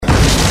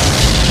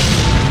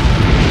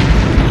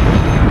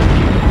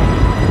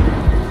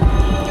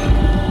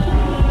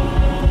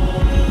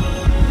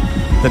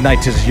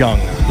night is young.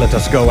 Let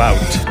us go out.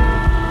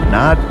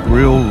 Not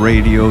Real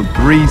Radio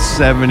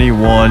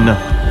 371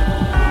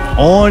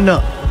 on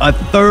a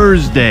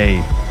Thursday,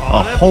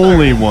 a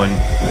holy one.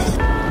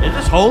 Is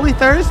this Holy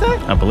Thursday?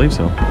 I believe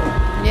so.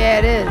 Yeah,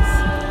 it is.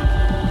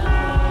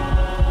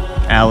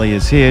 Allie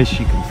is here.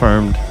 She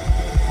confirmed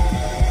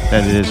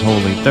that it is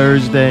Holy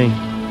Thursday.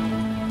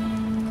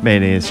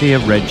 Mayday is here.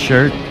 Red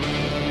shirt.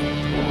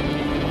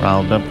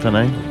 Riled up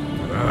tonight.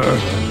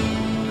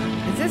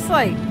 Is this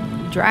like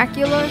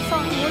Dracula or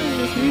something? What is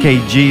this?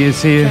 KG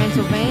is here.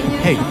 Transylvania?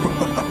 Hey.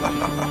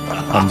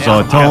 I'm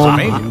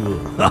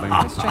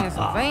Zartone. It's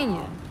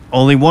Transylvania.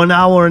 Only 1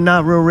 hour of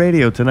Not Real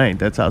Radio tonight.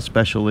 That's how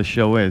special this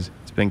show is.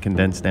 It's been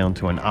condensed down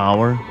to an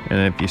hour.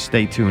 And if you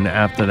stay tuned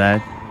after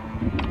that,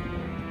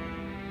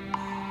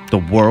 the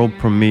world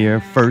premiere,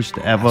 first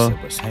ever.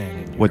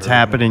 What's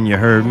happening? You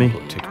heard me.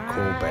 Take a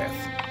cold bath.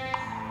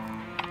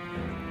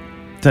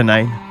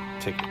 Tonight,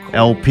 Take a cold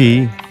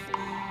LP,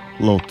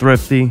 Little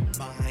Thrifty,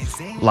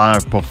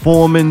 live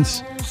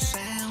performance,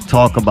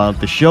 talk about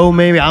the show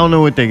maybe. I don't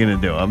know what they're going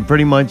to do. I'm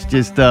pretty much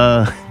just,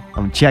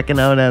 I'm checking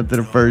out after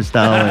the first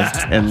hour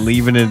and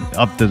leaving it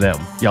up to them.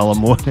 Y'all are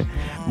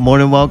more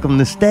than welcome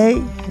to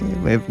stay.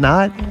 If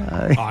not,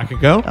 I could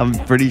go. I'm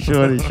pretty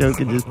sure the show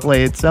can just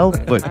play itself,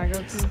 but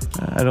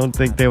I don't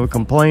think they would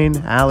complain.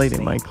 Allie,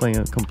 they might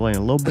complain a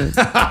little bit.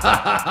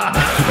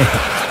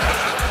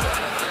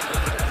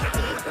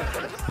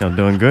 Y'all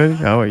doing good?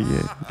 How are you?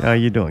 How are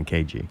you doing,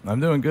 KG?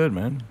 I'm doing good,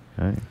 man.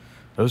 All right.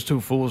 Those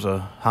two fools are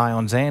high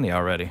on Xanny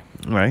already.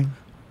 Right.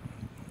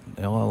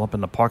 They're all up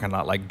in the parking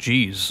lot like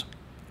G's.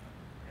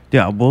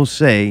 Yeah, I will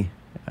say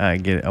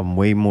I'm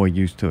way more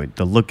used to it.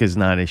 The look is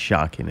not as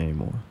shocking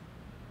anymore.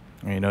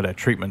 And you know that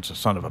treatment's a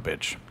son of a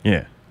bitch.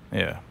 Yeah.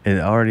 Yeah. It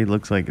already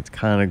looks like it's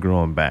kind of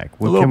growing back.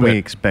 What little can we bit.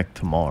 expect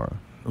tomorrow?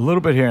 A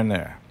little bit here and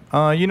there.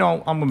 You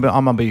know, I'm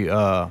gonna be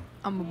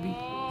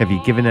Have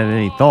you given that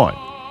any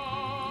thought?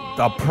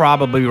 I'll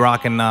probably be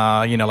rocking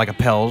like a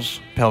Pels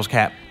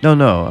cap.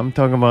 No, I'm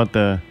talking about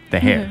the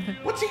hair.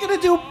 What's he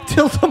gonna do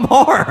till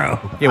tomorrow?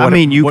 Yeah, I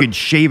mean, you could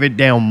shave it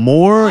down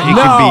more. It could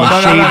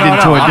be shaved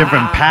into a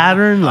different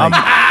pattern. Like,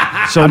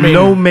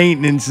 no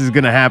maintenance is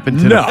gonna happen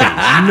to the face.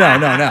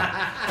 No.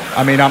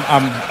 I mean, I'm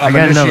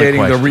got another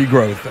initiating the question.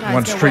 regrowth Nice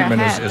once to treatment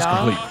wear a hat, is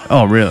dog. complete.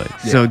 Oh, really?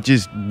 Yeah. So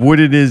just what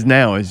it is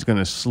now is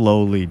gonna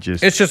slowly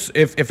just. It's just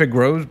if it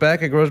grows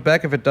back, it grows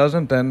back. If it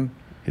doesn't, then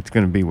It's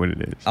gonna be what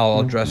it is. I'll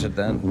address it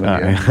then. All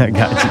right, I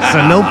got you.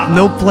 So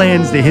no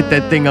plans to hit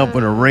that thing up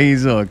with a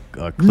razor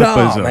or clippers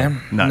No, or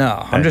man. nothing.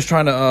 No, I'm just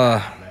trying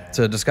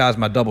to disguise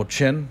my double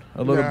chin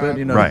a little bit.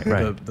 You know, Right.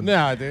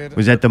 Nah, dude.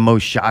 Was that the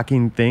most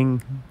shocking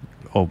thing?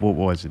 Or what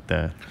was it?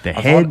 The I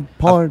head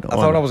part? I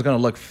thought I was gonna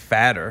look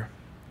fatter,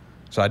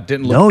 so I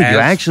didn't look. No, as you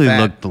actually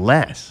fat. looked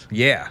less.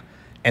 Yeah,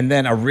 and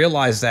then I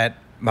realized that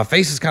my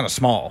face is kind of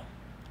small.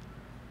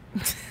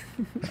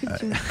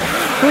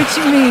 What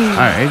you mean? All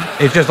right.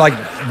 It's just like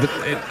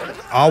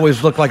I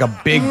always look like a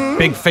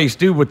big face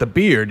dude with the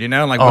beard, you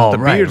know. Like Oh, with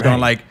the right, beard's going,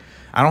 right. like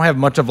I don't have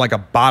much of like a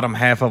bottom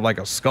half of like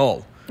a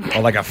skull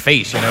or like a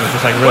face, you know. It's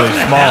just like really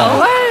small.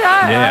 What?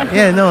 Yeah,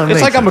 Yeah, no, it It's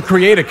makes like I'm a sense.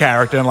 creative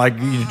character in like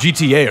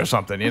GTA or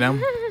something, you know.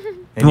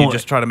 And you Well,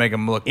 just try to make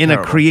them look In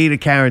terrible. a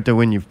creative character,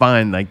 when you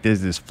find like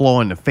there's this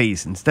flaw in the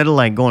face, instead of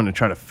like going to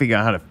try to figure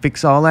out how to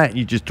fix all that,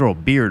 you just throw a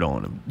beard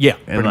on him. Yeah,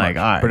 And pretty like,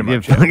 much, all right, pretty yeah,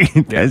 much, yeah.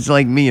 fucking- Yeah. it's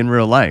like me in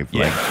real life.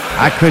 Yeah. Like,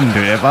 I couldn't do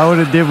it. If I would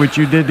have did what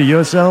you did to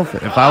yourself,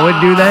 if I would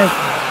do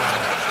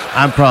that,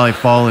 I'd probably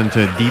fall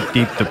into a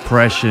deep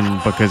depression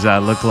because I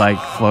look like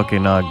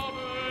fucking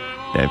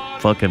that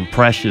fucking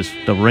Precious,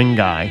 the ring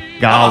guy,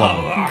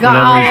 Gollum.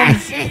 God.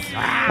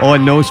 Or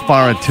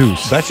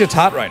Nosferatu. That shit's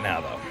hot right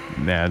now,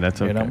 though. Nah,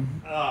 that's okay. You know.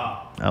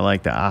 I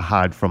like that. I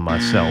hide from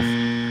myself.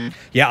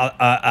 Yeah,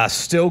 I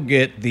still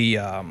get the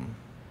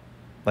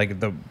like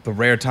the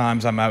rare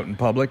times I'm out in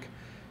public,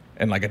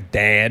 and like a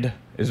dad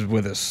is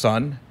with his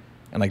son,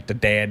 and like the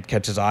dad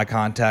catches eye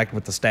contact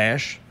with the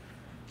stash,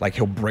 like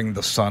he'll bring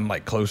the son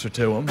like closer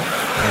to him,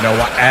 you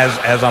know,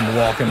 as I'm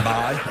walking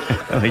by,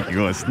 Like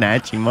you're gonna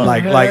snatch him up.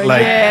 like Yeah,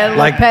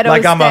 little pedo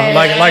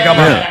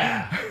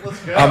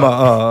I'm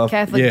a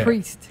Catholic yeah.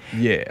 priest.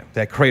 Yeah,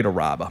 that cradle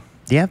robber.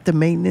 Do you have to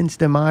maintenance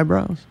them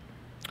eyebrows?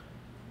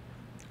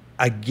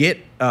 I get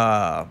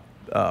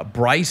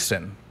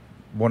Bryson,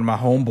 one of my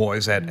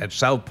homeboys at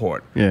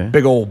Southport. Yeah.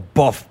 Big old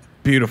buff,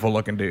 beautiful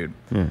looking dude.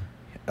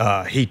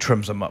 He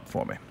trims them up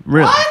for me.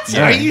 Really? What?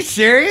 Yeah. Are you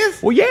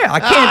serious? Well, yeah, I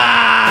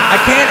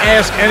can't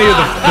ask any of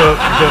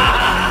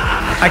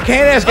I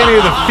can't ask any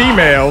of the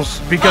females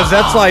because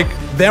that's like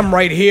them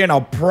right here, and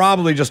I'll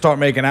probably just start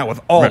making out with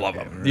all of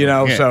them. You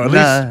know, Yeah. so at Nah,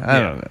 least I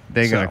don't know.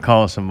 They're gonna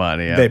call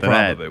somebody after They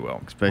probably that,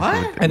 will. especially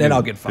What? with the And then new-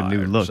 I'll get the new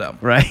fired, look, so.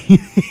 right?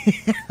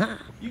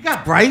 You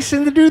got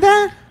Bryson to do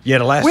that? Yeah,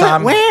 the last Where?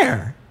 time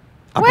Where?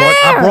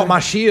 I brought my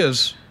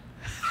shears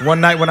one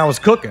night when I was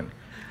cooking.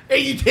 Hey,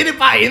 you did it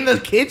in the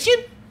kitchen?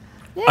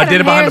 Yeah, I did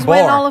them it behind hairs the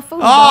wetting bar. all the food,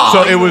 Oh. dog.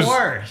 So it even was.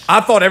 worse. I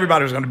thought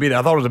everybody was going to be there.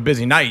 I thought it was a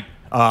busy night.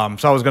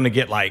 So I was gonna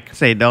get like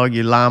Say, dog,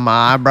 you line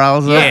my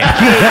eyebrows up. Hey,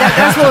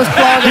 that's what was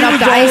clogging up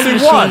the ice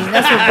machine.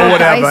 That's what broke or the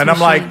whatever. ice And I'm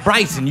machine. like,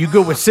 Bryson, you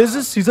good with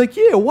scissors? He's like,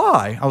 yeah,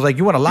 why? I was like,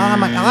 you want to line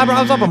my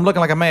eyebrows up? I'm looking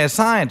like a mad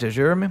scientist,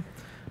 you hear me?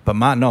 But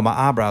my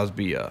eyebrows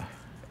be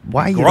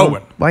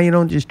growing. Why you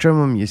don't just trim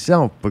them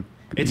yourself? But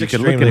It's you can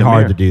look in extremely the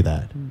hard mirror. to do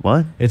that.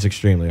 What? It's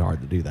extremely hard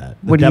to do that.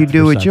 The What do you depth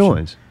do with perception.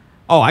 yours?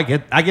 Oh, I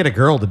get a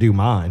girl to do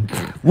mine.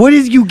 What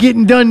is you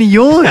getting done to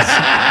yours?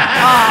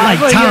 Like,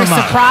 you're time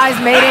out.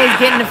 surprised Mayday's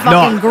getting the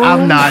fucking No, groom?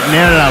 I'm not.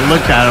 Now that I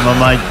looked at him, I'm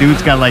like,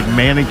 dude's got like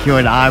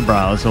manicured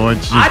eyebrows, or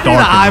it's just I do dark the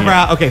in here.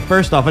 eyebrow. Okay,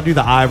 first off, I do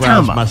the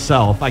eyebrows Time out.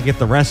 myself. I get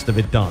the rest of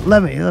it done.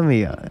 Let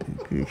me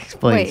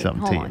explain Wait,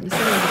 something hold to on. you. You said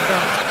it was a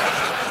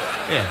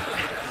girl.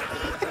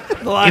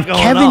 Yeah. If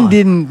Kevin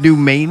didn't do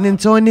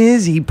maintenance on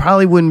his, he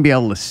probably wouldn't be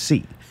able to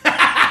see.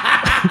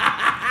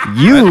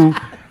 You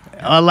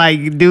are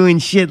like doing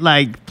shit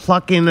like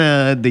plucking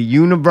the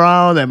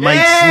unibrow that might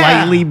Yeah.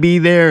 slightly be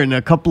there and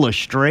a couple of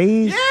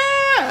strays.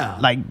 Yeah.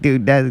 Like,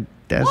 dude, that's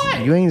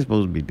What? you ain't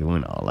supposed to be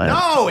doing all that.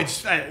 No,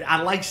 it's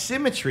I like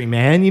symmetry,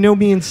 man. You know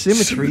me and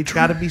symmetry. It's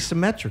got to be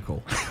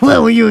symmetrical.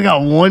 Well, you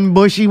got one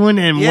bushy one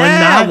and one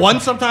Yeah, not. one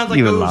sometimes like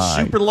You goes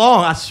lied. super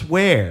long. I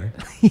swear,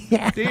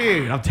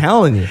 dude. I'm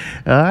telling you.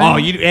 right. Oh,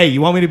 you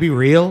want me to be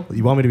real?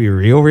 You want me to be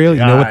real?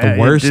 You know what the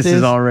worst this is?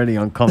 is already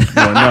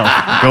uncomfortable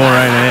enough. Go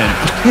right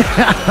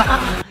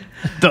ahead.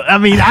 I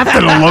mean, after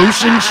the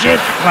lotion shit,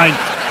 like,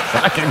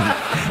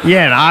 fucking,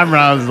 yeah, and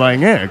eyebrows, like,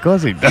 yeah, of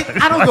course he does.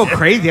 I don't go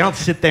crazy. I don't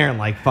sit there and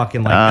like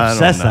fucking like I don't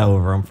obsess know.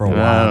 over them for a while.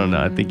 I don't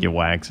know. I think you're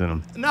waxing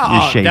them. No,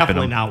 you're shaping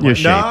definitely them. not. You're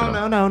shaping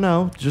them.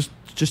 No.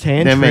 Just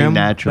hand Them ain't trim.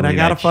 naturally But I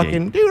gotta that shape.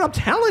 fucking dude. I'm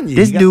telling you,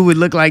 This you got- dude would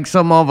look like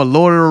some of a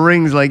Lord of the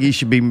Rings, like he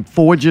should be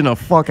forging a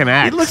fucking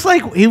axe.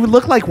 He would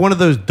look like one of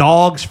those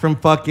dogs from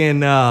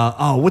fucking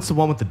what's the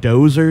one with the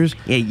dozers?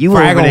 yeah, you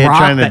Fraggle over there Rock,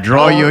 trying to that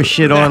draw dog. your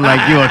shit on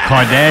like you a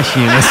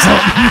Kardashian or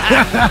something.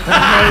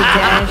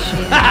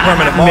 Mayday.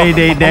 permanent marker.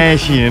 Mayday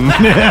Dashian.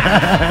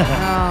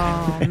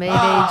 Oh,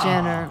 Mayday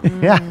Jenner. Get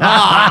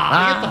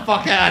the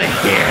fuck out of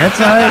here. That's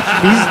all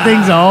right. These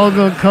things are all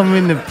gonna come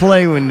into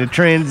play when the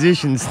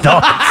transition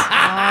starts.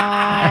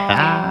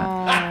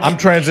 I'm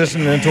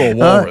transitioning into a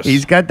walrus.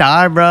 He's got the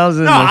eyebrows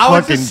and No, the I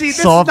was fucking just see. This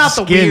soft is not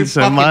the skin, weird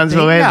so fucking might as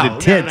well thing. have the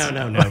tits.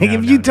 No. Like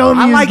if no, you no. told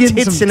me I you was like getting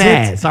tits some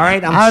and tits, ass. All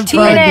right, I'd probably be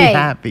TNA.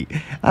 happy.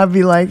 I'd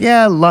be like,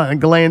 yeah,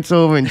 glance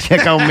over and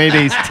check out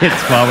Mayday's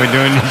tits while we're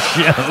doing this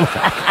show.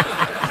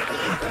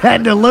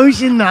 That the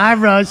lotion, the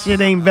eyebrow shit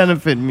ain't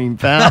benefiting me,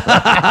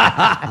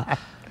 pal.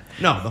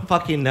 No, the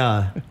fucking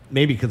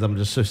maybe because I'm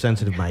just so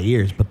sensitive to my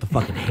ears, but the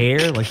fucking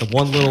hair, like the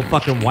one little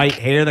fucking white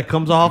hair that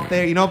comes off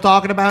there, you know what I'm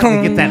talking about?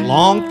 You get that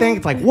long thing.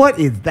 It's like, what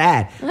is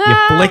that?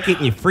 You flick it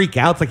and you freak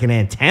out. It's like an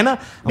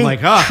antenna. I'm like,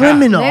 oh,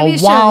 Trimming Maybe a you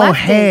should've wild left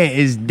hair it.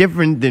 is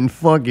different than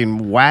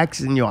fucking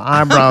waxing your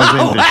eyebrows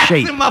into wax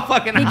shape. in my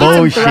fucking He eye. gets them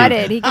Bullshit.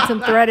 threaded. He gets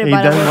them threaded He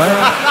by the does way.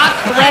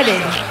 what?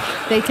 Threaded.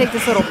 They take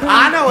this little.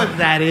 I know what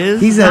that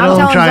is. He's at I'm home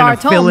telling trying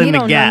to Zartome, fill he in the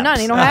don't know gaps.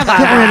 nothing. He don't have He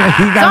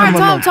eyebrows. got him a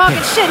Zartome little talking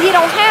pin. shit. He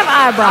don't have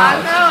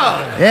eyebrows.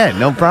 no. Yeah,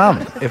 no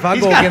problem. if I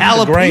He's go got against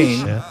the grain,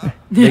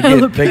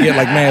 alopecia. they get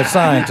like mad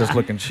scientists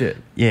looking shit.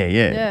 Yeah.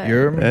 Yeah. You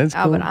hear me? That's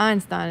cool. Albert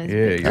Einstein is.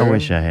 Yeah, you I hear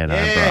wish me? I had Yeah.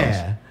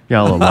 eyebrows.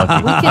 Y'all are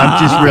lucky. can- I'm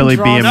just we can really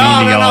draw being mean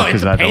them. to y'all It's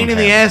because a I pain don't in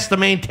the have ass to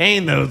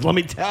maintain those. Let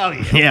me tell you.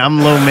 it. Yeah, I'm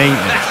low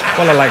maintenance.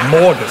 Well, I like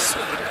Morgus.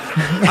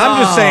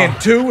 I'm just saying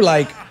too.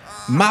 Like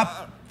my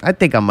I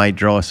think I might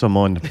draw some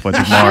on for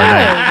tomorrow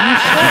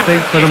night. You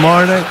think for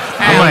tomorrow night?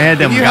 I might have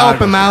them. Can you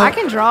help him goggles. out? I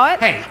can draw it.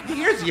 Hey,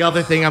 here's the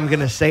other thing I'm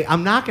gonna say.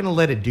 I'm not gonna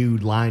let a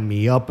dude line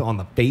me up on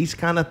the face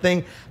kind of thing.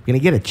 I'm gonna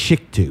get a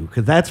chick too,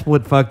 because that's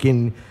what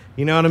fucking,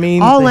 you know what I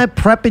mean? All that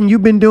prepping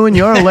you've been doing,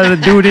 you ought to let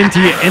it do it into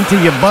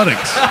your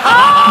buttocks.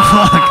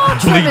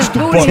 Trim his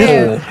booty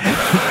hair.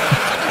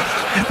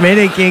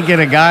 Maybe they can't get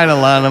a guy to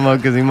line him up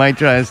because he might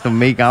try us to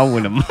make out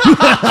with him.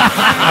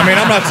 I mean,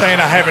 I'm not saying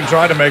I haven't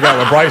tried to make out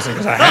with Bryson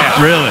because I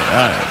have. Really? All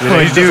right. You know,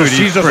 Well, he's dude, just,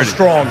 he's just a pretty.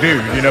 strong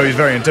dude. You know, he's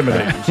very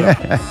intimidating. So.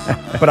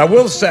 But I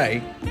will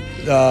say,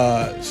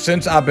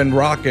 since I've been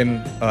rocking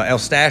El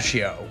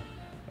Stachio,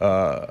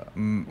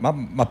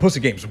 my pussy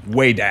game's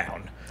way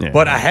down. Yeah.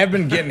 But I have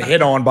been getting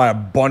hit on by a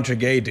bunch of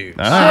gay dudes.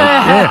 All right,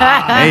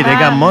 yeah. Hey, they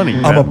got money.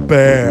 I'm a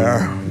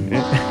bear.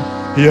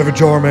 You have a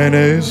jar of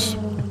mayonnaise?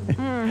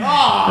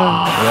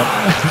 Oh,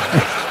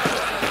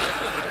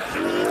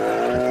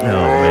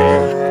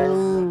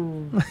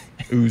 man.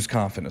 Ooze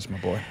confidence, my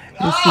boy.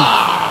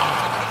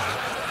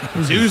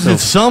 Using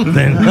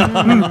something.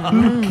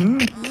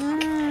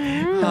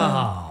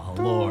 Oh,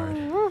 Lord.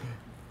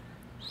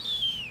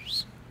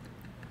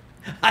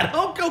 I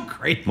don't go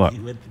crazy What?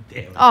 with the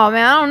damn. Oh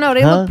man, I don't know.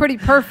 They Huh? look pretty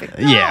perfect.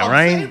 Yeah, I'm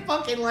right? saying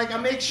fucking like I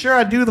make sure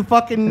I do the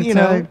fucking, you It's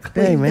all know. right.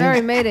 Hey, man.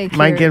 Very Mayday.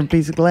 Might get a cured.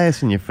 piece of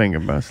glass in your finger,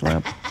 bro.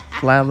 Slap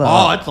the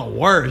Oh, it's the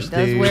worst,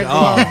 Does dude. wear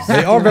Oh. gloves.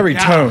 They are very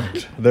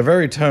toned. They're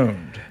very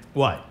toned,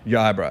 What?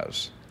 your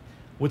eyebrows.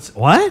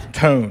 What?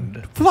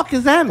 Toned. Fuck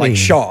is that mean? Like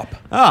sharp.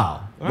 Oh.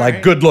 all Like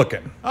right. good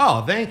looking.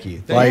 Oh, thank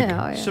you. Like-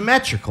 Yeah,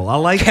 Symmetrical. I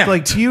like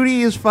Kempt.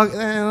 beauty is fucking.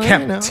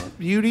 Kempt.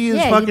 Beauty is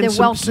Yeah, fucking they're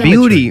well symmetry.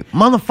 Beauty,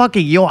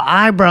 motherfucker, your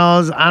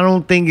eyebrows, I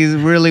don't think is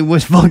really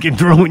what's fucking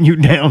throwing you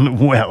down the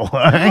well, all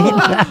right?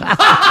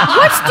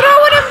 What's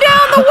throwing him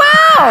down the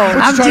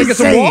well? I'm trying to just get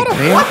some saying, water.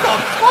 man. What the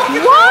fuck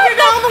is What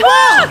down the the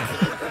well?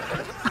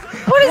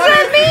 What does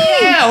that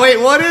mean? Yeah, wait,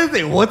 what is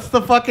it? What's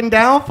the fucking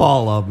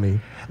downfall of me?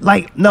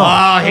 Like, no.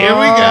 Oh, here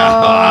we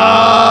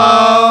go.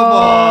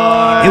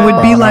 Oh, boy. It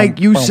would be like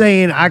you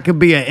saying I could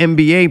be an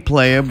NBA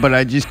player, but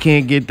I just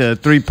can't get the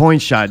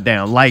 3-point shot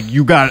down. Like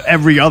you got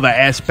every other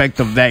aspect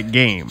of that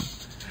game.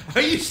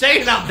 Are you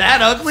saying I'm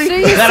that ugly? So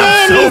you're That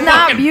I'm saying so he's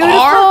not fucking beautiful,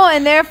 far?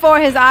 and therefore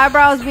his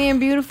eyebrows being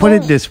beautiful? Put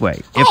it this way: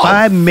 if Oh,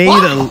 I made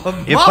fuck,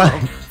 if I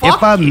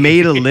motherfucker.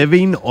 made a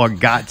living or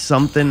got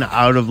something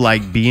out of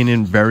like being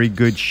in very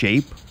good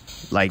shape,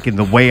 like in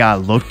the way I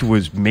looked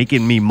was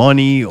making me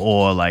money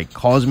or like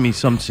causing me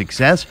some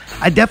success,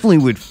 I definitely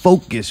would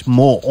focus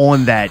more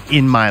on that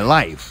in my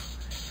life.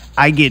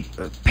 I get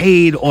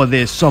paid or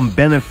there's some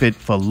benefit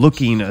for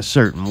looking a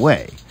certain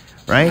way,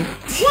 right?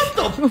 What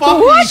the fuck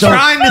are you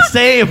trying to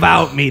say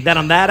about me? That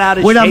I'm that out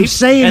of What shape? I'm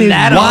saying and is,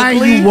 that why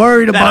ugly? are you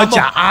worried That about I'm a-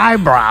 your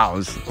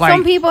eyebrows? Like,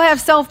 Some people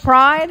have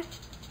self-pride.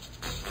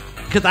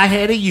 Because I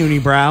had a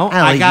unibrow. Allie,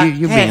 I got.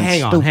 you're hey, being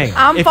hang on, stupid. hang on.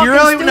 I'm if fucking you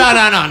really stupid.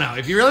 no.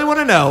 If you really want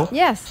to know,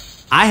 Yes.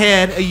 I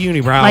had a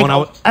unibrow like when I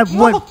was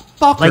what?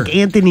 Motherfucker. Like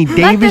Anthony Let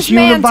Davis this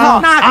man unibrow?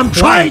 talk. Not I'm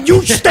trying. quite.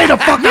 You stay the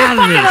fuck out of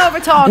fucking this.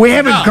 over-talking. We're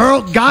having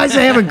No. guys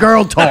are having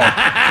girl talk.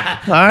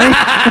 All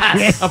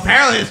right.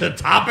 Apparently, it's the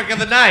topic of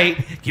the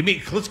night.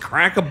 Let's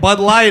crack a Bud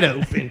Light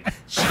open.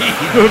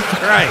 Jesus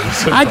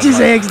Christ! I just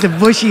asked the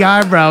bushy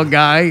eyebrow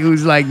guy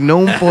who's like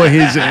known for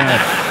his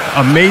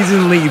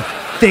amazingly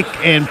thick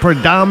and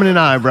predominant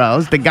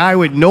eyebrows. The guy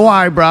with no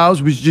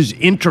eyebrows was just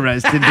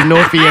interested to know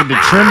if he had to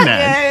trim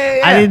that.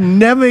 Yeah. I didn't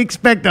never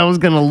expect I was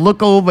gonna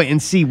look over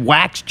and see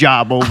wax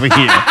job over here.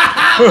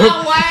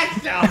 I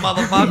waxed out,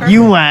 motherfucker.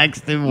 You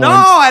waxed it once. No,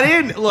 I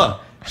didn't. Look,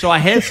 so I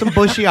had some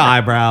bushy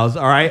eyebrows,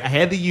 all right? I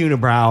had the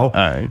unibrow. All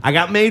right. I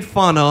got made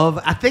fun of.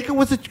 I think it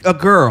was a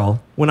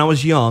girl when I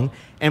was young,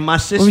 and my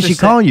sister What was she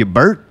said- calling you,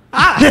 Bert?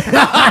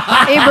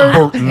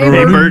 Abert.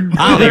 Bert.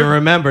 I don't even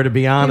remember, to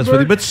be honest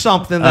with you, but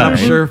something that I'm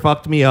Alright. sure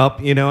fucked me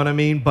up, you know what I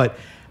mean? But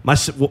my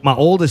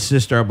oldest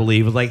sister, I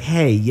believe, was like,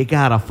 hey, you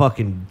gotta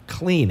fucking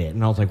clean it.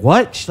 And I was like,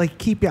 what? She's like,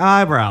 keep your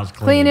eyebrows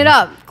clean. Clean it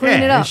up. Clean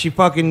Yeah, it up. And she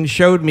fucking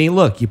showed me,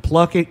 look, you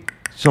pluck it.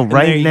 So and there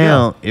right you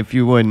now, go. if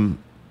you wouldn't,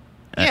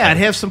 Yeah, I'd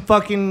have some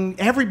fucking,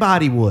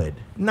 everybody would.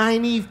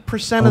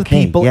 90% of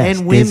okay, people yes,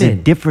 and there's a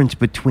women. difference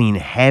between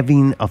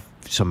having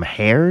some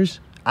hairs.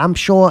 I'm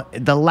sure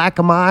the lack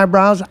of my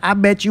eyebrows. I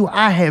bet you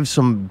I have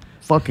some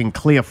fucking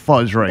clear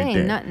fuzz right There ain't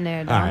there, nothing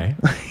there, dog. All right.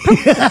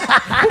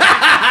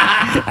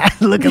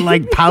 looking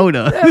like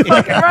powder.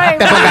 Fucking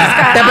right. He's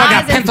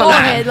got eyes and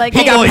forehead. Like,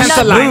 He got ain't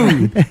pencil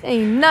nothing. line.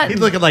 Ain't nothing. He's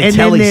looking like And then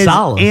Telly there's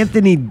Solace.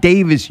 Anthony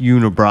Davis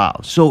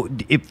unibrow. So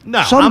if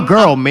No, some I'm-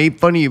 girl made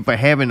fun of you for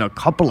having a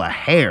couple of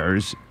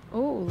hairs,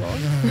 Oh, Lord.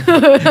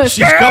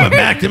 She's coming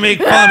back to make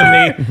fun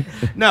of me.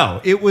 No,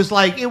 it was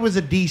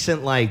a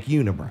decent like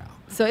unibrow.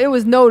 So it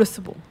was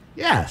noticeable.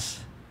 Yes.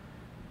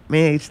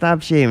 man,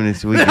 stop shaving it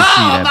so we can No, see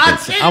I'm that not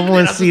bitch. shaving I want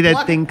it, to I'm see just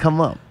that thing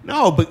come up.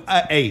 No, but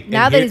hey.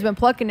 Now and that here- he's been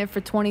plucking it for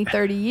 20,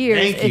 30 years,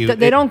 Thank you.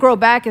 they don't grow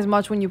back as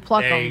much when you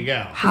pluck There them. you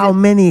go. How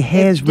many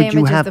hairs would you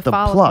damages have the to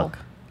follicle. pluck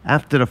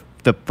after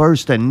the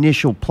first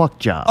initial pluck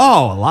job?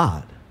 Oh, a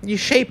lot. You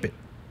shape it.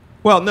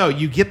 Well, no,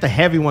 you get the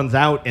heavy ones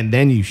out and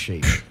then you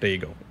shape. There you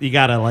go. You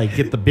gotta like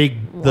get the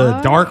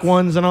What? dark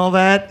ones and all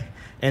that,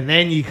 and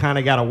then you kind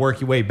of gotta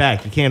work your way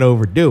back. You can't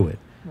overdo it.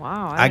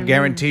 Wow. I didn't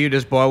guarantee you,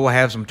 this boy will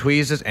have some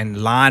tweezers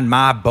and line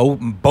my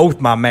both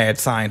my mad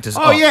scientists.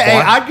 Oh up, yeah, hey,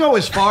 boy. I'd go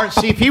as far.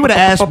 See, if he would have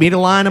asked me to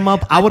line them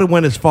up, I would have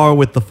went as far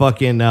with the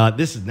fucking.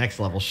 This is next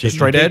level shit.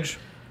 Straight You take- edge?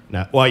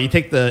 No, well, you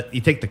take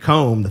the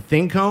comb, the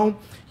thin comb,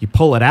 you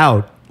pull it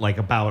out like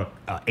about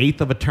an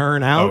eighth of a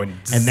turn out, Oh, and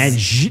and then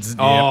zzz,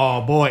 oh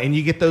boy, and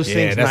you get those Yeah,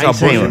 things. that's nice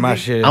how and- bullshit my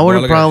shit. I would boy,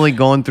 have look at probably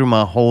gone through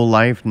my whole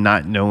life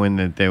not knowing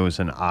that there was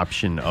an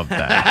option of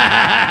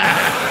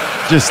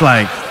that. Just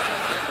like,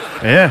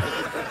 yeah,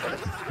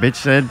 bitch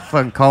said,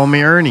 "Fuck, call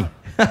me Ernie."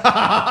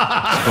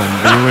 It's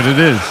gonna be what it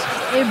is.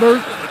 Hey,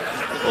 Bert.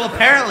 Well,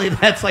 apparently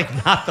that's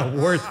like not the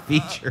worst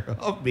feature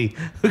of me,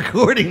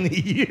 according to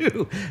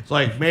you. It's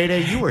like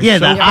Mayday, you were Yeah, so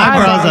the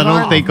eyebrows I don't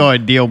eyebrows. think are a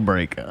deal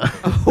breaker.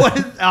 What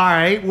is, all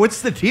right,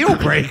 what's the deal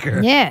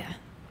breaker? Yeah.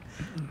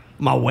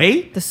 My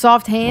weight? The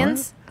soft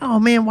hands. Oh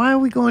man, why are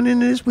we going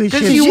into this weird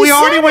 'Cause shit? you- we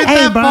already went Hey,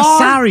 that bro, far.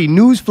 sorry.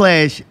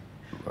 Newsflash.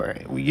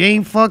 You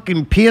ain't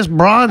fucking Pierce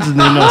Brosnan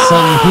or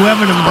something.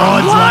 Whoever them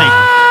broads like.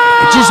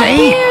 It just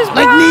ain't. Pierce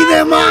Like, neither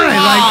am I.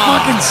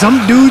 Like, fucking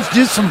some dudes,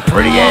 just some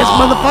pretty ass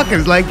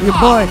motherfuckers. Like your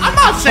boy. I'm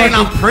not saying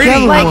I'm pretty.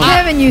 Kevin Like Well,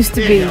 Kevin used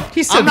to be.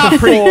 He said I'm not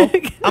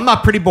pretty. I'm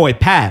not pretty boy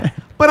Pat,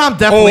 but I'm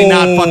definitely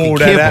not Oh, fucking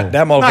that- kibble.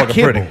 that motherfucker Not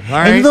kibble, pretty. All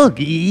right. And look,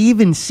 you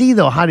even see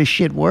though how this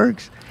shit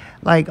works.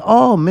 like,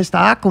 oh, Mr.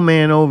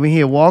 Aquaman over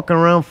here walking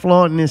around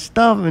flaunting his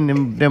stuff,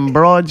 and them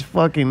broads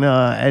fucking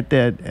at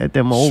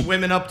them old.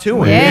 Swimming up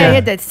to him. Yeah, he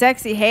had that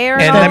sexy hair.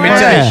 And And let all me that.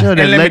 tell you, Show and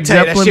that let me Led tell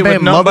you, that Zeppelin shit was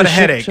band, nothing but a Mothership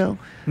headache. show.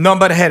 Nothing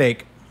but a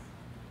headache.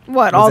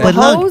 What? All the But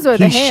look, hoes or he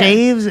the hair?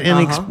 shaves and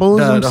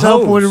exposes The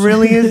himself what it hose.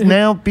 really is.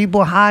 Now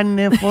people hiding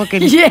their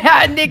fucking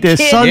Yeah, Nick. their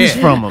sons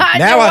Yeah. from him.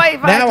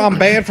 Now I'm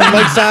banned from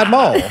Lakeside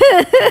Mall.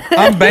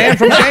 I'm banned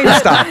from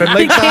GameStop in You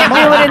Lakeside can't be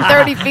Mall. within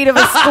 30 feet of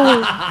a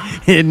school.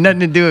 It had nothing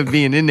to do with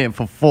being in there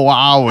for 4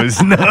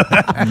 hours. No.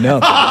 No.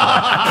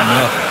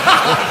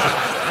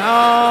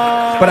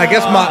 But I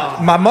guess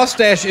my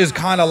mustache is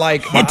kind of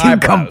like my It didn't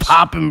come eyebrows.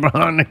 popping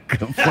behind the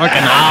fucking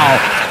aisle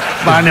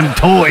buying them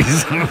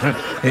toys.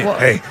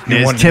 Hey, you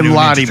There's want Tim new Ninja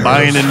Lottie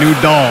buying a Turtles? new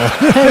doll.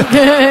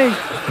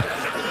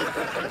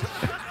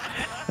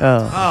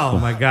 Oh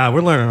my God,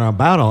 we're learning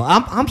about all.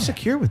 I'm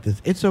secure with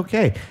this. It's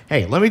okay.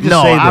 Hey, let me just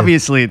No, say this.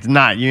 obviously it's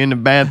not. You're in the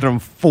bathroom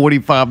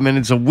 45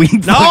 minutes a week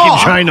No, fucking I'm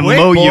trying to quick,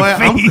 mow boy. your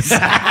I'm- face.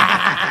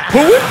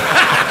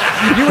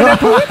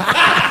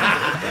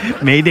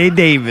 Mayday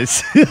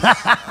Davis.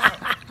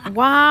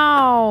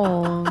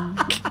 Wow.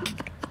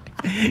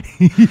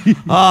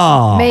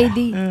 Oh,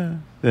 Maybe.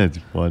 That's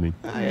funny.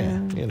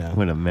 you know.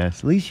 What a mess.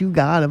 At least you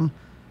got him.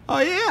 Oh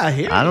yeah,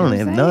 here. I don't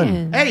have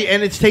none. Hey,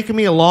 and it's taken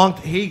me a long.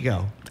 Here you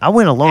go. I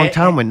went a long Eh,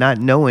 time with not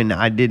knowing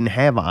I didn't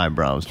have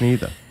eyebrows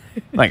neither.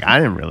 Like I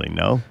didn't really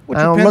know. What,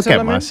 I you don't look pencil at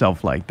them in?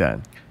 myself like that.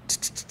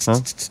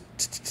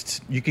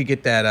 You could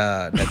get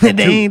that They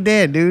tattoo. ain't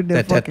there, dude.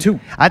 They're That fucking- tattoo.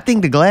 I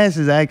think the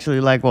glasses actually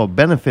like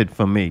benefit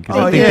for me because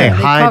Oh, I think yeah. they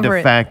They hide cover the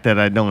it. fact that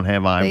I don't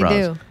have They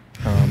eyebrows. do.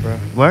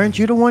 Weren't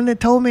you the one that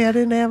told me I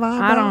didn't have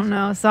eyebrows? I don't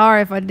know.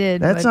 Sorry if I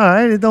did. That's but all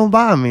right. It don't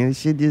bother me. This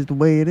shit just the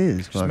way it is.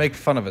 Just Fuck. make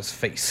fun of his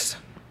face.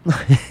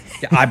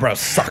 Your eyebrows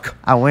suck.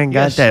 I went and got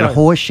Yes, that sir.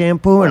 horse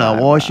shampoo and I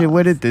wash it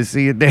with it to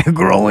see if they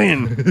grow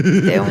in.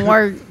 Didn't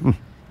work.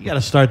 You got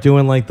to start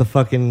doing like the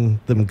fucking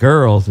them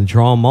girls and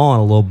draw them on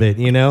a little bit.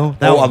 You know.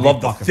 Oh, I would be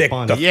love the fucking thick,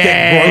 funny. the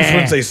thick, gross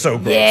ones. They so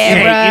gross. Yeah,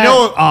 Hey, bruh. you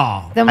know.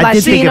 Oh, Them I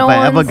just think if Latino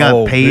I ever ones. got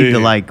Oh, paid to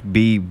big. like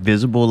be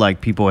visible, like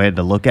people had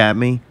to look at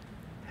me,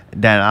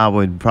 that I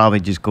would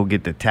probably just go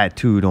get the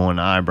tattooed on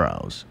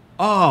eyebrows.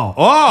 oh.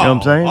 You know what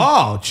I'm saying?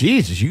 Oh,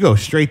 Jesus! You go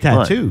straight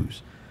What?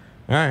 tattoos.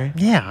 All right.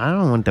 Yeah, I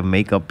don't want the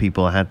makeup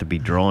people have to be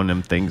drawing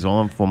them things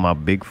on for my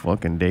big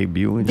fucking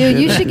debut and Dude,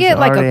 shit. you should I get, just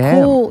like, a already have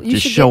 'em. cool- you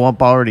Just should show get-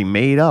 up already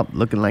made up,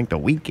 looking like the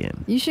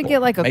Weeknd. You should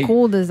get like a Maybe.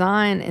 cool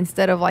design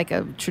instead of like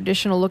a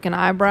traditional looking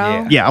eyebrow.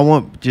 Yeah. Yeah, I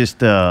want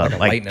just a like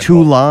lightning 2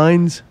 bolt.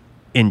 lines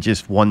in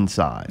just one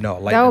side. No,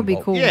 That lightning would be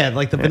bolt. cool. Yeah,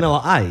 like the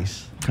Vanilla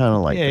Ice. Kind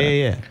of like yeah, that. yeah,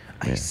 yeah.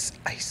 Ice,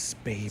 ice,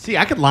 baby. See,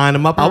 I could line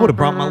them up. I would have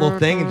brought my little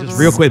thing and just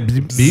real quick,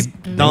 beep,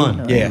 beep,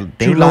 done. Yeah.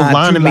 They Two no line,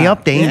 lining two me line.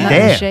 up. They ain't Yeah. Nothing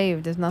there.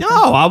 shaved. There's nothing.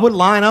 No, I would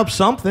line up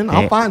something.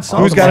 I'll Yeah. find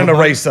something. Who's got an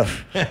eraser?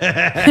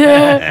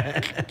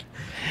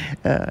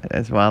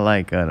 That's why I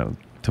like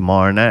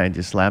tomorrow night. I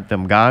just slap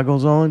them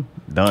goggles on.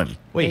 Done.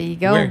 Wait, There you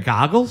go. wear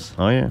goggles?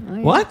 Oh yeah.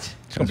 What?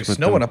 It's gonna be That's what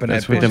snowing them- up in that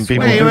that's what bitch. them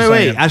people Wait, do. wait, wait.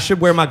 Saying. I should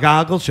wear my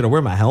goggles. Should I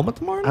wear my helmet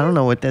tomorrow? I don't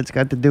know what that's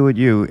got to do with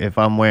you if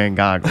I'm wearing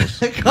goggles.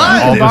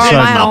 God, All of a Borrow my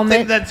sudden.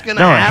 helmet. that's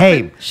gonna No, happen.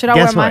 hey. Should I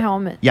guess wear my what?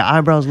 helmet? Your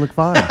eyebrows look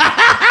fine.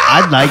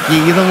 I'd like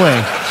you either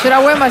way. Should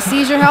I wear my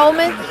seizure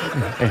helmet?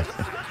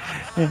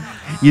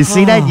 You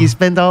see that? Oh. You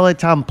spend all that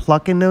time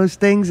plucking those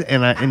things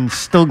and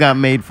still got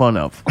made fun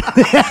of.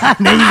 Then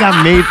you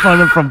got made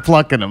fun of from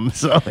plucking them.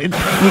 So you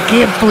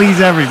can't please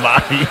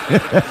everybody.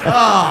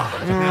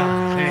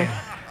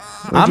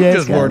 I'm you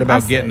just ask worried him?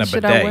 about I getting a said,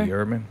 should I bidet. wear- You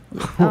heard me?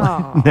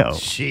 Oh. No.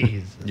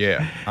 Jeez.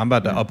 Yeah. I'm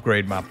about to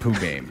upgrade my poo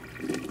game.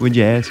 Would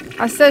you ask?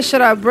 I said,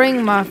 should I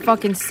bring my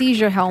fucking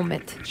seizure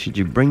helmet? Should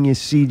you bring your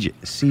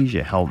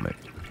seizure helmet?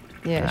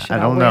 Yeah, should I I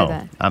don't wear know.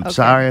 that? I'm Okay.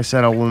 sorry I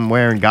said I wasn't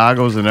wearing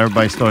goggles and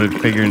everybody started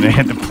figuring they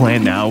had to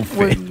plan the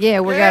outfit. We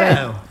gotta.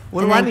 Yeah.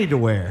 What do and I then- need to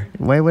wear?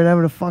 Wear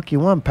whatever the fuck you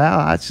want, pal.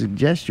 I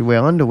suggest you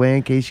wear underwear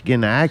in case you get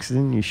in an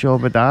accident. You show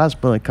up at the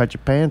hospital and cut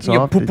your pants You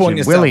off. poop that on your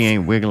yourself. willy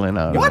ain't wiggling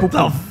out. What of it.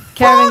 the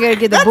Kevin gotta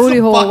get the That's booty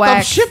some hole fucked up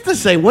waxed. shit to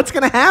say. What's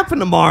gonna happen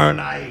tomorrow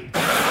night?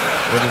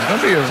 But it's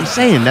gonna be a, I'm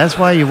saying that's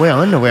why you wear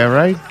underwear,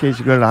 right? In case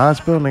you go to the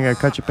hospital and they gotta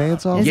cut your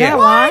pants off. Is Yeah. that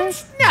why?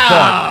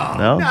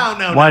 No. No,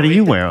 No. Why no, do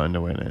you it- wear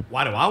underwear then?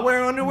 Why do I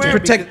wear underwear? to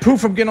protect poo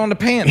from getting on the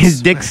pants.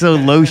 His dick's so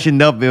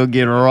lotioned up it'll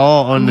get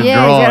raw on the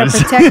Yeah, he's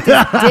drawers. gotta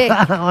protect his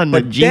dick. on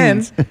the But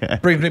jeans. then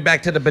brings me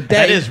back to the bidet.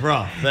 That is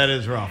rough. That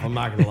is rough. I'm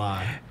not gonna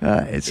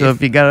lie. So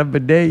if you got a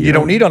bidet, You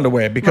don't need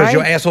underwear because Right.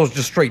 your asshole's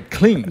just straight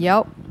clean.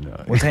 Yep.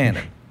 What's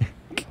happening?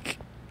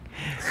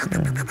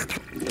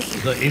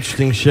 It's an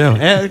interesting show.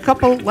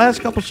 And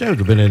last couple shows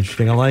have been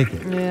interesting. I like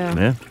it. Yeah.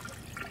 Yeah.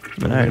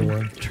 All right.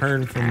 We're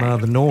turn from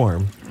the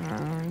norm.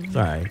 It's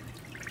all right.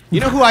 You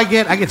know who I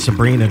get? I get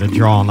Sabrina to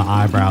draw on the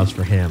eyebrows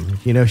for him.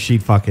 You know,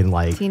 she'd fucking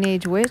like,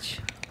 Teenage witch.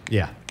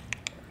 yeah.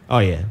 Oh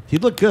yeah,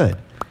 he'd look good.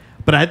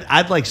 But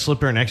I'd like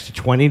slip her an extra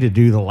 20 to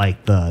do the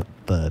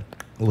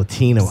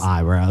Latino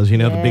eyebrows. You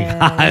know, the big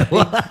Yeah,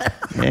 highlight.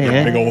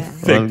 Yeah, Big old Well,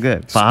 thick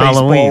good. For space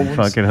Halloween, balls.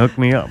 fucking hook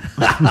me up.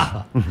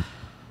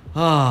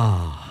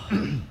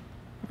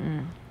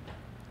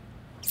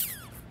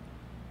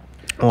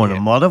 on a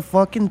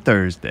motherfucking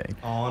Thursday.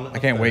 I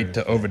can't wait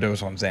to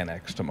overdose on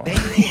Xanax tomorrow.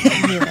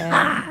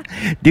 Yeah.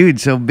 Dude,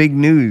 so big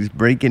news,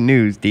 breaking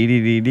news.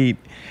 Dee.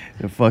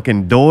 The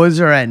fucking doors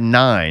are at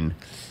 9.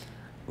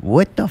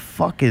 What the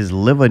fuck is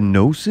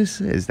livernosis?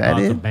 Is that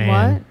It's a it?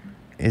 band. What?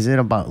 Is it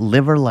about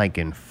liver like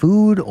in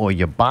food or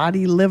your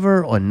body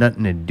liver or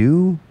nothing to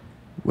do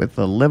with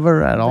the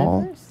liver at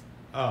all? Livers?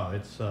 Oh,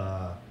 it's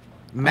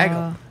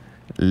Mega.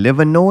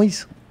 Liver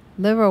noise?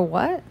 Liver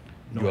what?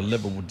 Your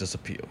liver will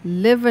disappear.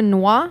 Liver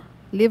noir?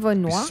 Liver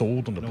Be noir?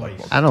 sold on the black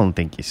market. I don't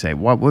think you say.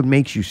 What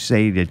makes you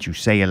say that you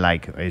say it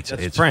like it's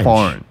That's French.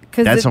 foreign?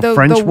 Because That's the a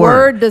French word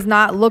word. does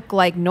not look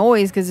like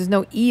noise because there's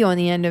no E on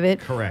the end of it.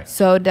 Correct.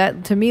 So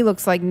that to me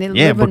looks like Yeah,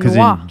 liver because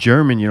noir. in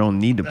German you don't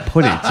need to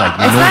put it. It's like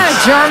It's not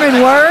noise. a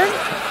German word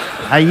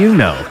How you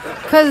know?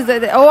 because the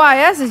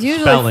OIS is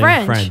usually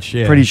spelling French.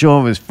 yeah. Pretty sure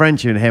if it was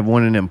French, you'd have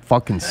one of them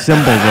fucking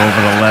symbols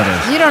over the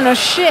letters. You don't know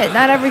shit.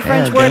 Not every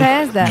French Yeah, word dude.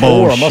 has that.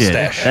 Or a Bullshit.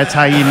 mustache. That's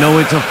how you know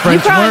it's a You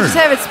French probably word. just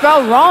have it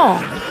spelled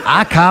wrong.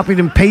 I copied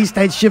and pasted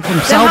that shit from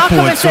Then how come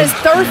Southport. it says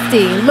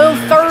thirsty, little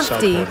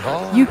thirsty?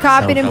 You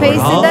copied and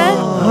pasted that?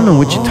 I don't know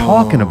what you're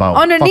talking about.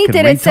 Underneath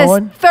fucking it, it says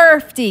retard.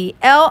 thirsty.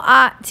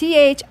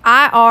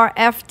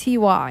 LITHIRFTY.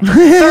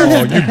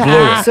 Oh, you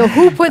blew it. So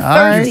who put You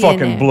thirsty in fucking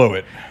there? blew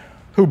it.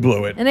 Who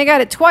blew it? And they got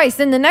it twice.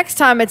 Then the next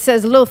time it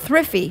says little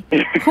thrifty.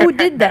 Who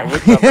did that?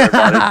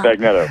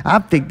 I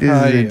think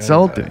this is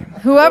insulting.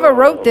 Whoever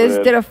wrote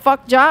this did a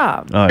fuck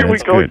job. Oh, Here we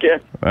that's go good.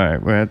 again. All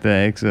right, we'll have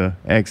to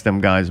ask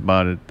them guys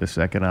about it the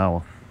second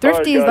hour.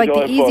 Thrifty is guys, like go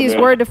the ahead, fuck, easiest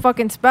man. word to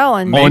fucking spell,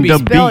 and On you the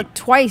spell beat. it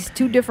twice,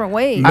 2 different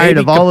ways. All right, Maybe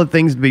of all the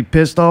things to be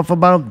pissed off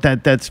about,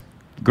 that's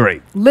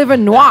great. Liver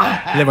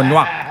noir. Liver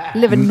noir.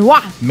 Liver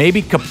noir.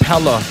 Maybe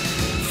Capella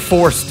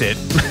forced it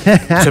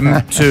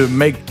to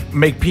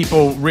make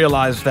people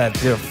realize that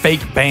they're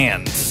fake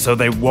bands, so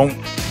they won't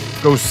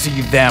go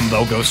see them.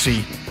 They'll go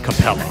see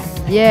Capella.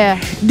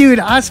 Yeah. Dude,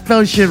 I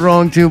spell shit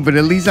wrong too, but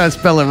at least I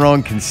spell it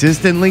wrong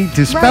consistently.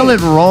 To spell Right.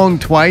 it wrong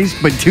twice,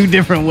 but 2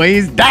 different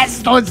ways, that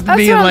starts to That's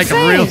be what I'm like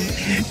a real.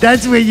 saying.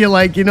 That's where you're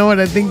like, you know what?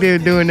 I think they're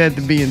doing that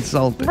to be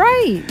insulting.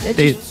 Right.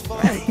 It's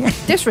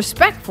just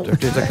disrespectful.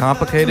 It's a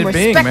complicated Some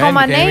being, respect man. on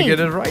my You can't even name.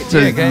 get it right. So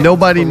Yeah, okay.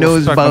 nobody Put knows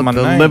respect on about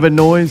my the name. liver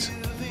noise.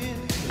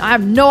 I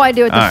have no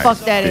idea what the All right. fuck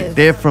that is.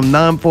 They're from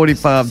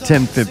 9:45,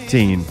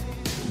 10:15.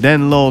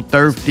 Then little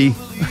thirsty.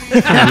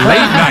 Late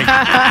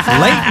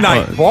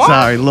night, boy.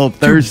 Sorry, little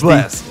thirsty. Too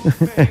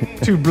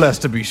blessed. Too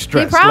blessed to be He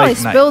stressed. probably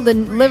Late night. spelled the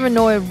liver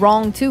noir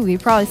wrong too. He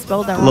probably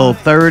spelled that Little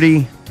wrong.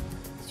 30.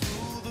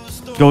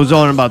 Goes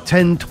on about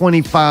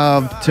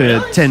 10:25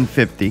 to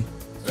 10:50.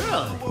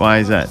 Why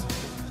is that?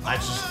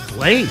 It's just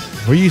late.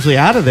 We're usually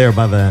out of there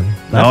by then.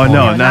 That Oh point.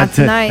 no, not not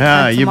tonight,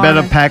 not You better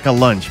tomorrow. pack a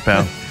lunch,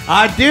 pal.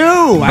 I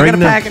do. I Bring gotta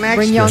the- pack an extra.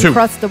 Bring your Two.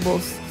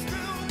 Uncrustables.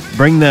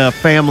 Bring the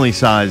family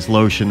size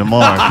lotion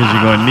tomorrow because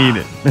you're gonna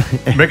need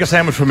it. Make a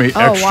sandwich for me. Oh,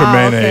 Extra wow,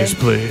 mayonnaise,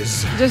 okay.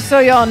 please. Just so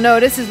y'all know,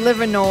 this is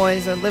liver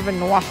noise or liver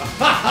noir.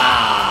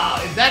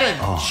 Is that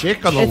a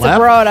chick on the It's a left?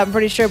 broad, I'm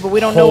pretty sure, but we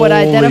don't know what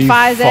it Holy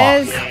identifies fuck.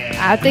 as.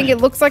 I think it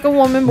looks like a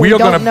woman, but We we are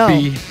don't gonna know.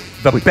 be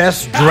the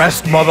best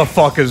dressed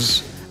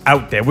motherfuckers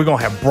out there. We're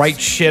gonna have bright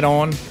shit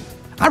on.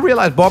 I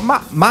realize, Bob,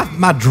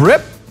 my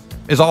drip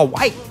is all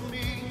white.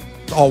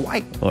 It's all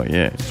white. Oh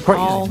yeah. It's crazy.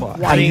 All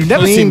And white. you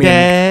never see Clean me.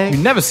 bag.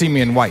 You never see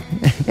me in white,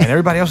 and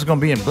everybody else is gonna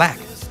be in black.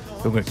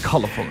 We're gonna be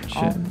colorful and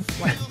shit.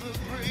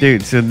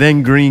 Dude, so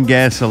then green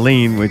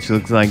gasoline, which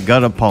looks like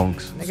gutter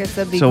punks. I guess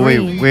that'd be So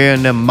green. we're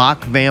in the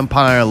mock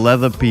vampire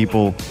leather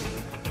people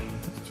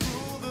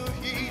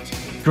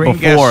Green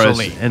before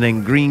gasoline us, and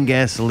then green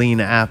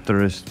gasoline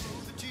after us.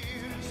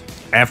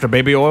 after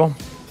baby oil,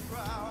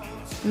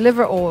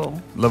 Liver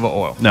oil. liver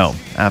oil. No,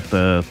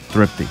 after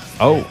thrifty.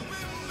 Oh,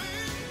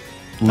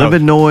 Liver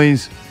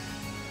noise,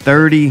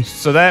 30,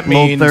 so that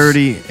low means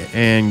 30,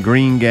 and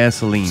green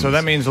gasoline. So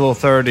that means little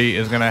 30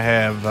 is gonna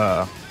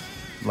have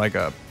like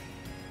a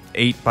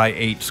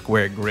 8x8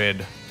 square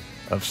grid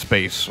of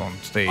space on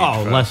stage.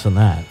 Oh, for, less than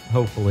that.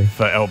 Hopefully.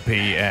 for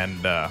LP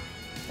and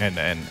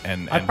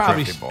I'd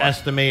probably Thrifty Boy.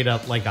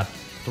 estimate like a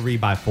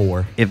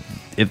 3x4.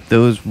 if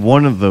those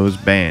one of those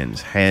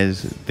bands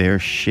has their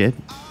shit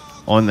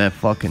on that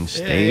fucking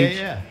stage,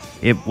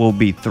 it will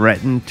be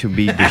threatened to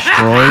be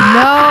destroyed.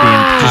 The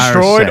entire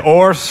destroyed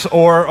set.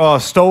 or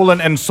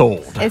stolen and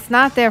sold. It's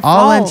not their fault.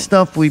 all that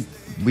stuff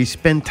we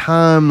spend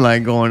time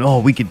like going, oh,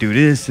 we could do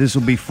this. This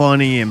will be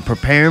funny and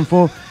preparing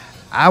for.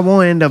 I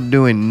won't end up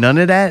doing none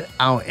of that.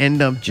 I'll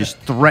end up just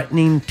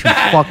threatening to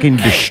fucking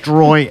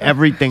destroy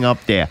everything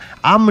up there.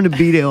 I'm gonna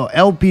be there.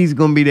 LP's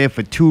gonna be there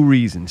for 2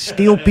 reasons: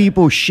 steal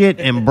people's shit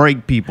and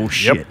break people's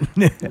shit.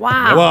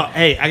 Wow. Well,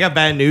 hey, I got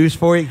bad news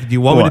for you. Do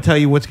you want me What? to tell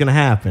you what's going to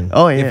happen?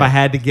 Oh, yeah. If I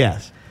had to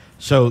guess.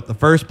 So the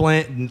first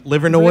bland,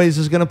 Liver Noise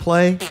is going to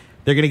play.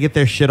 They're going to get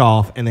their shit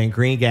off, and then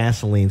Green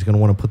Gasoline's going to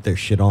want to put their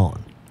shit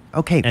on.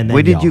 Okay, And then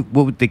what did y'all. you?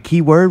 What the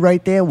key word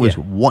right there was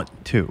Yeah. want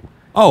to.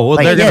 Oh, well,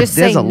 Like, they're yeah, going just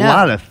there's say a no.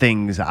 lot of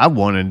things I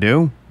want to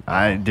do.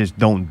 I just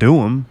don't do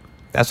them.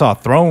 That's our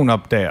throne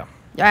up there.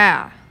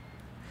 Yeah.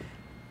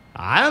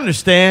 I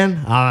understand.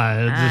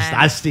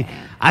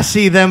 I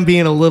see them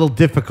being a little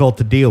difficult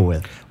to deal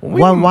with.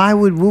 What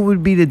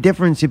would be the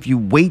difference if you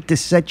wait to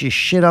set your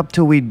shit up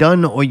till we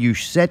done, or you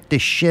set the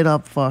shit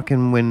up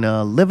fucking when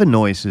Liver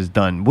Noise is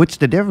done? What's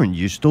the difference?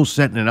 You're still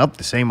setting it up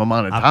the same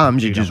amount of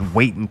times. You're just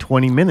waiting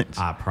 20 minutes.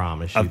 I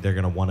promise you, they're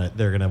gonna want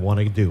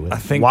to do it. I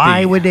think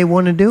Why would they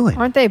want to do it?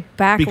 Aren't they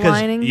Because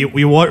backlining? you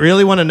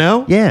really want to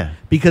know? Yeah.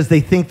 Because they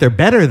think they're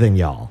better than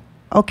y'all.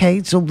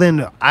 Okay, so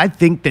then I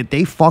think that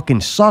they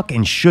fucking suck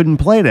and shouldn't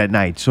play that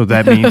night. So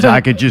that means I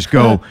could just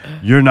go,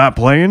 you're not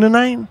playing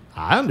tonight?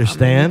 I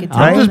understand. You could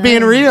tell I'm just them being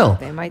that. real.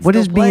 They might What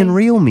still does play. being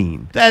real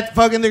mean? That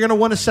fucking they're gonna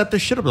want to set their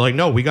shit up. They're like,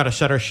 no, we got to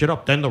set our shit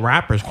up. Then the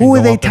rappers. Can Who are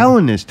go they up and-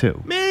 telling this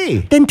to?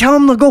 Me. Then tell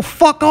them to go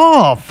fuck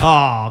off.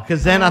 Oh,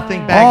 because then I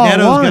think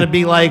Magneto's what? gonna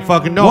be like,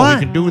 fucking no, What?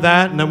 we can do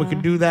that, and then we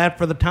can do that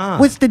for the time.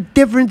 What's the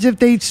difference if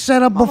they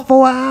set up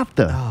before or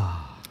after?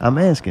 I'm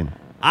asking.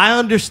 I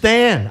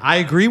understand. I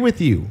agree with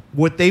you.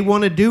 What they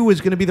want to do is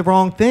going to be the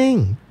wrong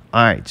thing.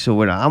 All right, so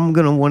what I'm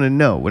going to want to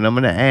know, what I'm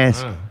going to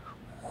ask,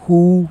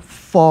 who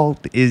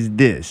fault is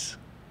this?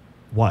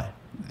 What?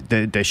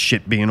 The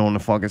shit being on the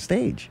fucking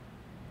stage.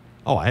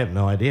 Oh, I have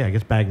no idea. I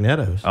guess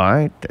Magneto's. All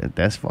right,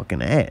 that's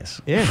fucking ass.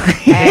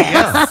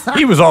 Yeah.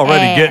 he was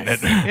already Ass. getting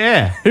it.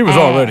 Yeah. He was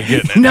already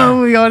getting it. You know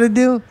what we ought to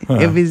do?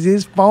 If it's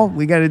his fault,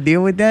 we got to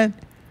deal with that.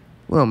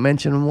 We don't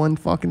mention him one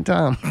fucking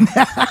time.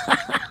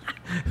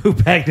 Who,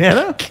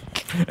 Magneto?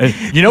 And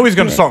you know he's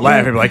going to start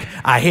laughing. Like,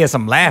 I hear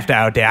some laughter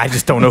out there. I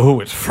just don't know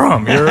who it's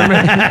from. You know what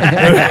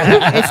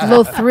I mean? It's a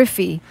little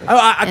thrifty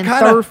and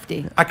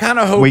thirsty. I kind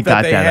of hope We that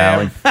got they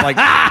that, have like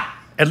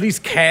at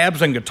least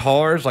cabs and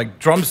guitars. Like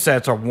drum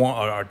sets are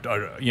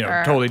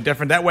totally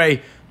different. That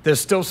way, there's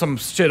still some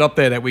shit up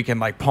there that we can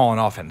like pawn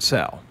off and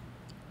sell.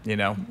 You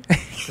know,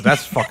 'cause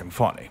that's fucking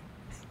funny.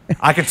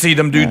 I could see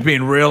them dudes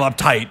being real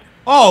uptight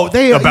Oh,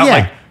 they about yeah.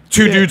 like.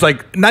 Two dudes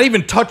like not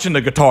even touching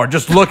the guitar,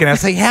 just looking and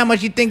say, "How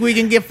much you think we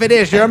can get for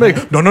this?" You know what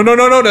I mean?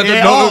 No.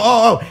 Yeah,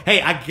 oh. Hey,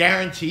 I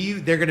guarantee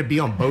you they're going to be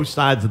on both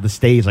sides of the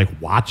stage, like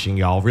watching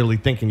y'all, really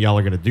thinking y'all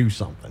are going to do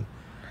something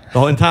the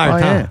whole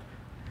entire time.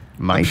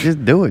 Might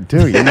just do it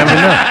too. You never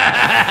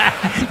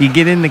know. You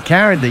get in the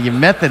character, you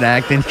method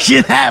act, and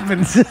shit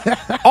happens.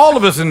 All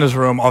of us in this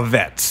room are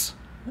vets.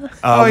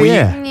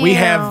 Yeah.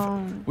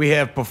 We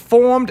have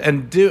performed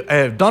and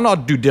have done our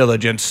due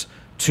diligence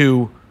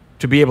to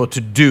be able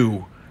to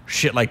do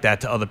shit like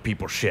that to other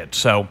people's shit.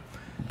 So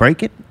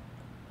Break it?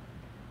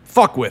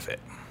 fuck with it.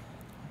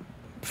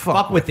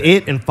 Fuck with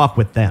it and fuck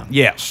with them.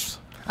 Yes.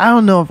 I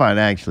don't know if I'd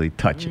actually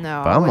touch it,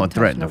 No, but I I'm gonna wouldn't touch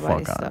threaten the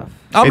nobody's fuck out of it.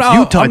 stuff. If I'm-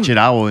 you touch I'm- it,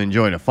 I will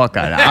enjoy the fuck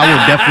out of it.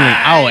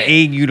 I will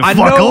aid you the I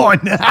fuck know, on.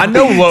 I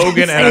know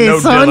Logan and I Hey, know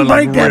son, Dylan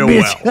like break that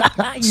real bitch.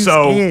 well. You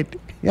So scared.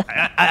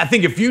 I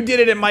think if you did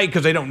it, it might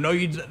because they don't know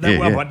you that Yeah,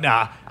 well. yeah. But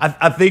nah,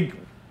 I think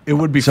it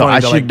would be So funny I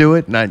to should like, do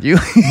it, not you.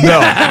 No,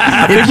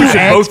 I think we you should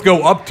ask- both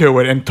go up to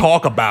it and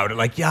talk about it.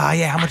 Like,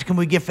 yeah, how much can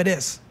we get for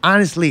this?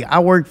 Honestly, I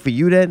worked for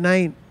you that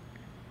night.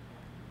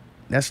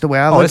 That's the way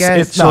I Oh, look it's- at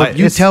it. it's So not- if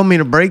you it's- tell me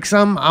to break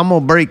something, I'm gonna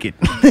break it.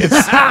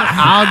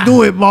 I'll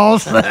do it,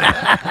 boss.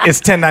 It's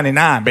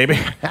 $10.99, baby.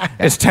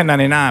 It's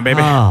 $10.99,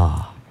 baby.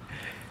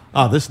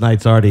 Oh, this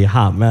night's already a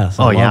hot mess.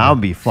 I Oh love yeah, I'll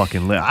it. be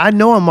fucking lit. I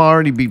know I'm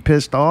already be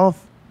pissed off.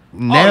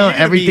 Now you're gonna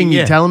everything be-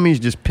 you're yeah. telling me is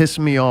just pissing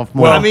me off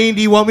more. Well, I mean,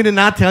 do you want me to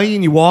not tell you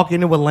and you walk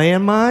into a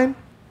landmine?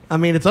 I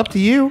mean, it's up to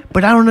you.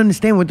 but I don't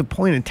understand what the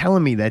point of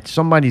telling me that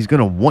somebody's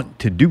gonna want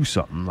to do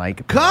something.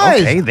 Like,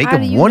 'Cause- okay, they How do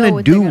can you want know to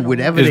what they're do gonna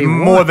whatever It's they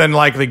more want. than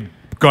likely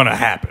gonna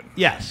happen.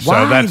 Yes. So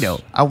Why that's- though?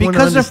 I wanna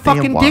Because they're understand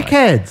fucking why.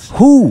 dickheads.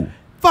 Who?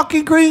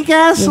 Fucking green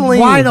gasoline.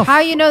 Why the How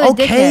you know they're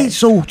Okay, dickheads?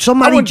 so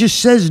somebody I would- just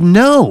says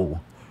no.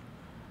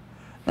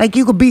 Like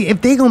you could be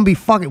if they're gonna be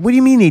fucking. What do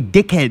you mean they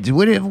dickheads?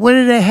 What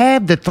do they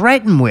have to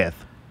threaten with?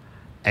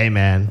 Hey,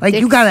 man. Like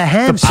you Dicks. gotta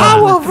have The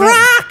power something. of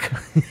rock.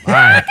 All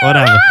right,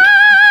 whatever.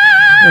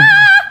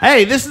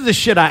 Hey, this is the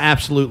shit I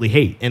absolutely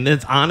hate, and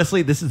it's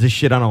honestly, this is the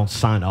shit I don't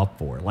sign up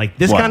for. Like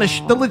this What? kind of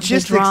the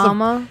logistics,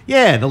 drama?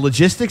 the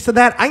logistics of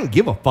that. I can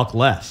give a fuck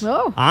less.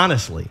 Oh.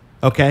 Honestly,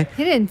 okay.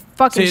 He didn't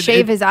fucking See,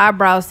 shave it- his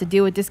eyebrows to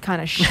deal with this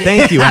kind of shit.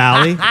 Thank you,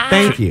 Allie.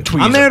 Thank you.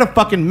 Tweezer. I'm there to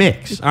fucking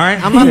mix. All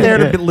right, I'm not there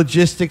to be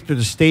logistics or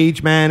the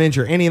stage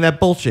manager or any of that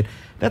bullshit.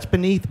 That's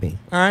beneath me.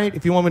 All right,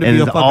 if you want me to And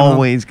be a it's fucking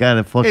always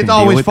gotta fucking. it deal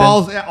always with that?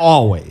 falls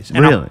always, and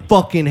Really? I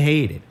fucking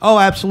hate it. Oh,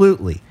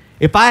 absolutely.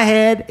 If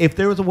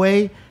there was a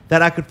way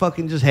that I could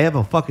fucking just have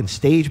a fucking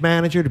stage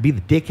manager to be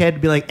the dickhead to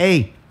be like,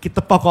 hey, get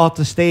the fuck off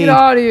the stage. Get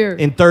outta here.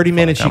 In 30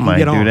 minutes, I you can might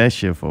get do on. that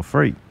shit for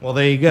free. Well,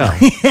 there you go.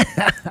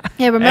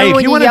 Yeah, remember Hey, if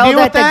when you you wanna yelled deal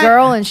with at the that-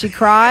 girl and she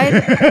cried?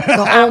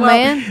 The old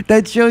man?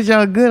 That shows you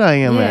how good I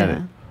am at it.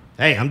 Yeah.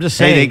 Hey, I'm just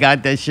Hey, saying. they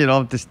got that shit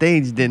off the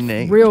stage, didn't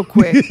they? Real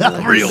quick.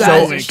 Real You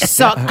guys quick.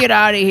 suck, get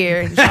out of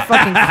here. And she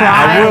fucking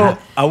cried.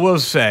 I will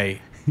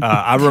say,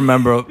 I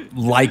remember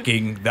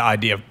liking the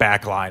idea of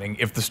backlining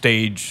if the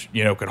stage,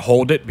 could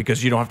hold it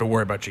because you don't have to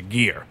worry about your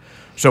gear.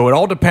 So it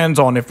all depends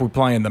on if we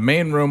play in the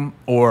main room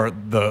or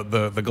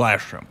the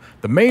glass room.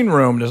 The main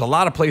room, there's a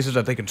lot of places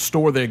that they can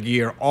store their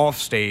gear off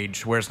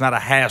stage where it's not a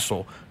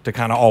hassle to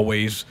kind of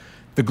always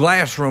The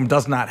glass room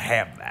does not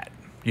have that.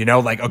 You know,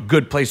 like a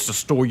good place to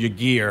store your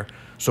gear.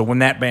 So when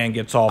that band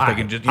gets off, they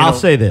can just. I'll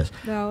say this: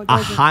 No, it I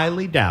doesn't.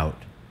 highly doubt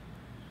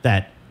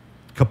that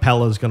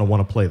Capella's going to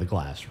want to play the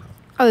glass room.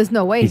 Oh, there's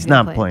no way He's gonna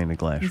not play. playing the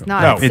glass He's room.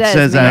 not. No. It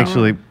says no.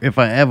 actually, if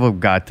I ever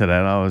got to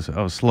that, I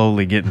was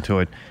slowly getting to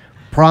it.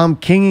 Prom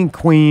king and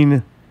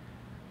queen.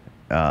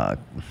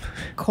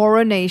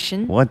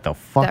 Coronation. What the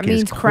fuck That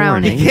is means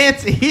crowning. He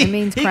coronation? can't. He, It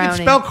means he can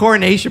crowning. spell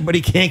coronation, but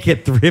he can't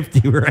get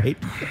thrifty right.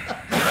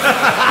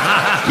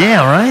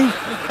 Yeah,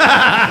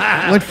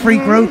 right? What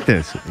freak wrote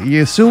this?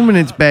 You're assuming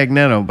it's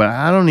Bagnetto, but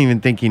I don't even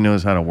think he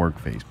knows how to work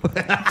Facebook.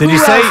 Did he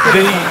say?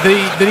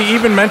 Did he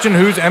even mention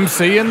who's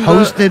MCing?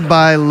 Hosted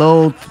by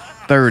Lil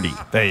 30.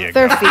 There you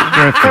go. Thrifty.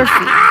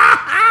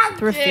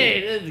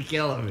 Thrifty. This is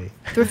killing me.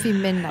 Thrifty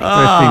midnight.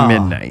 Thrifty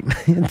Midnight.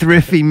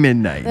 Thrifty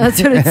Midnight.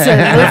 That's what it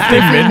said. Little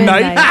Thrifty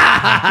Midnight.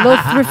 midnight.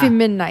 Little Thrifty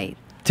midnight.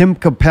 Tim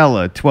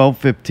Capella,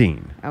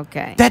 12:15.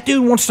 Okay. That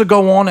dude wants to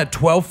go on at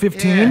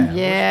 12:15.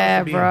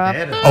 Yeah, bro.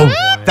 Oh,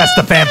 that's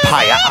the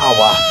vampire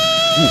hour.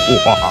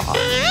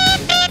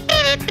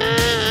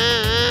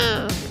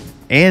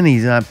 And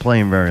he's not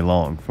playing very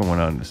long, from what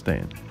I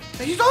understand.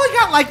 He's only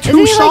got like Isn't two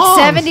he songs.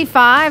 like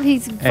 75?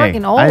 He's Hey,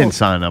 freaking old. I didn't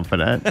sign up for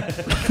that.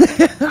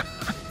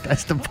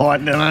 That's the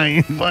part that I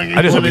ain't fucking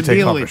I just hope want he to takes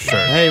deal off his with.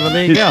 shirt. Hey, well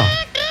there you go.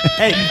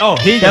 Hey, oh,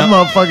 here you That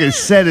go. motherfucker's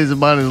set is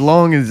about as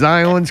long as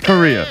Zion's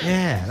career.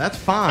 Yeah, that's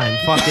fine.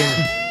 Fucking.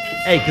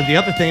 Hey, because the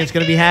other thing that's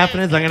going to be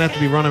happening is I'm going to have to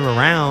be running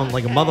around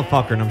like a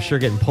motherfucker, and I'm sure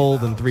getting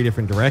pulled in 3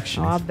 different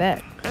directions. Oh, I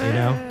bet. You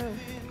know?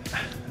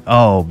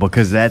 Oh,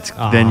 because that's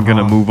then going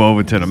to move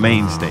over to the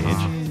main stage.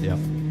 Yep.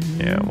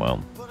 Yeah,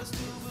 well,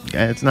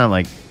 yeah, it's not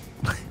like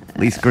at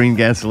least Green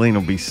Gasoline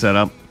will be set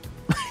up.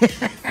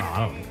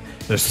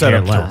 They're set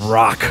up less. to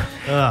rock.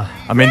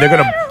 I mean, they're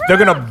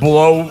gonna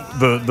blow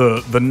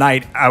the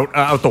night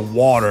out the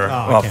water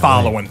I can't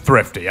following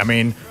Thrifty. I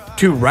mean,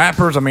 2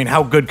 rappers. I mean,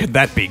 how good could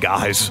that be,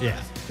 guys? Yeah.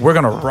 We're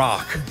gonna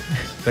rock.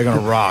 They're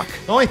gonna rock.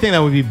 The only thing that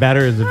would be better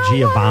is if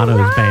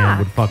Giovanno's band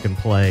would fucking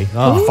play.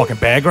 Oh, Fucking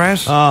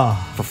Badgrass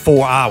for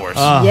 4 hours.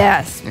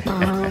 Yes. he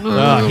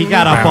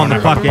got up on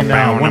the fucking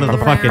one of the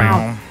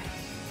fucking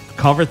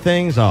cover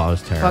things. Oh, it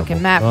was terrible.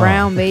 Fucking Matt Oh.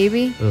 Brown,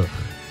 baby. Ugh.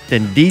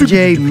 Then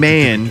DJ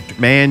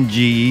Man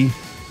G.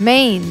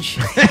 Mange.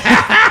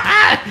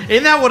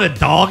 Isn't that what a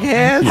dog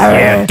has?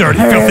 Yeah, dirty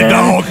filthy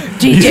dog.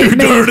 DJ You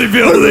dirty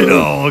filthy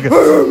dog.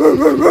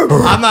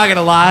 I'm not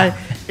gonna lie.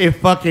 If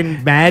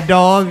fucking Mad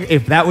Dog,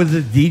 if that was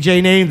his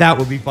DJ name, that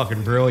would be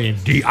fucking brilliant.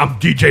 I'm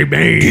DJ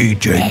Main.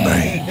 DJ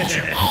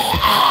Mange.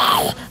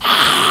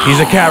 He's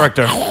a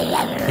character.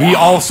 He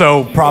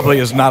also probably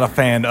is not a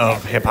fan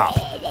of hip hop.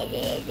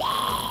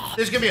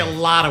 There's gonna be a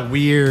lot of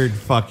weird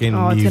fucking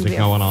Oh, it's gonna music be a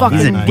going on. fucking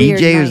He's a tonight. weird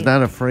DJ who's night.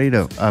 not afraid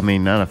of,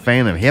 not a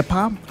fan of hip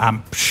hop.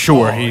 I'm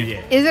sure he.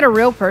 Is it a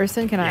real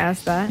person? Can I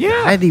ask that?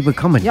 Yeah. How did he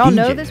become a Y'all DJ?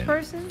 know this then?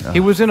 person? He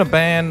was in a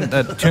band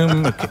that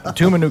Tomb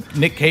and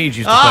Nick Cage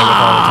used to play with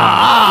all the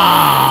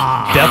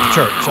time. Death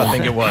Church, I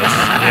think it was.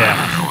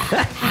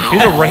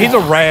 Yeah. He's a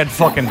rad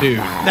fucking dude.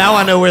 Now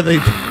I know where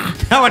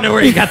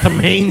he got the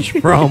mange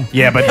from.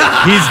 Yeah, but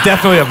he's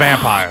definitely a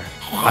vampire.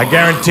 I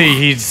guarantee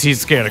he's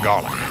scared of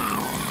garlic.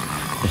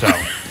 So,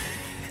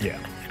 yeah.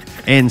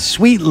 And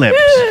Sweet Lips.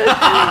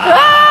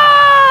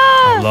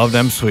 I love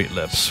them sweet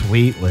lips.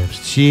 Sweet Lips,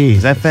 jeez.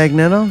 Is that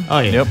Fagnetto? Oh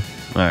yeah. Yep.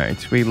 All right,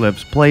 Sweet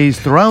Lips plays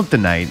throughout the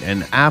night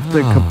and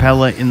after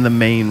Capella in the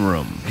main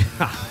room.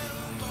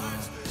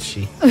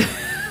 Gee.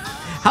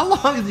 How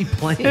long is he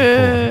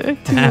playing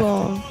for? Too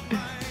long.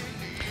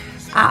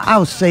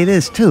 I'll say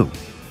this too.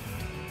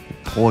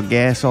 Pour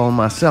gas on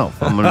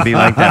myself. I'm gonna be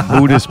like that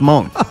Buddhist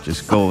monk.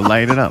 Just go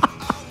light it up.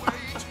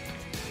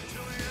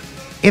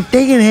 If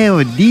they can have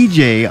a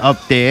DJ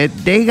up there,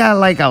 they got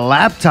like a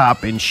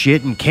laptop and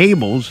shit and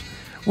cables.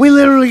 We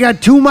literally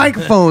got 2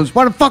 microphones.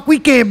 Why the fuck we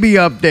can't be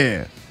up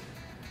there?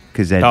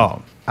 Cause that.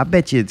 Oh. I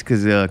bet you it's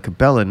because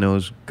Capella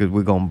knows because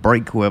we're gonna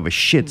break whoever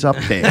shits up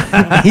there.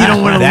 He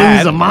don't want to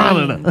lose a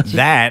monitor.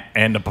 That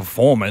and the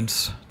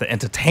performance, the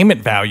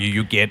entertainment value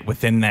you get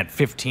within that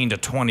 15 to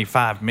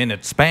 25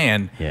 minute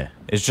span Yeah.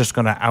 is just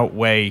going to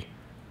outweigh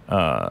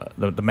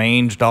the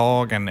mange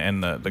dog and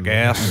the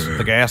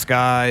gas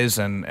guys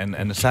and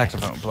the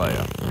saxophone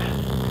player.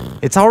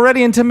 It's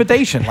already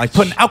intimidation, like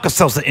putting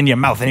Alka-Seltzer in your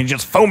mouth and you're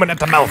just foaming at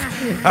the mouth.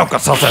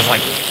 Alka-Seltzer is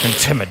like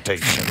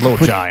intimidation. Little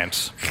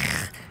giants.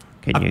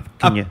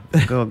 Can you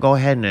go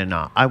ahead and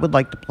I would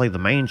like to play the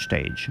main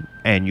stage,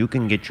 and you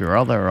can get your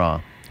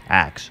other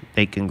acts.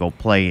 They can go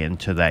play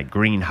into that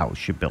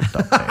greenhouse you built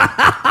up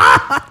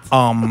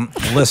there.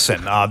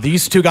 Listen,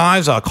 these 2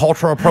 guys,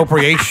 cultural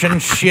appropriation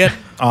shit.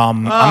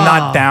 I'm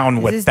not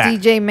down with Is that. this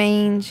DJ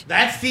Mange?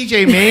 That's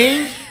DJ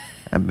Mange?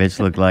 That bitch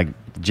looked like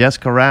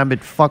Jessica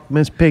Rabbit fucked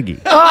Miss Piggy.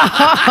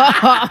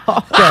 That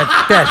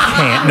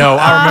can't. No,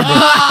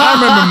 I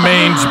remember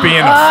Mange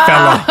being a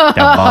fella.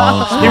 The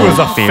balls He was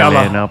a filling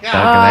fella. up the I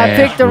glass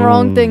picked the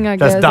wrong room. thing, I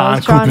guess. That's I Don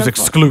was trying Cooper's to-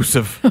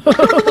 exclusive.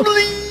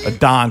 A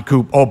Don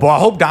Coop. Oh, boy, I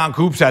hope Don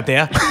Coop's out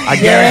there. I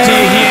guarantee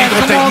he ain't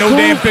going to take no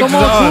damn pictures of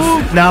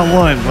us. Not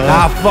one, bro.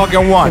 Not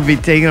fucking one. I'd be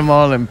taking them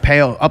all in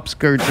pale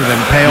upskirts of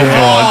them pale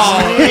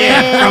boards.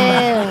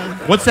 Yeah.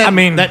 What's that? I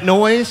mean- that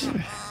noise?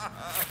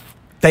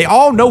 They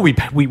all know we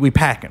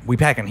packing. We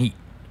packing heat.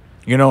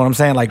 You know what I'm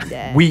saying? Like,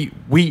 Yeah. we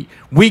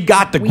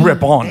got the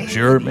grip on us,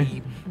 you heard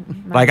me?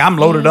 Like, I'm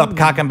loaded up,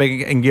 cock and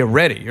bacon, and get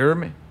ready, you heard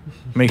me?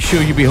 Make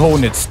sure you be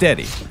holding it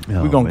steady.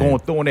 Oh, We're going to man. go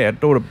and throw in there and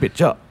throw the bitch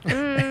up.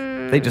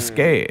 They just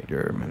scared, you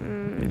heard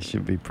me? It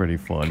should be pretty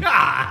fun.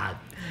 God.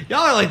 Y'all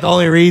are like the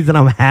only reason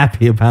I'm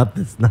happy about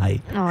this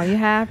night. Oh, you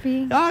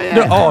happy? Oh,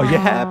 yeah. Oh, you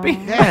happy?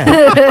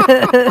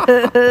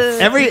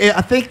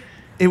 I think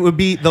it would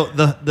be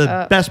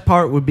the best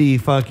part would be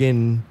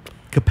fucking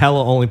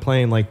Capella only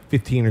playing like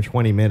 15 or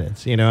 20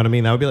 minutes. You know what I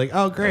mean? That would be like,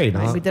 oh, great.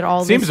 We did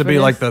all Seems this to for be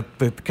this? like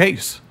the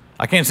case.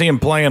 I can't see him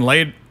playing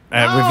late if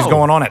he's No.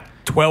 going on at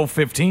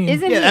 12:15.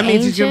 Isn't Yeah, he that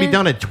means he's going to be ancient?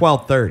 done at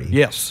 12:30.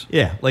 Yes.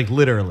 Yeah, like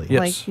literally. Yeah.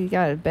 Like Yes. he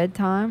got a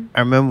bedtime? I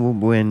remember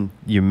when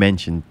you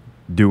mentioned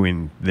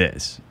doing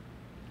this.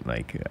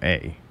 Like,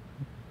 hey,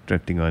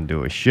 drifting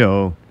onto a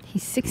show.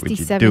 He's Would you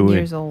 67 do it?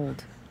 years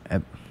old. Uh,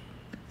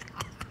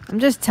 I'm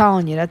just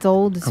telling you, that's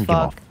old as I don't give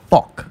a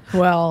fuck. fuck.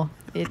 Well,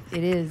 it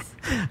is.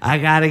 I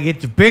got to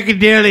get to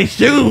Piccadilly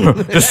soon.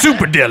 The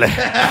super dilly.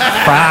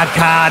 Fried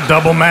cod,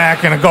 double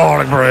mac, and a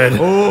garlic bread.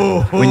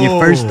 When you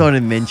first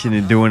started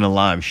mentioning doing a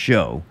live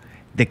show,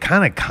 the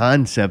kind of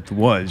concept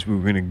was we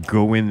were going to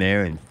go in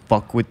there and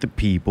fuck with the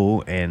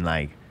people and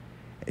like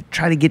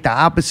try to get the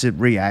opposite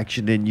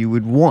reaction than you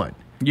would want.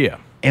 Yeah.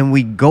 And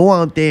we go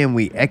out there and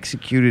we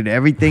executed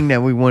everything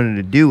that we wanted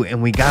to do,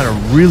 and we got a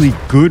really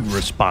good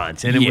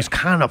response. And it Yeah. was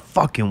kind of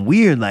fucking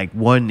weird, like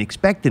wasn't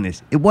expecting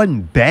this. It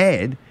wasn't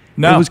bad.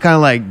 No. It was kind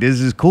of like, this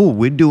is cool.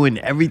 We're doing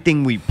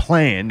everything we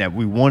plan that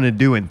we want to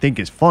do and think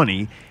is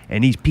funny,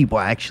 and these people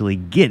actually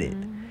get it.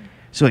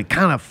 So it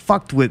kind of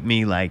fucked with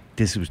me, like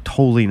this was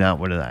totally not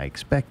what I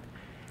expected.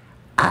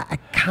 I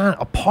kind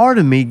of, a part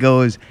of me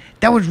goes,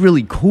 that was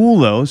really cool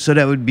though, so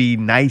that would be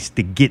nice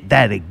to get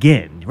that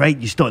again, right?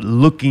 You start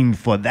looking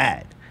for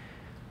that.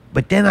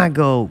 But then I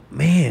go,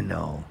 man,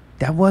 no,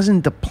 that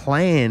wasn't the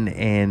plan,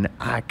 and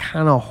I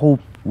kind of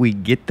hope we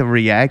get the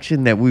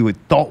reaction that we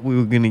thought we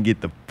were going to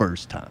get the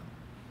first time.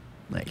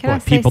 Like, Can I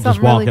What, say people just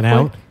something really walking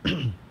out?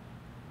 quick?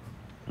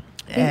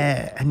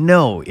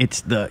 no,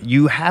 it's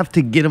you have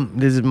to get them,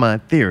 this is my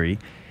theory,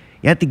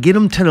 you have to get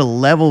them to the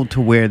level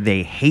to where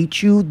they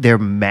hate you, they're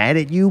mad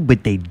at you,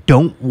 but they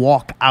don't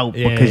walk out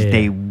Yeah, because yeah,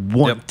 they yeah.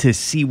 want Yep. to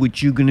see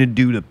what you're going to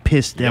do to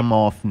piss them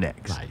off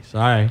next. Nice.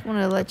 All right. I want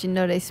to let you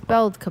know they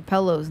spelled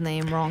Capello's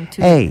name wrong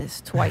too. Hey, in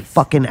this twice.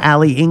 fucking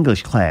Alley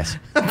English class.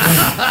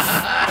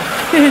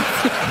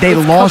 They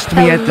lost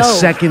me at the Capello.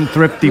 second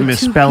thrifty With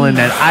two misspelling P's.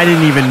 that I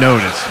didn't even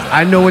notice.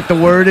 I know what the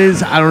word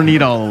is. I don't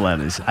need all the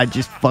letters. I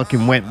just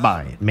fucking went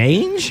by it.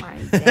 Mange?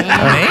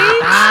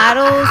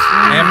 Bottles.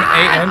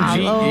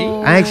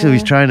 M-A-N-G-E? I actually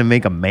was trying to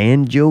make a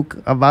man joke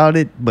about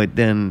it, but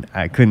then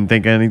I couldn't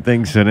think of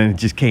anything, so then it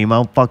just came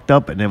out fucked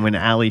up. And then when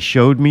Allie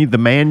showed me the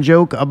man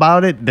joke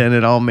about it, then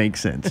it all makes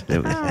sense.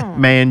 It was Oh.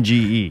 man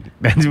GE.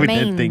 That's what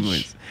that thing Mange.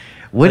 was.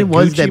 What Like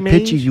was Gucci that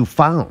picture mange? you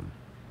found?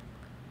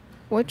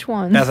 Which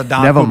one? That's a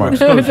Don Never Cooper mind.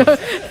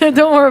 exclusive.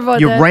 Don't worry about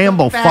You that.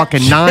 ramble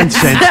fucking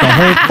nonsense the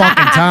whole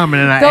fucking time,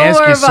 and then I Don't ask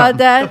worry you about something.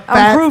 that. fat I'm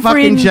fucking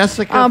proofreading.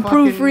 Jessica I'm fucking-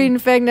 proofreading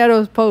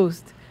Fagnetto's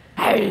post.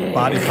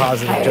 Body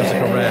positive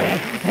Jessica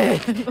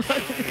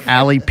Red.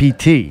 Allie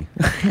PT.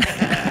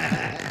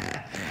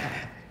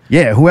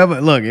 Yeah,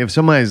 whoever, look, if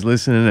somebody's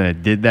listening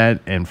that did that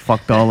and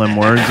fucked all them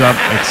words up,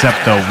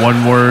 except the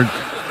one word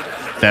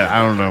that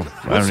I don't know.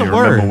 I What's don't the even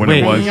word? remember what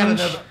Wait, it was. you got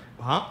another-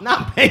 Huh?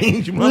 Not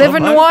mange.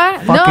 Living motherfucker.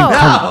 what? Fucking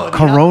No.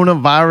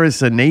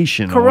 coronavirus a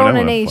nation. or Corona whatever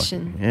the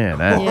Nation. fuck- Yeah,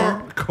 that.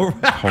 Yeah.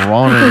 Correct.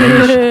 Corona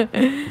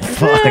Nation.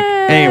 Fuck.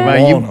 Hey,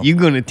 man, Corona. you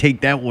going to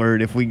take that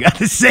word if we got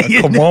to say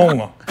it.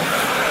 Corona.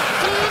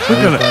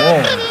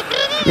 Corona.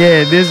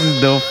 Yeah, this is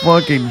the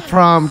fucking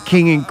prom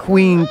king and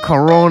queen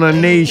Corona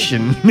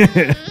Nation.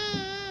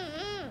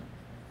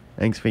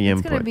 Thanks for your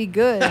It's gonna input. be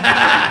good.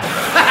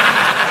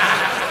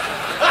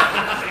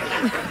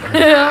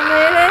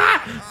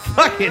 I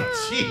Fucking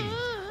Jesus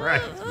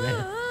Christ,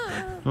 man.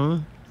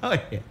 Oh,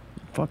 yeah.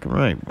 Fucking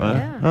right, bro.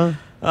 Yeah. Huh?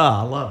 Oh,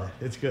 I love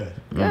it. It's good.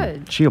 mean it.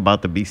 Good. She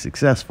about to be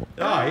successful.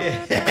 Oh,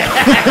 yeah. Yeah,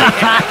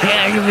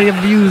 I can be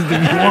abused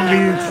if you want me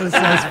to be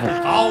successful.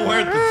 All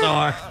worth the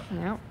SAR.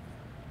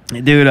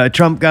 Yep. Dude,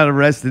 Trump got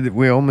arrested.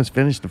 We almost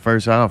finished the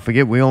first hour.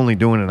 Forget we're only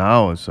doing an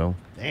hour, so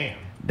Damn.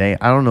 I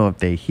don't know if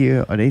they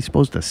here. Are they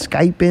supposed to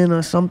Skype in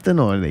or something,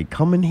 or are they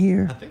coming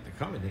here? I think they're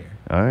coming here.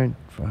 All right,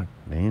 fuck,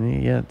 they ain't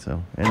here yet.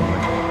 So anyway,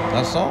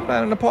 I saw him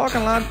down in the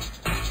parking lot.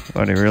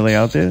 are they really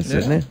out there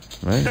sitting there?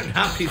 Right,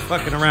 Not be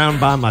fucking around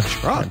by my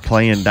truck.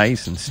 playing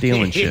dice and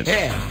stealing shit.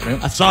 Yeah.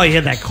 I saw you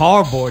had that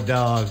cardboard,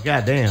 dog.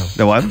 Goddamn.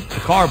 The what? The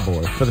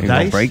cardboard for the You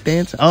gonna dice. break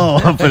dance? Oh,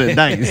 for the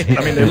dice.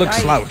 I mean, they look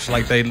slouched.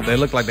 Like they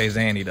look like they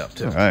zannied up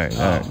too. all right,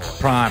 all right.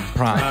 Prime.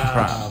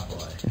 Oh, boy.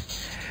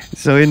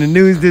 So in the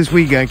news this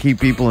week, I keep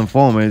people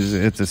informed.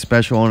 It's a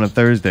special on a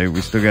Thursday. We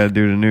still got to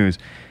do the news.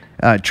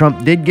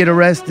 Trump did get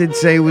arrested,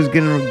 say he was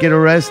going to get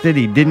arrested.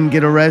 He didn't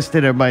get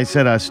arrested. Everybody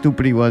said how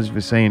stupid he was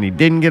for saying he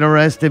didn't get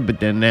arrested, but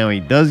then now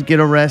he does get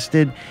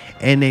arrested.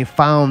 And they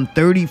found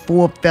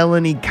 34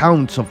 felony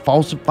counts of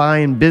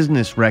falsifying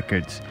business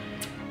records.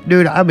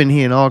 Dude, I've been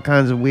hearing all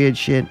kinds of weird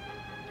shit,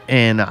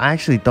 and I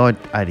actually thought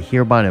I'd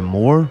hear about it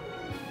more,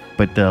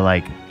 but the,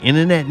 like,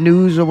 internet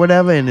news or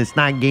whatever, and it's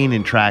not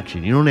gaining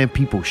traction. You don't have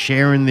people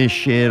sharing this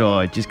shit,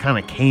 or it just kind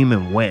of came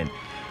and went.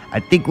 I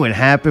think what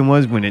happened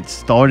was when it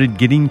started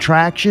getting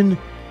traction,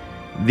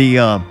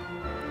 the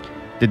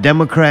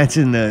Democrats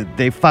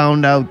they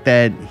found out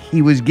that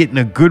he was getting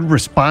a good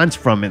response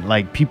from it.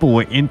 Like, people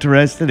were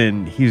interested,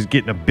 and he was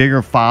getting a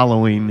bigger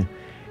following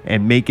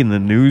and making the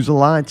news a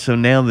lot. So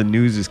now the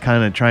news is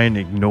kind of trying to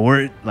ignore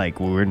it. Like,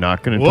 well, we're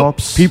not going to talk.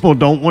 People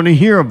don't want to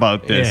hear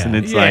about this. Yeah. And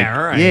it's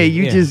Right.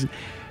 just...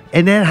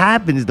 And that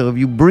happens, though. If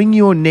you bring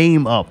your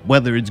name up,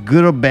 whether it's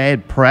good or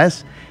bad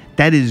press,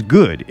 that is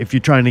good if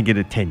you're trying to get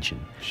attention.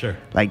 Sure.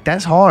 Like,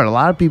 that's hard. A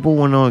lot of people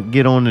want to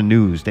get on the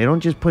news. They don't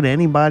just put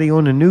anybody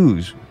on the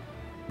news.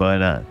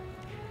 But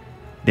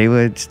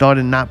they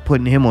started not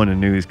putting him on the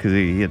news because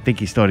I think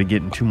he started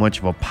getting too much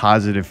of a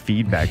positive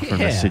feedback from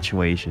the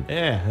situation.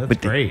 Yeah, that's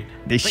But great.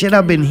 The shit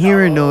I've been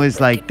hearing, though, is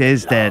like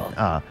there's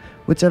that...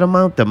 what's that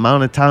amount? The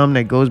amount of time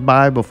that goes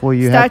by before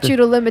you have to...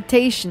 Statute of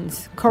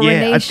limitations.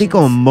 Coronations. Yeah, I think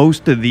on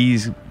most of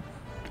these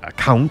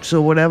accounts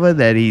or whatever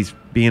that he's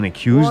being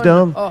accused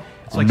of,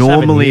 It's like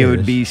normally 7 it would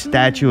years. be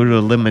statute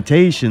of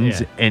limitations,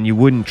 Yeah. and you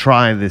wouldn't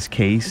try this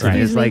case. And Right.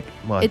 it's Excuse me? like,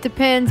 what? It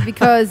depends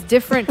because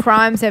different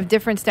crimes have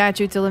different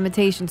statutes of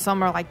limitations.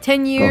 Some are like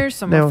 10 years,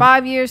 some now- are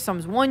 5 years,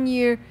 some's 1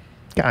 year.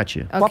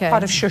 Gotcha. Okay. What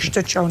part of shush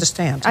did you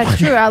understand? That's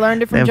true. I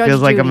learned it from That Judge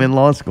feels like Judy. I'm in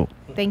law school.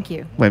 Thank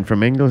you. Went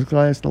from English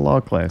class to law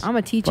class. I'm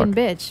a teaching Fuck.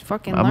 bitch.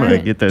 Fucking I'm learn gonna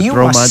it. get to You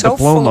throw are my so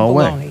diploma full of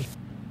away.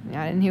 baloney.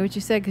 I didn't hear what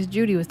you said because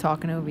Judy was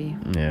talking over you.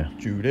 Yeah.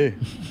 Judy.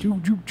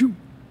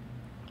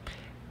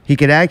 He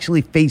could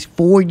actually face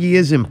 4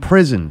 years in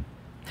prison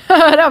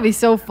That'd be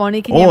so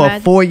funny. Can you or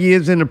imagine? 4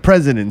 years in the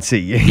presidency.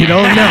 You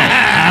don't know.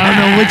 I don't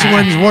know which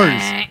one's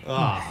worse.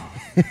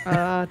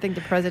 I think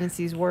the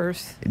presidency's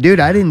worse. Dude,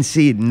 I didn't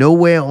see it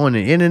nowhere on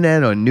the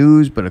internet or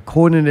news, but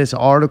according to this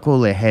article,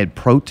 they had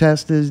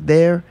protesters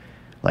there,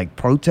 like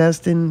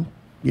protesting,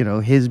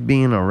 his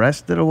being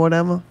arrested or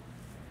whatever.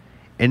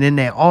 And then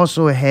they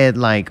also had,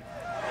 like,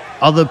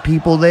 other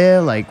people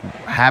there, like,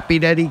 happy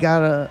that he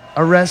got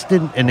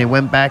arrested, and they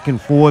went back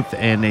and forth,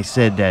 and they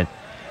said that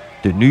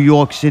the New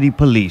York City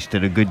police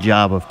did a good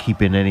job of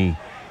keeping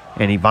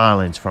any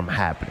violence from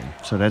happening.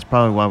 So that's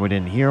probably why we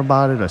didn't hear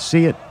about it or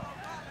see it.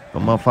 The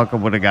motherfucker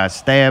would have got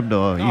stabbed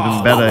or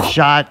even better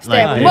shot.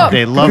 Stab him Like, up.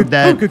 they loved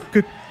that.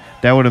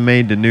 That would have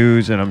made the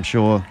news, and I'm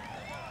sure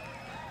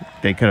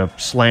they could have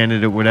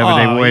slanted it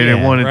whatever way they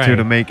wanted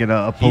to make it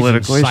a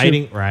political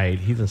issue. Right.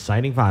 He's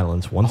inciting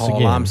violence once All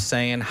again. I'm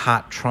saying,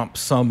 hot Trump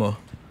summer.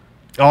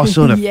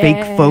 Also, the Yeah.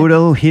 fake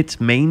photo hits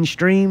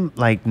mainstream.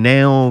 Like,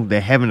 now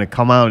they're having to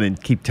come out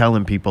and keep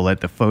telling people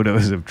that the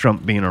photos of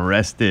Trump being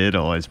arrested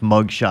or his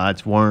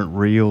mugshots weren't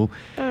real.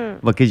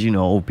 Because,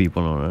 old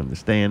people don't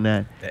understand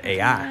that. The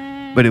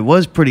AI. But it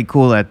was pretty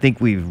cool. I think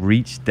we've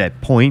reached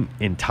that point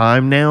in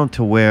time now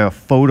to where a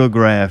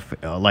photograph,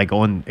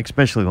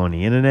 especially on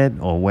the internet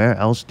or where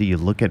else do you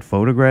look at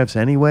photographs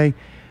anyway,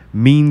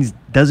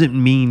 doesn't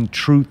mean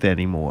truth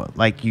anymore.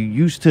 Like, you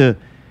used to...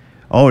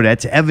 Oh,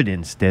 that's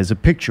evidence. There's a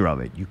picture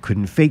of it. You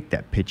couldn't fake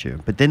that picture.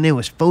 But then there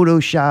was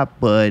Photoshop,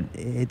 but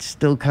it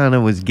still kind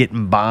of was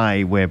getting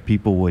by where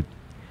people would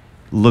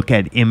look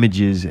at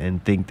images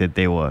and think that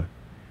they were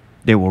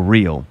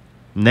real.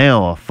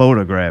 Now a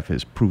photograph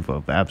is proof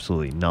of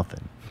absolutely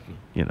nothing.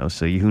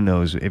 So who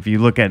knows? If you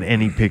look at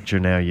any picture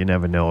now, you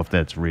never know if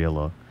that's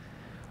real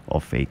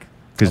or fake.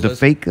 Because the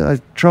fake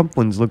Trump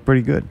ones look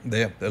pretty good.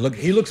 Yeah,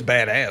 he looks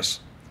badass.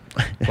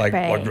 Like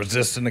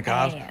resisting the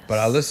cops. But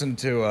I listened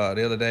to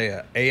the other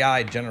day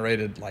AI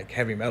generated like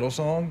heavy metal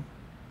song.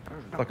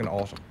 Fucking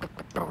awesome.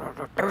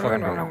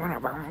 Fucking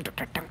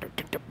dope.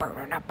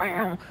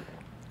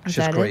 It's just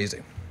that it?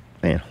 crazy.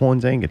 Man,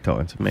 horns and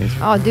guitar. It's amazing.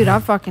 Oh, dude, I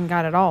fucking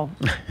got it all.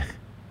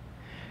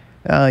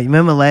 You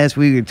remember last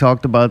week we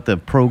talked about the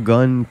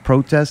pro-gun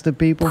protester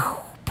people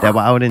that were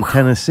out in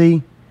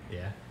Tennessee?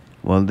 Yeah.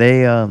 Well,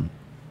 they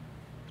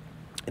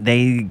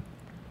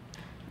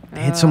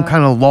had some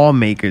kind of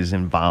lawmakers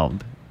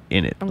involved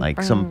in it,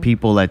 like some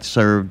people that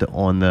served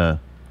on the,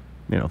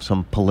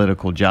 some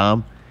political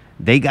job.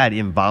 They got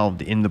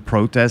involved in the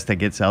protest that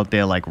gets out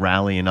there, like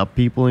rallying up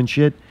people and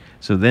shit.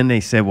 So then they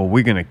said, well,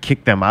 we're going to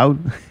kick them out,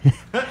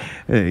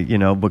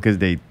 because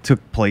they took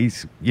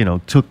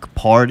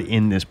part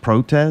in this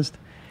protest.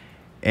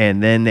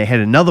 And then they had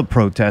another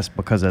protest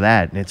because of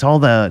that. And it's all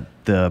the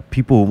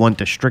people who want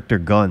the stricter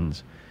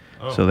guns.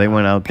 So they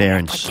went out there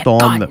and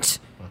stormed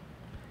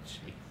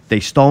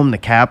the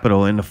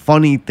Capitol. And the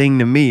funny thing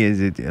to me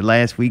is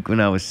last week when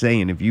I was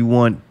saying, if you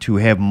want to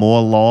have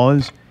more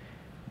laws,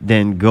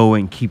 then go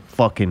and keep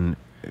fucking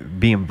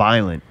being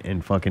violent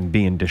and fucking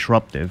being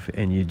disruptive,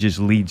 and it just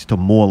leads to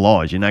more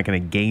laws. You're not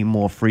going to gain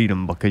more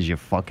freedom because you're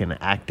fucking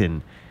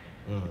acting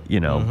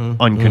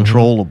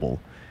uncontrollable.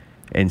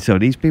 And so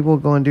these people are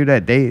going to do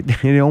that. They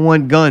don't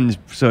want guns,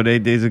 so they're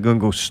going to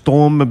go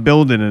storm a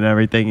building and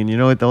everything. And you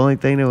know what? The only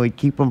thing that would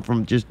keep them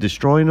from just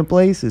destroying the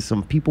place is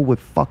some people with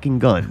fucking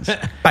guns.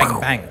 Bang,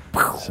 bang.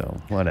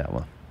 So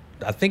whatever.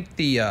 I think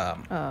the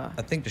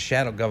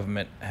shadow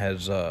government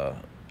has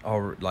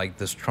like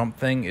this Trump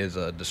thing is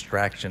a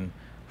distraction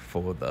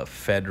for the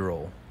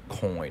federal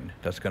coin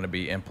that's going to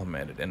be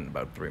implemented in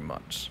about 3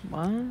 months.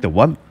 What? The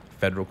what?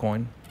 Federal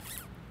coin.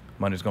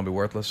 Money's going to be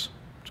worthless.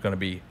 It's going to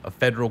be a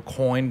federal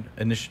coin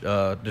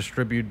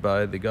distributed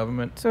by the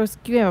government. So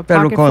you have a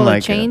Federal pocket coin full like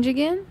of change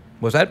again?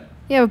 Was that?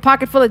 You have a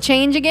pocket full of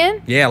change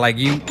again? Yeah, like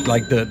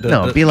the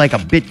No, it'd be like a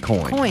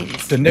Bitcoin.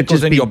 Coins. the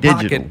nickels just in be your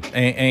digital. pocket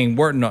ain't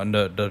worth nothing.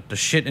 The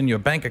shit in your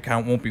bank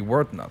account won't be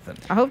worth nothing.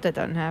 I hope that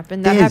doesn't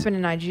happen. That There's- happened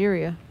in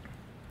Nigeria.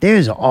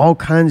 There's all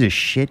kinds of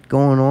shit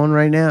going on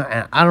right now,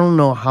 and I don't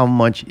know how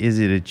much is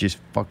it of just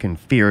fucking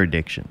fear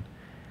addiction.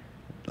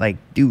 Like,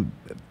 dude,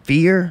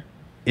 fear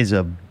is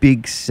a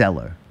big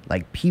seller.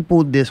 Like,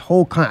 people, this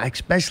whole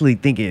especially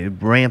think it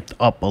ramped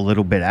up a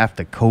little bit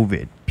after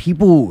COVID.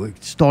 People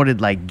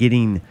started, like,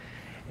 getting,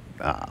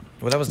 Well,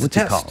 that was the what's it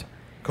test. called?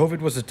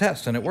 COVID was a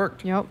test, and it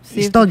worked. Yep. See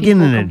You if start the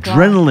getting people an comply.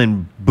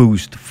 adrenaline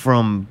boost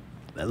from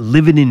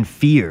living in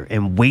fear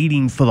and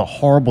waiting for the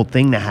horrible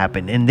thing to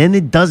happen. And then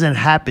it doesn't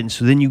happen.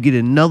 So then you get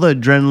another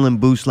adrenaline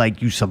boost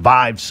like you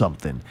survived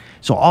something.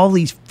 So all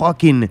these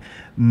fucking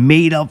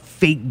made up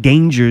fake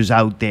dangers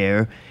out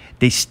there,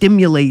 they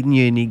stimulating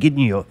you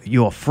and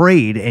you're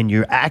afraid and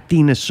you're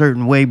acting a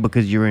certain way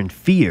because you're in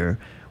fear,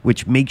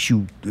 which makes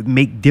you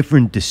make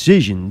different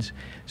decisions.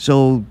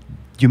 So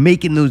you're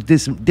making those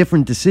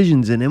different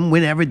decisions, and then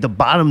whenever the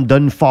bottom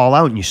doesn't fall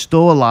out and you're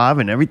still alive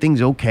and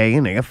everything's okay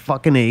and they got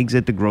fucking eggs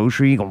at the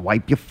grocery, you can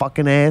wipe your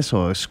fucking ass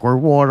or squirt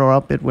water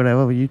up it,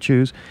 whatever you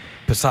choose.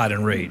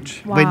 Poseidon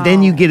rage. But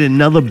then you get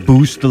another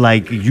boost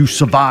like you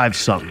survived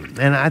something.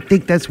 And I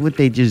think that's what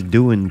they just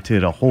doing to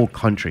the whole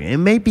country. It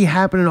may be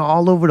happening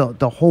all over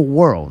the whole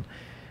world.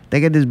 They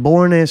got this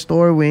boring ass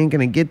story we ain't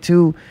gonna get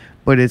to,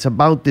 but it's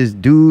about this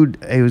dude.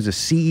 He was a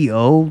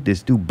CEO,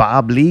 this dude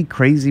Bob Lee,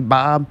 Crazy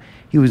Bob.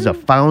 He was a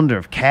founder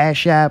of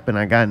Cash App, and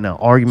I got in an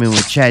argument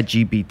with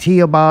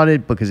ChatGPT about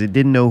it because it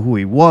didn't know who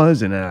he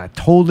was, and then I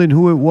told it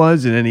who it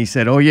was, and then he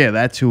said, oh yeah,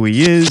 that's who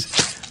he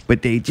is.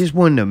 But they just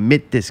wanted to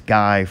omit this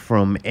guy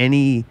from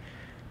any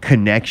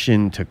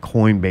connection to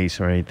Coinbase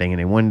or anything, and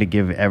they wanted to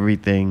give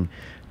everything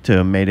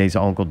to Mayday's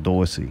Uncle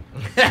Dorsey.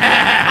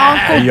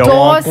 Uncle Yo,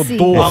 Dorsey.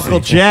 Uncle Dorsey. Uncle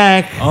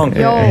Jack.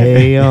 Uncle. Yo.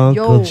 Hey,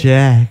 Uncle Yo.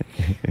 Jack.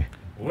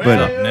 But What's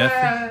up,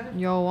 nephew?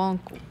 Yo,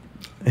 uncle.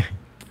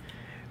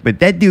 But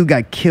that dude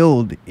got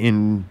killed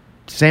in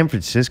San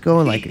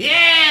Francisco, like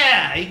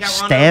Yeah, he got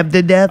stabbed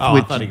to death. Oh, I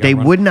Which thought he got they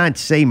run- would not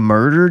say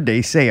murdered;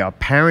 they say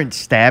apparent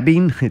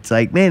stabbing. It's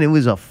like, man, it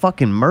was a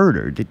fucking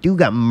murder. The dude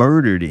got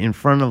murdered in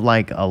front of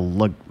like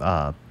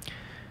a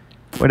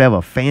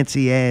whatever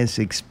fancy ass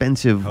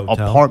expensive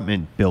Hotel?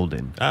 apartment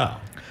building, Oh.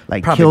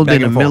 like Probably killed in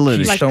begging the for a middle of the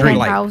piece Like Stone street.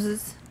 Light.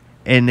 penthouses.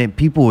 And then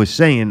people were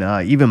saying,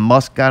 even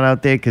Musk got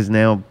out there because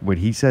now what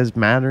he says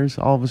matters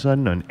all of a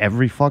sudden on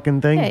every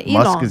fucking thing. Yeah,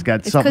 Musk Elon. has got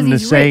It's 'cause something to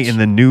he's say, rich. and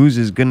the news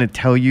is going to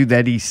tell you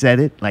that he said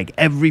it. Like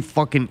every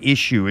fucking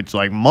issue, it's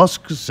like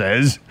Musk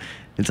says.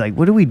 It's like,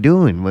 what are we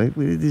doing? What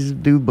did this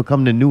dude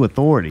become the new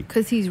authority?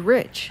 Because he's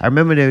rich. I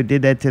remember they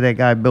did that to that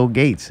guy Bill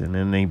Gates, and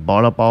then they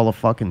bought up all the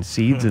fucking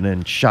seeds and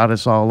then shot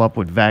us all up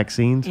with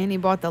vaccines. And he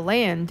bought the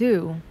land,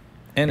 too.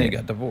 And they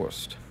got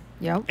divorced.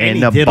 Yep. And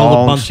he the diddled a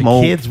bong bunch of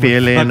smoke kids with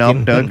filling up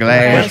fucking the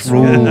glass glass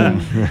room.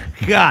 room.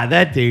 God,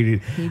 that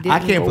dude. He I didn't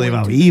can't go believe how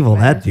into evil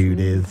the that dude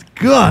classroom. is.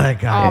 God, that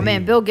guy. Oh,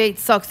 man, Bill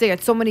Gates sucks. They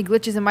got so many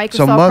glitches in Microsoft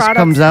So Musk products.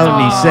 comes out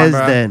and he Aw, says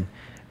bro.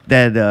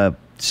 that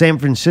San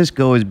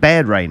Francisco is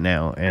bad right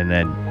now, and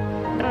that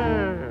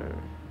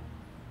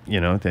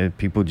that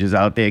people just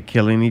out there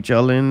killing each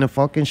other in the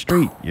fucking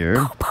street.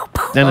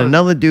 Then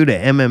another dude,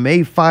 an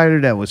MMA fighter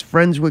that was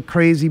friends with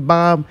Crazy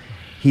Bob,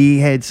 he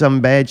had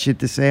some bad shit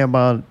to say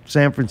about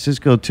San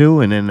Francisco too,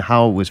 and then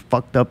how it was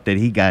fucked up that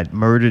he got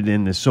murdered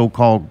in the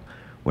so-called,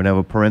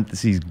 whatever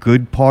parentheses,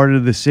 good part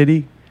of the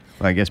city.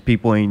 I guess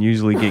people ain't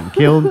usually getting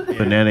killed,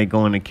 but now they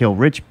going to kill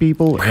rich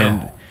people,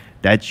 and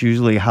that's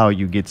usually how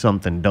you get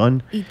something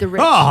done. Eat the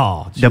rich.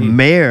 Oh, The gee.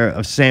 mayor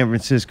of San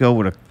Francisco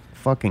with a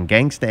fucking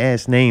gangsta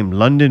ass name,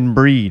 London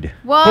Breed.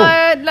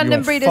 What? You London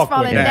won't Breed is fuck with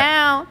falling that.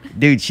 down.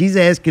 Dude, she's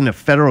asking the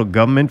federal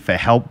government for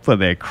help for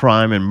their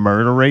crime and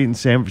murder rate in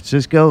San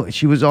Francisco.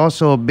 She was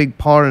also a big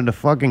part of the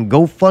fucking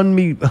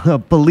GoFundMe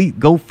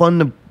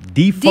defund the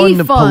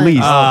Defund.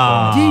 police.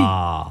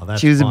 Oh, that's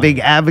She was a funny. big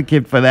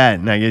advocate for that,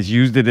 and I guess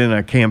used it in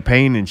her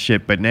campaign and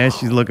shit. But now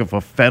she's looking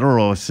for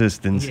federal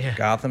assistance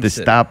Gotham to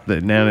City. stop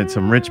that. Now that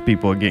some rich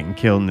people are getting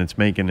killed and it's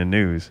making the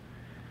news.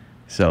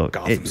 So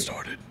Gotham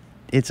started.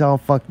 it's all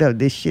fucked up.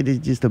 This shit is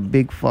just a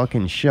big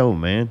fucking show,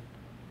 man.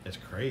 It's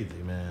crazy,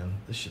 man.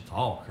 This shit's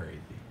all crazy.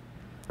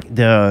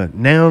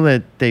 Now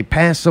that they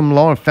passed some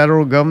law,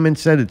 federal government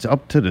said it's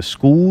up to the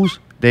schools.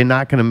 They're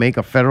not going to make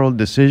a federal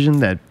decision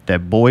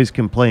that boys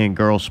can play in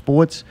girls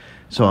sports.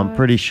 So I'm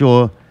pretty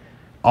sure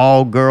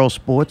all girl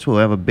sports will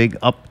have a big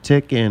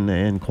uptick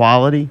in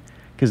quality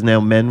because now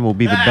men will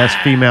be the best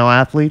female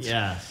athletes.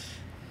 Yes.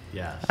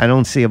 Yes. I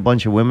don't see a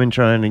bunch of women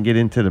trying to get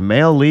into the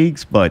male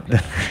leagues, but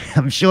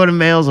I'm sure the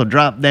males will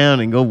drop down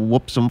and go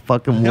whoop some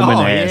fucking woman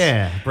ass.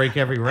 Yeah. Break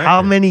every record.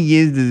 How many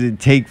years does it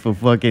take for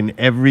fucking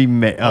every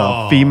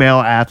female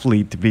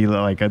athlete to be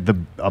like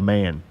a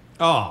man?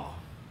 Oh.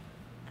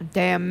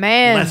 Damn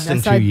man. Less than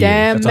That's 2 a years.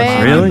 damn That's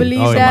man. Really? You believe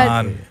Oh, that?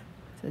 come on.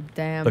 It's a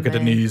damn Look at the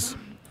man. knees.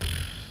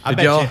 I Did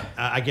bet y'all- you,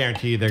 I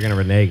guarantee you they're going to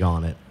renege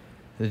on it.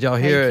 Did y'all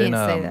Hey, hear you in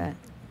can't say that.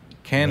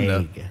 Canada?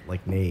 Neg,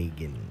 like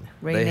Nag.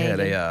 They had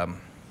Reneging. a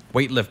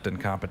weightlifting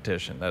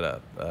competition that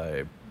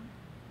a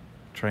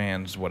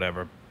trans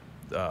whatever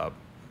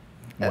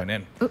went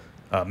in,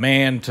 a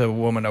man to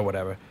woman or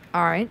whatever,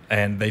 All right.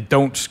 and they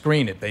don't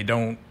screen it. They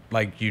don't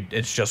like you.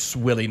 It's just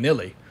willy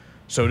nilly.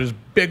 So this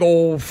big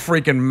old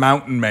freaking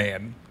mountain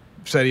man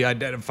said he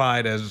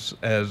identified as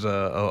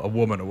a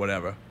woman or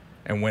whatever,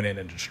 and went in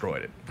and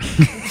destroyed it.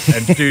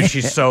 And dude,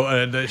 she's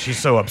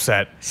so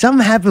upset.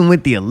 Something happened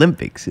with the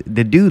Olympics.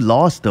 The dude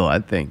lost, though, I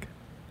think.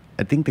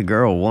 I think the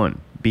girl won,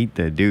 beat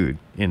the dude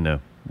in the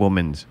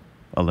women's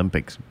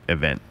Olympics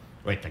event.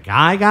 Wait, the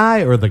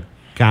guy or the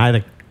guy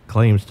that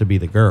claims to be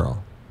the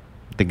girl?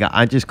 The guy,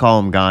 I just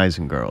call them guys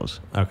and girls.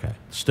 Okay.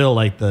 Still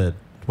like the...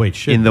 Wait,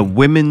 shit. In the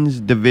women's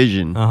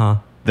division, Uh-huh.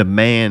 the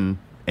man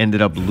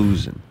ended up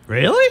losing.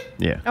 Really?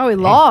 Yeah. Oh, he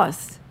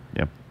lost.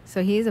 Yep.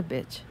 So he's a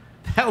bitch.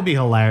 That would be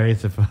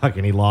hilarious if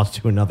fucking he lost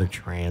to another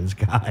trans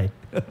guy.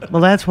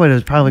 Well, that's what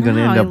it's probably going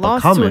to No, end he up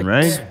lost to becoming, a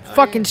right?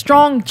 Fucking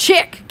strong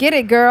chick. Get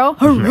it, girl.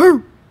 Hur,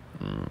 hur.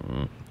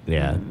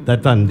 Yeah,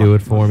 that doesn't do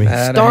it for me.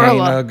 That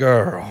Starla. ain't a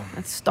girl.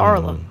 That's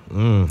Starla.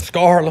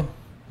 Scarla.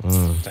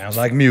 Sounds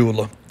like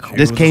Mueller.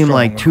 This She was came a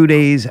like strong 2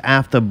 days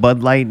after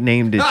Bud Light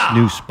named its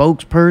new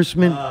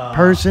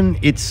spokesperson.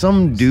 It's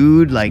some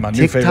dude like one. My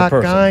new favorite TikTok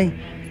person. guy,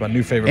 It's my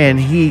new favorite. and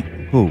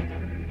person. who?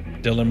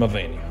 Dylan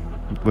Mulvaney.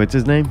 What's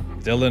his name?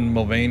 Dylan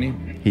Mulvaney.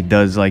 He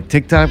does like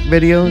TikTok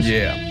videos.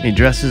 Yeah. He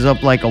dresses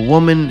up like a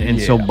woman, and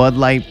so Yeah. Bud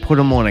Light put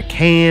him on a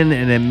can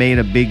and then made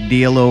a big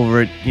deal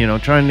over it,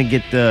 trying to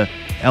get the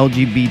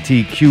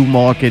LGBTQ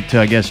market to,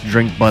 I guess,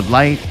 drink Bud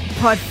Light.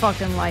 Bud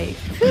fucking light.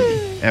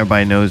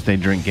 Everybody knows they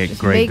drink Get Just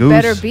Grey make Goose.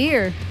 better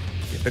beer.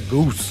 Get the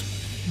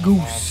goose.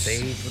 Goose.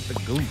 Stage with the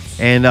goose.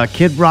 And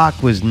Kid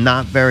Rock was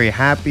not very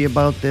happy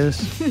about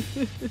this.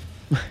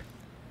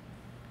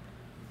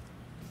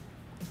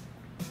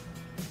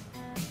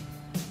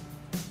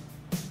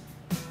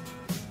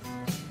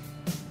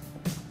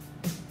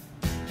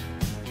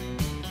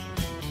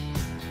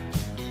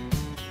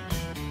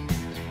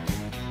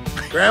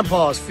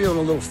 Grandpa's feeling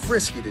a little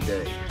frisky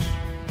today.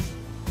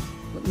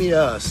 Let me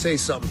say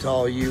something to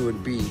all you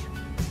and be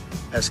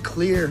as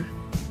clear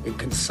and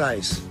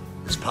concise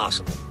as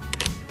possible.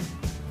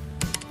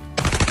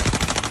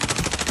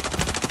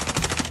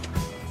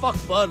 Fuck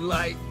Bud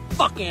Light,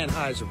 fuck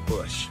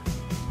Anheuser-Busch.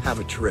 Have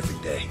a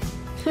terrific day.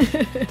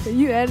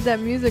 You added that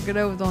music or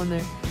that was on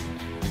there?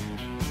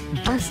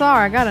 I'm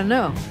sorry, I gotta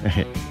know.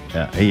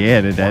 He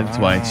added that. That's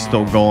why it's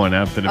still going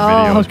after the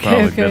Oh, video was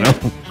okay, probably okay.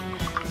 done.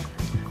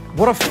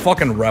 What a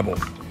fucking rebel.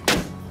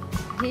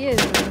 He is.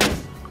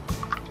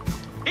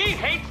 He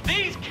hates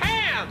these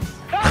cans!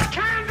 There's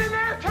cans in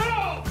there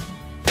too!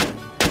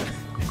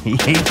 He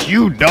hates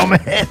you,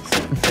 dumbass.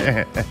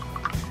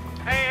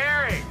 Hey,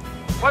 Harry,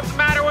 what's the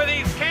matter with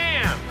these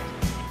cans?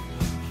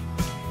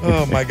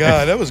 Oh my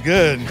god, that was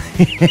good.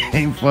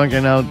 He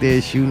fucking out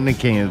there shooting the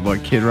cans,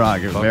 but Kid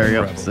Rock is very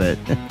rebel. upset.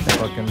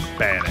 Fucking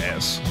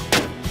badass.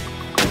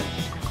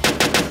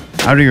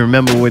 I don't even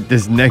remember what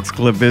this next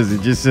clip is.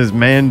 It just says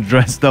man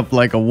dressed up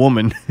like a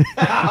woman.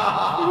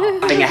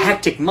 Having a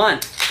hectic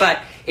month,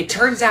 but it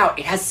turns out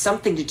it has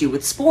something to do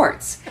with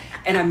sports.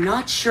 And I'm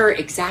not sure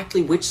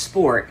exactly which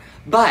sport,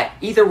 but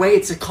either way,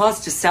 it's a cause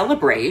to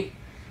celebrate.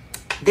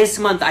 This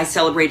month, I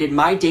celebrated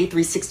my day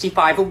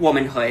 365 of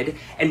womanhood,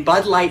 and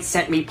Bud Light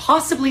sent me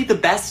possibly the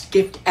best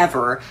gift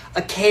ever,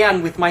 a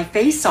can with my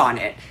face on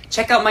it.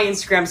 Check out my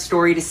Instagram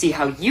story to see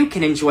how you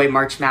can enjoy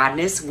March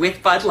Madness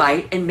with Bud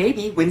Light and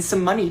maybe win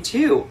some money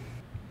too.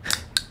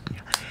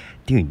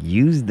 Dude,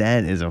 use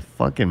that as a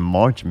fucking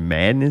March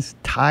Madness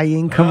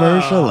tie-in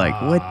commercial? Like,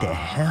 what the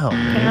hell,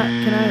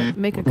 man? Can I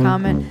make a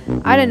comment?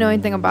 I didn't know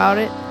anything about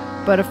it,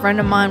 but a friend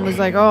of mine was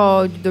like,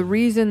 oh, the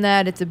reason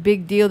that it's a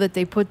big deal that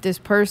they put this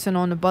person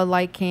on the Bud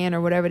Light can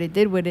or whatever they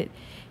did with it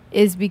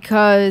is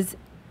because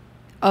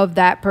of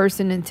that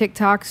person in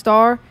TikTok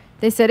star.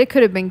 They said it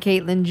could have been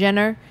Caitlyn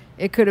Jenner.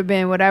 It could have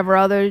been whatever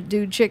other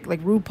dude chick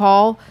like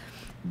RuPaul.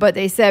 But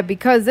they said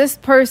because this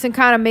person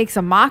kind of makes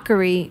a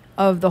mockery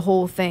of the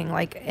whole thing.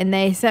 Like, and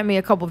they sent me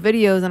a couple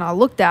videos and I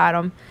looked at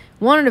them.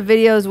 One of the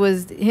videos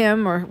was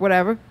him or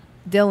whatever,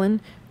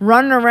 Dylan,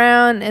 running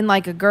around in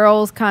like a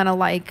girl's kind of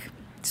like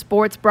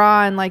sports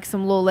bra and like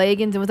some little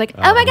leggings and was like,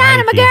 oh my God,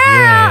 I'm a Nikes. girl.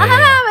 Yeah,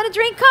 yeah. I'm going to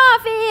drink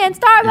coffee and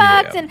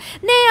Starbucks Yeah. and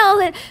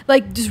nails and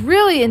like just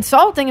really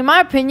insulting in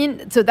my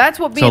opinion. So that's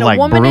what being like a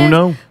woman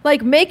Bruno? is.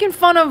 Like making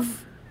fun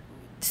of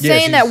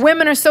saying that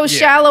women are so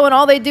shallow and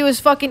all they do is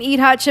fucking eat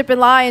hot chip and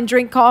lie and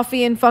drink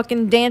coffee and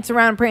fucking dance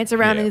around and prance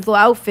around in these little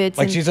outfits.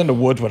 Like and, she's in the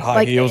woods with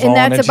high heels and on,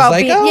 that's and she's about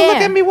like, being, "Oh, look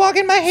at me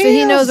walking my heels." So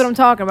he knows what I'm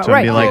talking about, So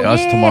right? it'd be like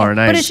us tomorrow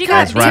night. But it's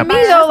as to me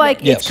rappers. though, like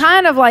Yes. it's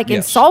kind of like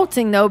Yes.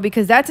 insulting though,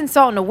 because that's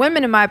insulting to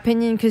women in my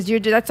opinion, because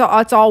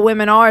that's all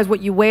women are, is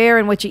what you wear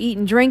and what you eat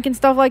and drink and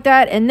stuff like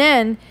that. And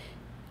then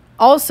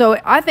also,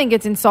 I think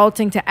it's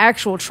insulting to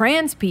actual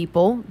trans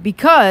people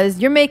because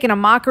you're making a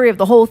mockery of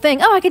the whole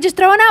thing. Oh, I could just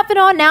throw an outfit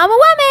on. Now I'm a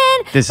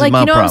woman. This is like, my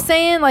you know problem. what I'm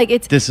saying? Like,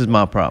 it's This is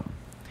my problem.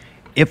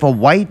 If a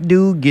white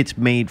dude gets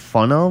made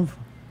fun of,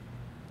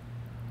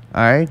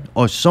 all right,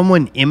 or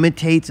someone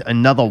imitates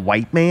another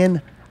white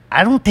man,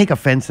 I don't take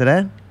offense to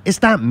that.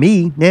 It's not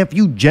me. Now, if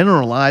you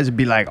generalize and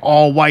be like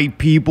all white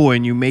people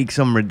and you make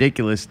some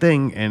ridiculous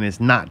thing and it's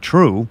not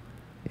true,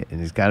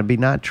 and it's got to be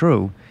not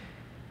true,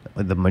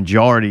 the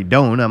majority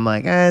don't, I'm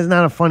like,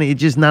 it's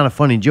just not a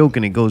funny joke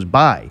and it goes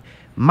by.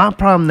 My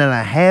problem that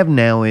I have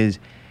now is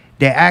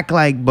they act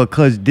like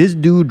because this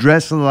dude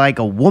dresses like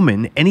a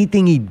woman,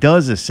 anything he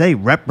does or say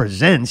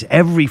represents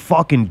every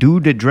fucking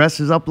dude that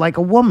dresses up like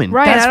a woman.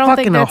 Right, I don't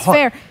think that's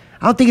fair.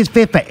 I don't think it's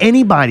fair for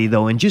anybody,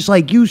 though. And just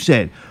like you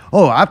said,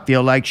 I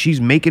feel like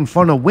she's making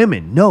fun of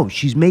women. No,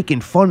 she's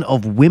making fun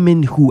of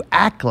women who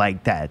act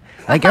like that.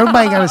 Like,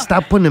 everybody got to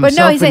stop putting But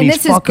no, themselves he's in saying these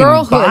this is fucking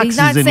girlhood. boxes He's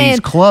not and saying these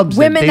clubs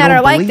women they that don't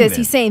are like believe this. in.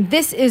 He's saying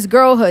this is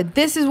girlhood.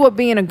 This is what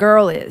being a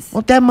girl is.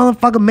 Well, that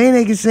motherfucker man,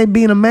 they can say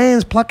being a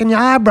man's plucking your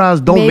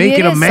eyebrows. Don't Maybe make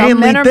it a is. Some manly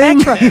men are thing.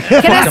 meant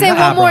for- Can I say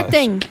one more eyebrows.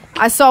 thing?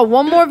 I saw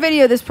one more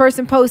video this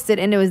person posted,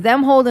 and it was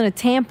them holding a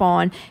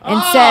tampon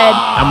and said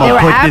I'ma they were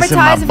put this in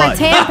my advertising for butt.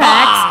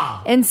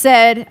 Tampax and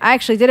said, I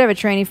actually did have a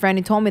training friend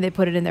who told me they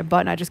put it in their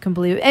butt, and I just couldn't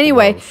believe it.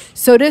 Anyway,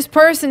 so this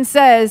person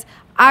says,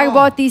 I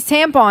bought these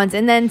tampons,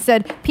 and then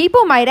said,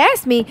 people might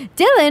ask me,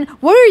 Dylan,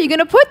 where are you going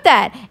to put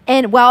that?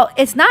 And, well,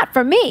 it's not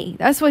for me.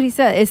 That's what he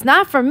said. It's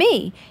not for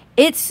me.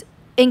 It's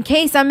in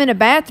case I'm in a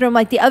bathroom.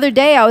 Like the other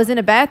day, I was in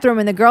a bathroom,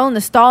 and the girl in the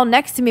stall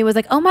next to me was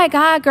like, oh, my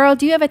God, girl,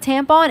 do you have a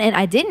tampon? And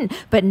I didn't.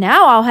 But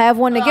now I'll have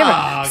one to give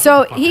her.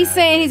 So he's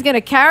saying he's going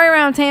to carry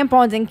around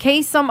tampons in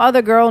case some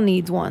other girl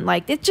needs one.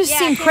 Like, it just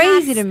seemed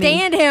crazy to me.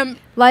 Stand him.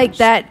 Like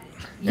that.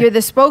 You're the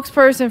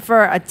spokesperson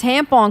for a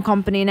tampon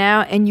company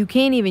now, and you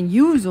can't even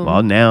use them.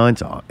 Well, now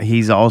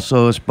he's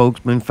also a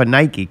spokesman for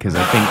Nike because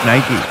I think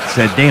Nike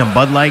said, damn,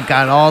 Bud Light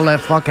got all that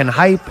fucking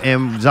hype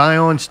and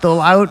Zion's still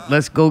out.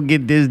 Let's go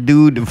get this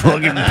dude to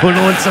fucking put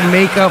on some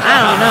makeup.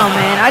 I don't know,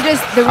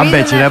 man. I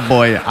bet you that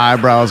boy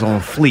eyebrows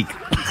on fleek.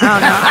 I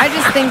don't know. I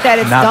just think that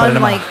it's Not putting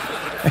done them like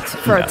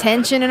for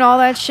attention and all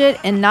that shit,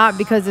 and not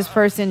because this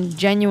person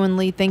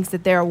genuinely thinks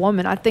that they're a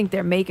woman. I think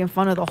they're making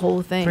fun of the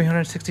whole thing.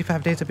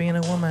 365 days of being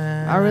a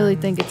woman. I really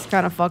think it's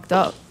kind of fucked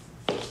up.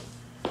 All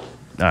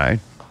right.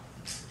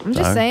 I'm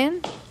just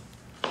saying.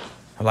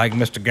 I like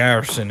Mr.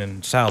 Garrison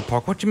in South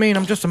Park. What you mean?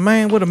 I'm just a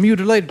man with a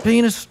mutilated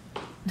penis.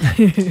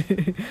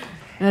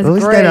 That's What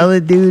was great. that other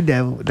dude,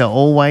 the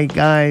old white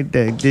guy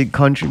that did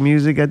country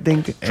music, I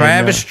think?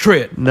 Travis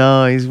Tritt.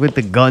 No, he's with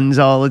the guns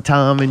all the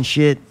time and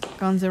shit.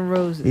 Guns N'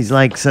 Roses. He's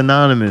like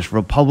synonymous,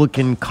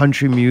 Republican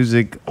country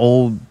music,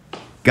 old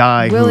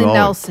guy. Willie who always-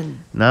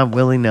 Nelson. Not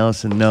Willie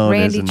Nelson, no.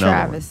 Randy there's another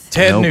Travis. one.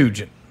 Ted Nope.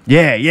 Nugent.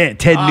 Yeah,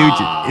 Ted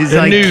Nugent. It's the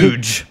like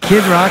Nuge.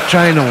 Kid Rock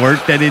trying to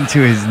work that into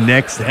his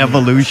next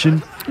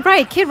evolution.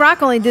 Right. Kid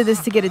Rock only did this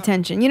to get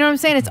attention. You know what I'm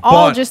saying? It's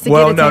all But- just to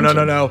get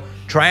attention. No.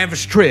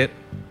 Travis Tritt,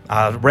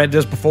 I read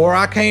this before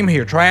I came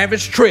here.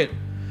 Travis Tritt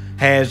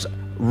has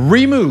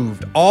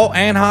removed all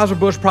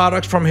Anheuser-Busch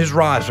products from his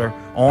riser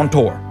on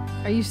tour.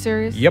 Are you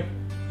serious? Yep.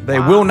 They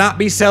will not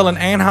be selling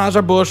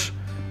Anheuser-Busch.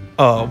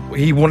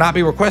 He will not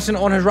be requesting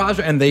on his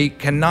riser, and they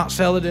cannot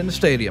sell it in the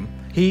stadium.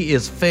 He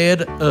is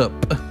fed up.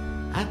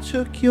 I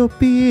took your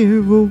beer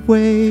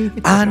away.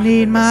 I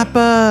need my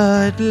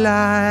Bud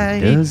Light.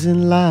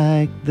 Doesn't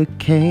like the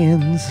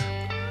cans.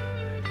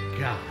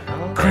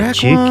 Crack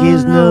Chick one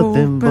is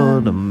nothing but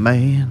open. a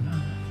man.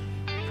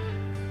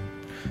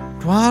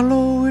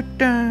 Swallow it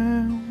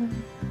down.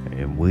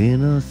 And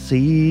when I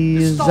see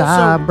his also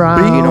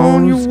eyebrows, beat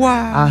on your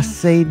wife. I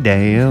say,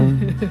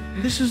 damn.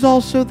 This is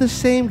also the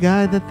same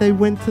guy that they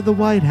went to the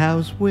White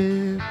House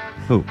with.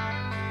 Who?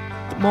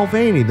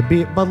 Mulvaney,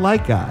 the Bud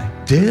Light guy.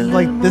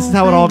 Dylan This is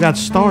how it all got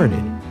started.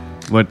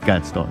 What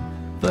got started?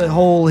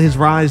 His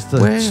rise to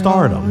Where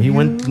stardom. are He you?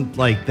 went,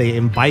 they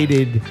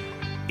invited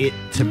it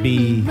to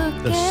be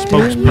the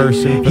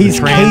spokesperson for He's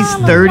the trans.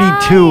 case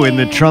 32 in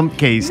the Trump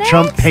case.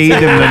 Trump paid him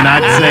to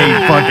not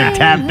say fucking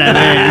tap that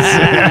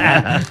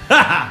ass.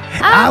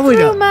 I would-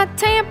 threw my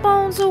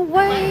tampons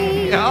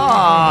away.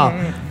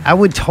 I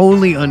would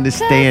totally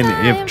understand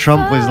if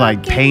Trump was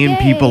like paying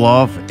people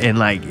off and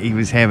like he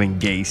was having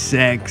gay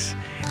sex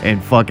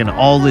and fucking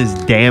all his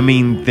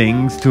damning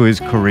things to his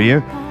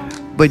career.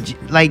 But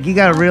like, you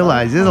gotta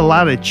realize, there's a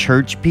lot of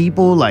church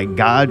people, like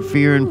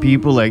God-fearing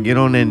people, that get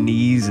on their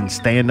knees and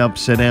stand up,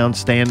 sit down,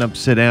 stand up,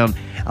 sit down.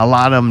 A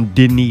lot of them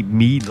didn't eat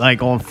meat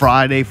like on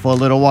Friday for a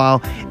little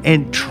while.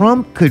 And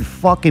Trump could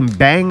fucking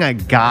bang a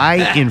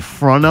guy in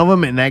front of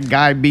him, and that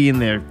guy being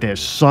their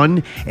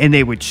son, and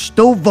they would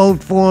still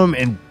vote for him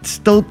and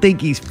still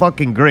think he's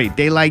fucking great.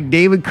 They like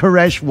David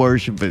Koresh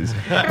worshippers.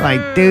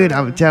 Like, dude,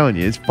 I'm telling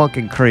you, it's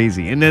fucking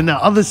crazy. And then the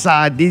other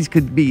side, these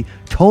could be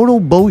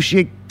total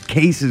bullshit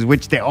cases,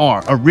 which they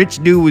are. A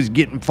rich dude was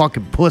getting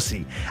fucking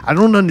pussy. I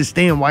don't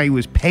understand why he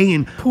was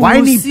paying.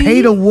 Why didn't he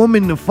pay the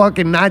woman to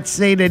fucking not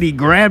say that he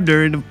grabbed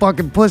her in the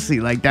fucking pussy?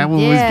 Like, that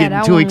one was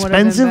getting too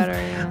expensive.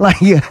 Like,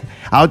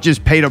 I'll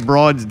just pay the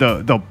broads,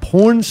 the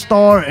porn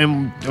star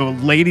and the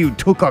lady who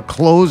took her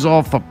clothes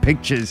off for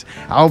pictures.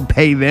 I'll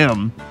pay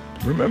them.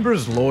 Remember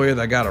his lawyer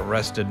that got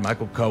arrested,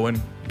 Michael Cohen?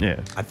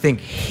 Yeah. I think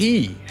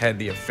he had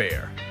the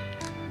affair.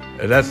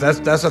 That's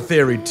a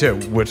theory too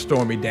with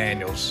Stormy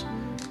Daniels.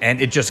 And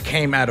it just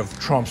came out of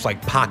Trump's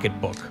like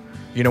pocketbook.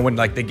 You know, when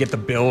like they get the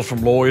bills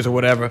from lawyers or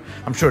whatever.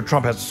 I'm sure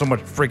Trump has so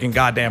much freaking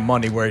goddamn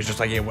money where he's just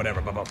like, yeah, whatever,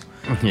 blah, blah.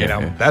 You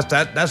know,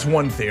 that's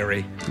one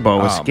theory. But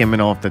it was skimming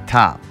off the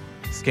top.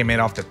 Skimming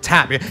off the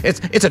top.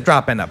 It's a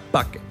drop in the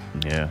bucket.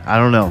 Yeah, I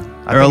don't know.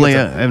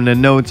 Earlier in the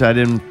notes, I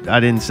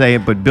didn't say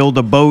it, but build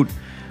a boat.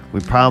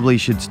 We probably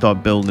should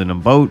start building a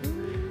boat.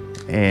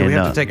 And do we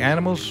have to take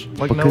animals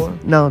like because, Noah?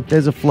 No,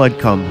 there's a flood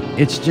coming.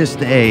 It's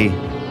just a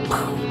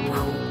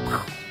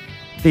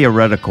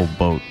theoretical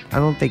boat. I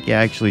don't think you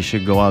actually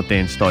should go out there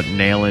and start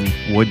nailing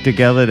wood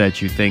together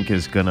that you think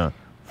is gonna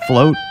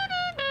float.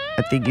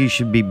 I think you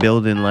should be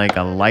building like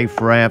a life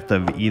raft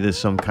of either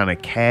some kind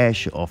of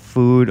cash or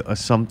food or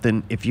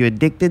something. If you're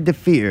addicted to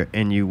fear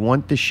and you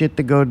want the shit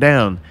to go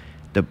down,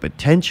 the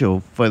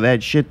potential for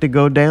that shit to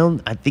go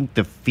down, I think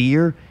the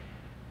fear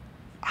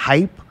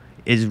hype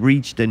is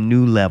reached a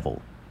new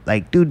level.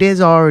 Like, dude,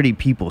 there's already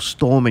people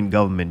storming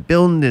government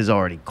buildings. There's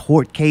already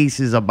court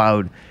cases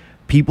about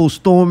people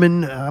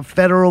storming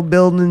federal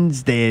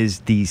buildings. There's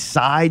these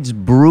sides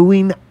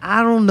brewing.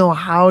 I don't know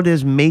how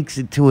this makes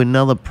it to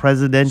another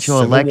presidential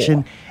Civil election.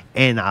 war.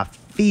 And I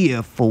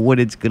fear for what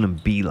it's going to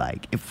be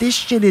like. If this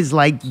shit is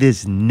like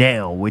this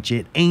now, which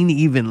it ain't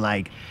even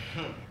like,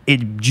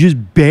 it just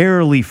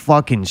barely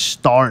fucking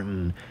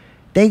starting,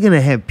 they're going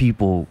to have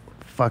people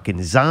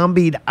fucking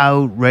zombied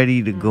out,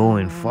 ready to go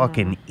and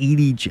fucking eat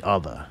each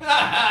other.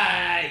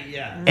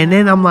 And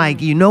then I'm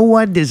like, you know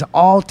what? This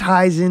all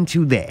ties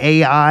into the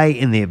AI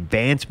and the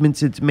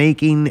advancements it's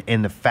making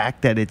and the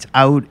fact that it's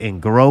out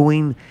and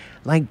growing.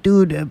 Like,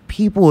 dude,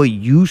 people are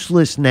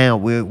useless now.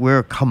 We're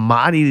a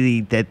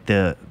commodity that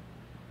the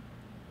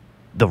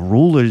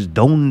rulers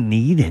don't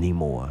need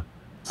anymore.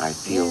 I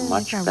feel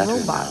much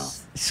better now.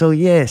 So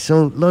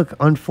look,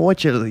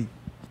 unfortunately,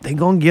 they're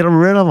going to get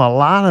rid of a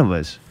lot of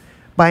us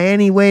by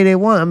any way they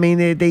want. I mean,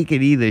 they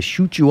could either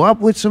shoot you up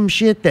with some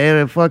shit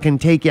that'll fucking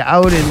take you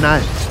out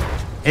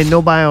and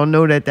nobody will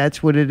know that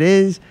that's what it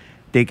is.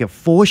 They could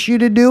force you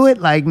to do it.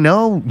 Like,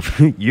 no,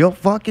 you're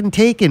fucking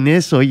taking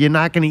this or you're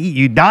not going to eat.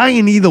 You're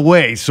dying either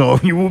way, so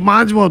you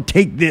might as well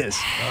take this.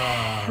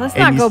 Let's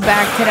not go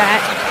back to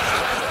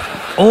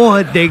that.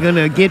 Or they're going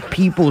to get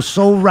people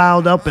so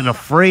riled up and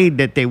afraid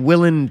that they're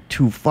willing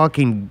to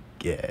fucking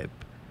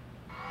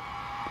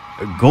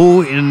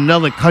go in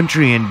another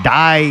country and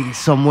die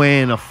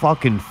somewhere in a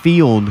fucking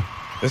field.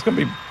 There's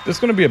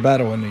gonna be a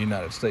battle in the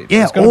United States.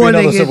 Yeah, it's gonna be or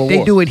another civil they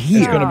war. do it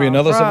here. It's gonna be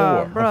another civil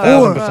war.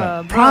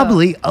 1,000%.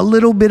 Probably a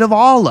little bit of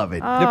all of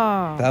it. Yep,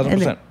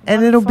 1,000%.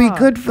 And it'll be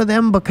good for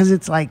them because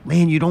it's like,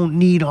 man, you don't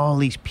need all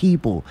these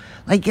people.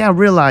 Like, yeah, I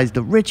realize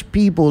the rich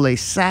people, they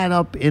sat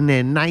up in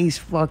their nice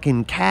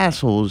fucking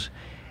castles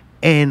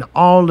and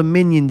all the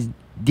minions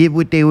did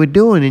what they were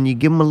doing, and you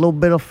give them a little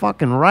bit of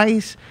fucking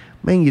rice,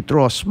 man, you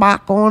throw a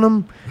smock on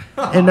them,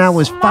 and that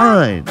was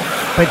fine.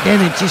 But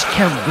then it just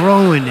kept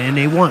growing, and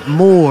they want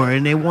more,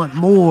 and they want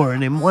more,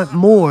 and they want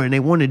more, and they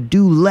want to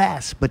do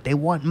less, but they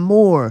want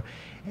more.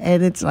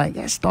 And it's like,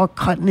 I start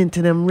cutting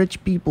into them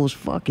rich people's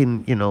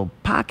fucking,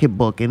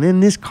 pocketbook. And then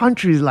this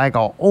country's like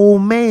an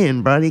old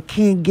man, bro. They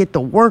can't get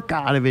the work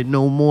out of it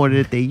no more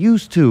that they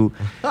used to.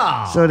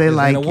 So they're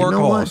like, you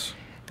know what?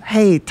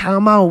 Hey,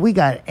 time out. We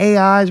got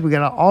AIs. We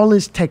got all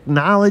this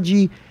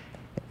technology.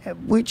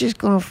 We're just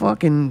going to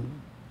fucking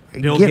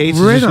Bill get Gates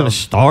is rid just of going to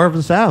starve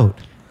us out.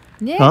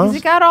 Yeah, because he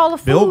got all the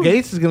food. Bill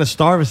Gates is going to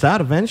starve us out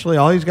eventually.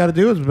 All he's got to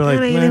do is be like,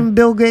 It ain't man. even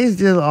Bill Gates.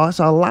 There's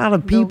also a lot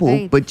of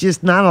people, but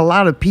just not a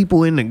lot of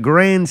people in the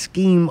grand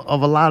scheme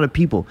of a lot of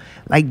people.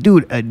 Like,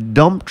 dude, a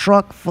dump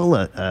truck full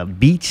of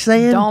beach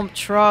sand. Dump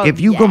truck. If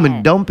you come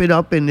and dump it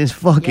up in this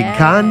fucking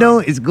condo,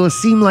 it's going to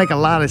seem like a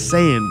lot of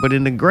sand. But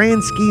in the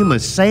grand scheme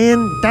of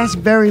sand, that's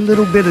very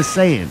little bit of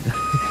sand.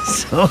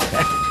 So...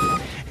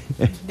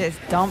 This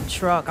dump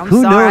truck. I'm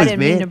Who sorry, knows, I didn't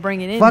man? mean to bring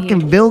it in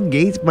Fucking here. Bill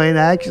Gates might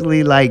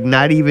actually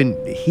not even.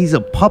 He's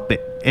a puppet,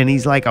 and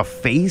he's like a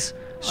face.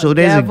 So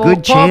there's a devil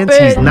good chance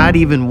he's puppet. not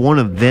even one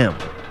of them.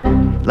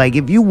 Like,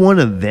 if you one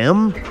of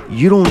them,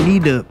 you don't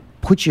need to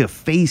put your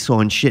face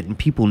on shit and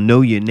people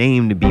know your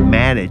name to be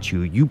mad at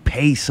you. You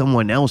pay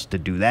someone else to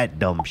do that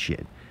dumb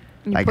shit.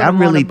 You Like, put I 'em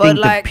on really a Bud think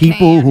the Light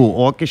people can. who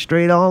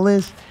orchestrate all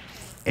this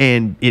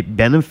and it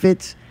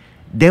benefits,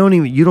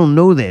 you don't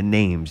know their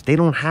names. They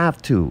don't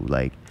have to.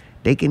 Like,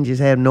 they can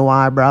just have no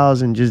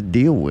eyebrows and just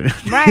deal with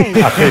it. Right.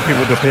 I pay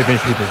people to pay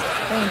people.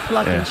 They ain't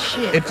plucking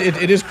shit.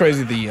 It is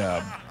crazy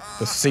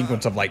the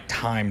sequence of like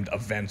timed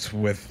events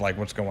with like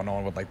what's going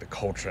on with like the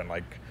culture and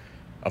like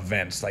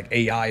events. Like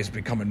AI is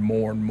becoming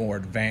more and more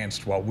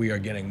advanced while we are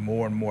getting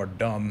more and more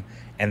dumb,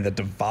 and the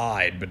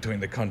divide between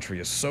the country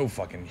is so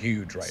fucking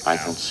huge right now. I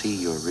can see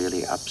you're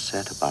really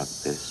upset about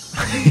this.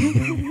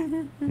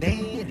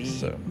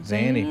 So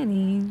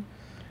Zanny.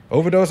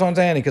 Overdose on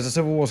Zanny because the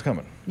Civil War's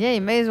coming. Yeah,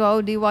 you may as well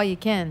OD while you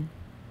can.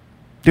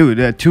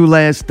 Dude, two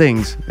last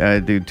things.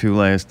 Two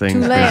last things. Two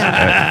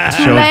lamb.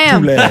 Show- Two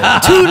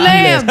lamb. Two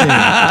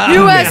lamb.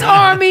 U.S.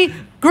 Army,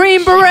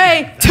 Green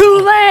Beret, two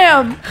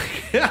lamb.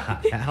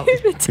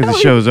 Because the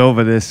show's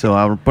over this, so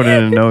I'll put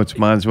it in the notes.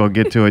 Might as well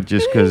get to it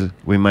just because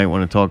we might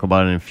want to talk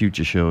about it in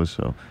future shows.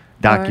 So,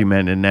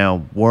 documented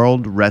now,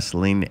 World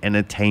Wrestling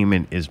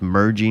Entertainment is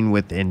merging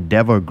with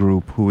Endeavor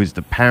Group, who is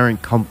the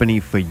parent company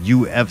for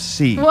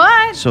UFC.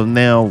 What? So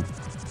now,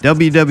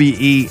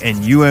 WWE and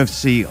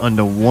UFC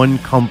under one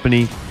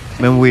company.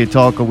 Remember we had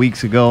talked a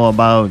weeks ago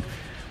about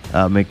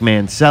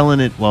McMahon selling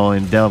it while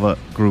Endeavor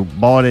Group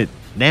bought it.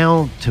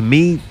 Now, to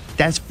me,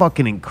 that's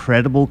fucking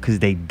incredible because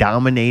they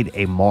dominate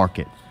a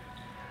market.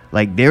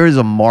 Like, there is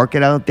a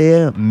market out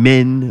there,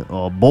 men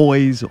or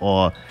boys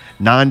or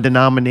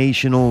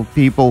non-denominational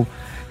people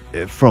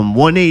from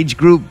one age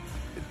group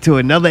to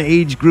another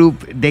age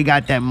group. They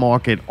got that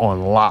market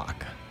on lock.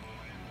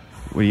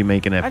 What are you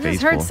making that I face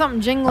just heard for?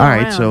 something jingling All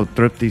right, around. so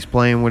Thrifty's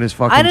playing with his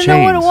fucking I didn't know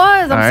what it chains.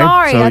 was. I'm All right,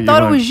 sorry. so I you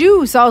thought it want- was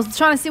you, so I was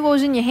trying to see what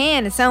was in your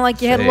hand. It sounded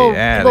like you had a little,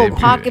 Say, little Allie,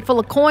 pocket full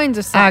of coins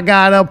or something. I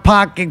got a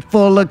pocket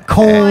full of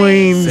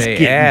coins. Say,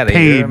 Getting Addy,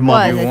 paid,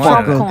 What, the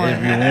Trump motherfucker. coin?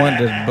 If you want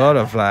this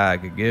butterfly, I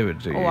could give it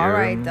to you. Oh, all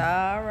right,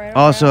 all right.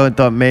 Also, I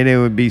thought Mayday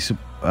would be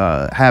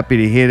happy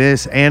to hear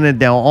this. Anna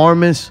Del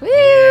Armas, Woo!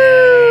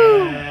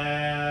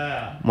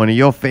 one of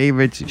your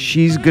favorites.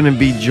 She's going to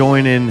be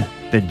joining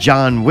the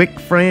John Wick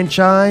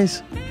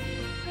franchise.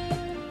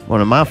 One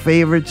of my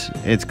favorites.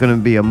 It's going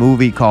to be a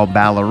movie called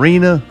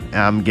Ballerina.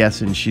 I'm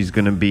guessing she's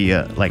going to be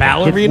like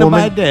Ballerina a hit woman.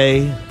 by day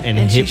and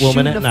And hit she's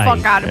woman shooting at the night.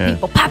 fuck out of Yeah.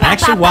 people. Pow, I pow,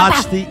 actually pow, pow,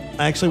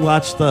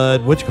 watched pow.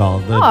 the what you call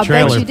it, the Oh, I bet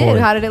trailer you for did.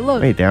 it. How did it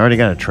look? Wait, they already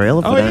got a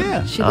trailer for Oh, that?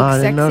 yeah. She Oh, I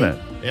looks didn't know that.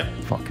 sexy. Yep.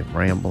 Fucking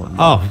rambling.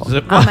 Oh, motherfucker. is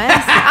it- I'm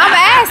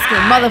asking,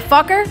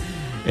 motherfucker.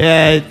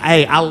 yeah.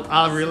 Hey,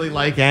 I really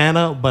like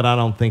Anna, but I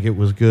don't think it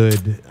was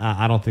good.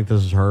 I don't think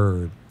this is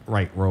her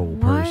right role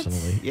What?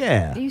 personally.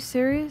 Yeah. Are you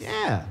serious?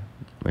 Yeah.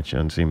 But she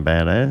doesn't seem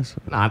badass.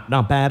 Not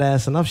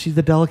badass enough. She's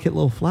the delicate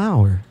little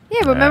flower. Yeah,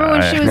 but remember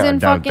when she was I in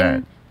doubt fucking?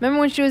 that.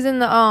 Remember when she was in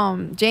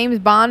the James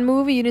Bond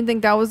movie? You didn't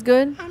think that was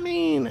good? I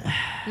mean,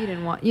 You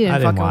didn't I fucking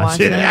didn't watch watch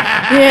it. it.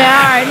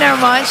 Yeah, all right,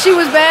 never mind. She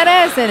was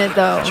badass in it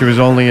though. She was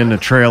only in the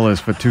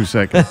trailers for 2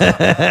 seconds.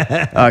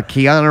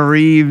 Keanu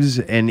Reeves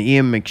and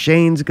Ian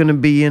McShane's going to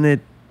be in it.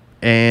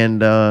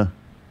 And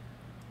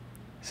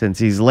since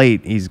he's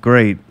late, he's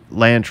great.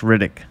 Lance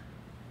Riddick,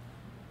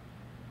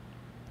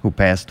 who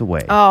passed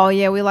away. Oh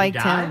yeah, we liked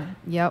died? him.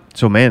 Yep.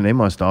 So, man, they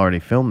must have already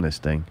filmed this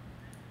thing.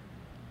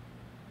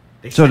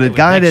 they So said the it was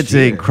guy next that's an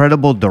year.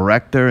 incredible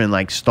director and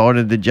like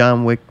started the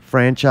John Wick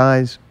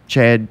franchise,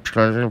 Chad,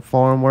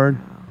 foreign word,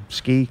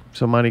 ski,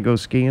 somebody go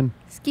skiing.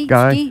 Skeet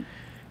Guy? skeet.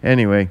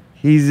 Anyway,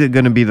 he's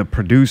going to be the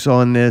producer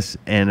on this,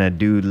 and a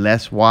dude,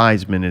 Les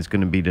Wiseman, is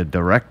going to be the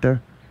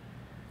director.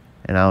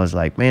 And I was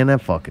like, man,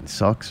 that fucking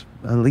sucks.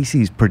 At least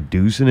he's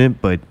producing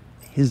it, but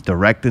his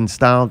directing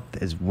style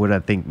is what I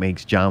think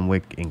makes John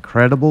Wick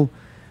incredible.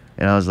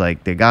 And I was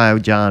like, the guy,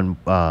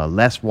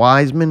 Les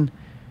Wiseman,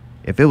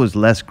 if it was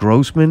Les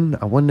Grossman,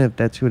 I wonder if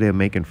that's who they're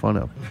making fun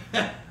of.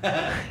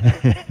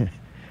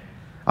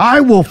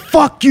 I will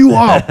fuck you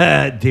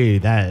up.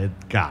 Dude, that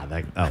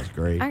was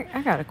great.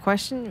 I got a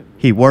question.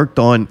 He worked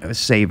on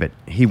save it.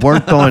 He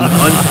worked on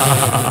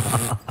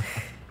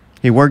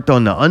he worked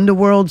on the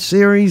Underworld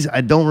series.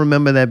 I don't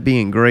remember that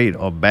being great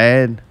or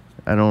bad.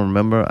 I don't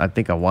remember. I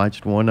think I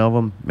watched one of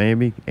them.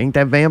 Maybe ain't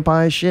that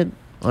vampire shit?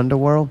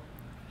 Underworld.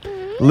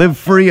 Live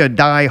Free or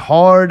Die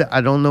Hard.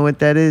 I don't know what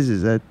that is.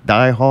 Is that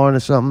Die Hard or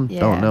something?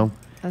 Yeah, Don't know.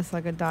 That's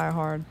like a Die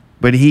Hard.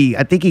 But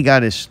I think he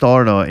got his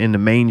start in the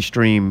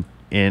mainstream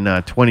in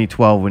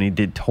 2012 when he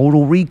did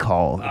Total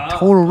Recall.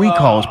 Total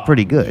Recall is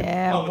pretty good.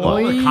 Yeah, What,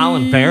 boy. with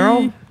Colin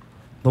Farrell?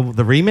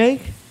 The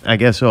remake? I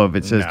guess so if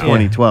it says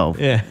 2012.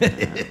 Yeah.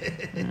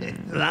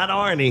 Not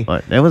Arnie.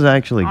 But that was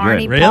actually Arnie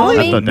good. Really? Palmy?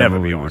 I thought that Never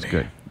movie be was Arnie.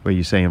 good. Were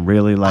you saying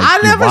really like I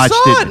you never watched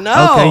saw it,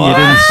 no. Okay, you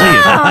didn't see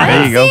it. I There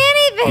didn't you go. see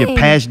anything. You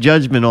passed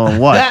judgment on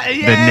what?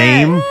 Yeah. The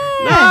name?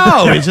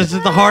 No, it's just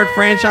it's a hard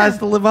franchise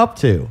to live up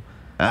to.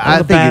 I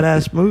It's a think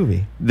badass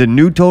movie. the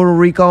new Total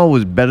Recall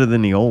was better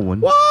than the old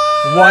one. What?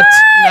 What?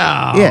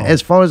 No. Yeah,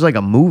 as far as like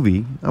a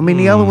movie, I mean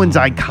the other one's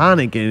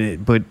iconic in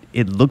it, but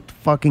it looked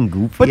fucking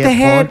goofy. But at they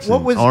had- parts, what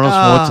and was, Arnold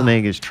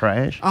Schwarzenegger's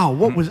trash? Oh,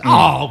 what was?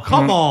 Oh,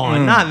 come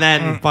on! Not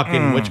that in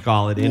fucking what you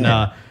call it in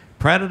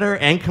Predator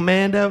and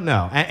Commando.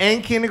 No,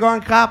 and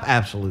Kindergarten Cop.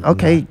 Absolutely.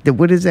 Okay,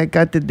 what does that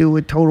got to do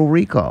with Total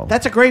Recall?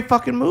 That's a great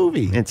fucking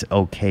movie. It's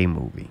okay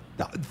movie.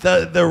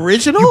 The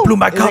original. You blew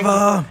my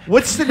cover.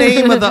 What's the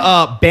name of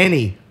the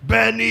Benny?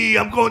 Benny,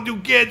 I'm going to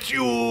get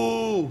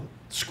you.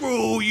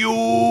 Screw you.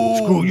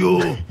 Screw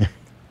you.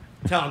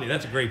 I'm telling you,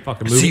 that's a great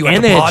fucking movie. See you at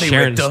And the they had party,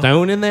 Sharon Richter.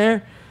 Stone in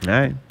there. All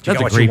right. That's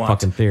a What you great want.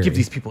 fucking theory. Give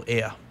these people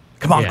air.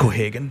 Come on, Yeah.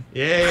 Cohagen.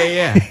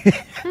 Yeah.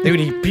 Dude,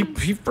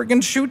 he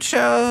freaking shoots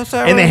Sarah.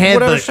 And they had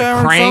whatever, the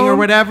Sharon Krang or Stone.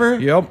 whatever.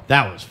 Yep.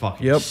 That was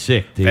fucking Yep.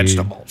 sick, dude.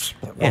 Vegetables.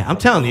 Yeah, I'm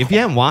telling you, if you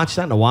haven't watched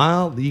that in a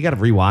while, you got to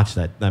rewatch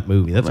that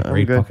movie. That's a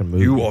great Okay. fucking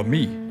movie. You or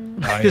me.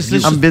 This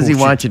is I'm busy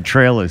bullshit. watching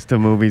trailers to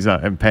movies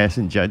and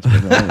passing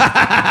judgment on it.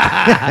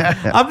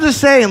 I'm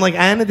just saying, like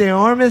Ana de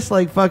Armas,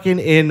 like fucking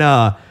in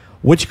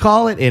what you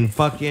call it in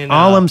fucking.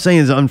 All I'm saying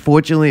is,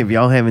 unfortunately, if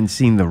y'all haven't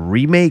seen the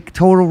remake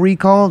Total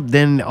Recall,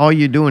 then all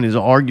you're doing is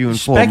arguing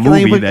for a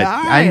Speculating movie with- that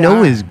all I right, know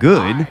all is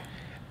good,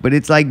 but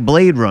it's like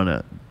Blade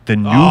Runner. The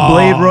new Oh,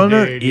 Blade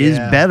Runner dude, is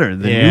yeah. better.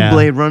 The Yeah. new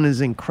Blade Runner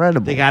is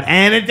incredible. They got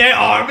Ana de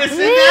Armas in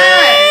there.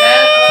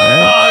 That's what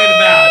I'm talking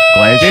about.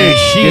 Glad Dude,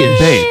 she she getting is.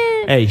 paid.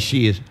 Hey,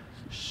 she is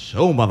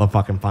so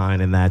motherfucking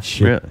fine in that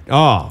shit. Really?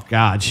 Oh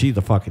God, she's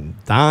a fucking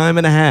dime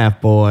and a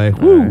half, boy.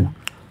 Woo.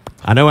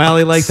 I know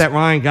Allie likes that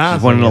Ryan Gosling.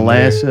 She's one of the in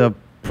there. last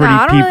pretty No,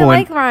 I don't people. really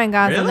like Ryan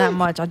Gosling Really? that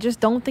much. I just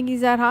don't think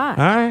he's that hot.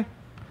 All right.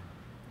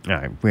 All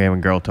right, we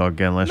having girl talk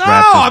again. Let's No,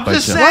 wrap this. I'm but,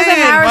 just uh, saying. Wasn't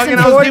Harrison fucking,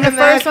 I was Ford giving the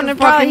first that one? And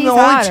fucking probably the he's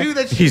only hotter. two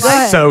that she He's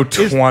liked so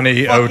is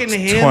 20, fucking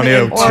him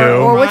 2002. and-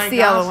 Or what's Ryan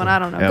the other Gosling. one? I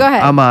don't know. Yep, Go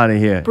ahead. I'm out of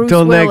here. Bruce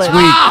Till Willis. next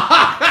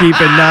week. Keep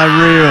it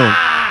not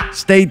real.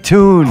 Stay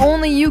tuned.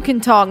 Only you can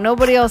talk.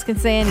 Nobody else can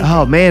say anything.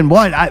 Oh man,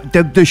 what?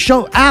 The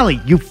show,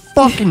 Allie, you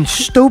fucking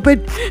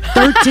stupid.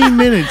 13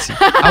 minutes.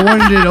 I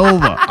wanted it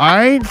over. All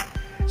right.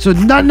 So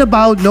nothing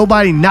about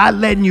nobody not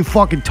letting you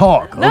fucking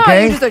talk. No,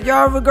 Okay. you just like,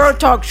 y'all have a girl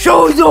talk.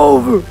 Show's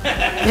over.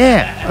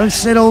 Yeah. I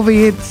sit over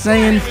here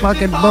saying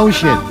fucking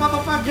bullshit.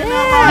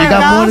 You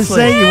got more to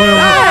say? You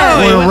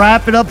want to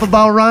wrap it up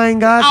about Ryan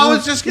Gosling? I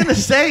was just gonna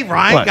say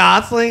Ryan What?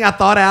 Gosling. I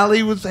thought Allie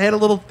had a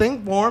little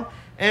thing for him,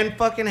 and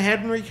fucking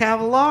Henry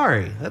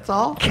Cavallari. That's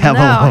all. No,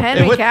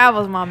 Henry What-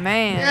 Cavill's my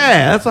man.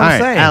 Yeah, that's what All I'm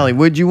right, saying. Allie,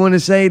 what'd you want to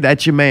say?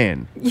 That's your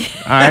man. All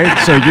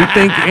right, so you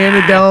think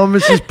Ana de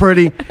Armas is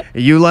pretty?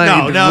 You like?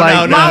 No, like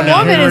no, My no,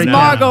 woman Henry is Cavill.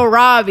 Margot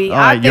Robbie. All I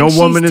right, think your she's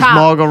woman is top.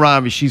 Margot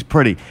Robbie. She's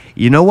pretty.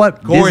 You know what?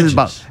 This Gorgeous. is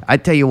about. I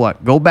tell you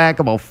what. Go back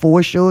about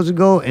 4 shows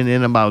ago, and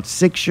then about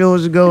 6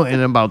 shows ago, and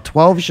then about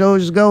 12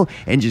 shows ago,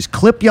 and just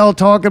clip y'all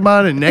talking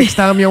about it. Next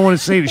time y'all want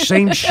to say the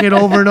same shit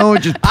over and over,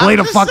 just play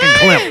the fucking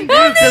clip. You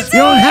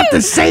don't have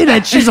to say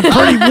that she's a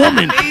pretty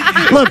woman.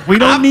 Look, we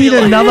don't need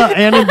another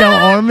Ana de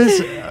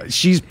Armas.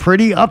 She's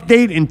pretty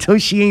update until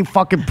she ain't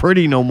fucking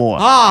pretty no more.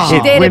 Oh. She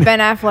dated when- Ben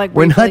Affleck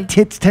When her briefly.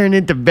 tits turn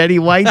into Betty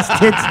White's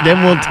tits,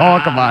 then we'll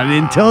talk about it.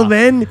 Until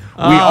then, we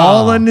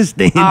all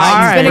understand. All It's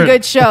right. been a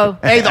good show.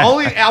 Hey,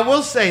 I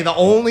will say the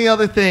only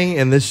other thing,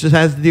 and this just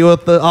has to deal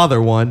with the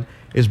other one,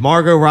 is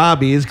Margot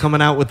Robbie is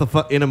coming out with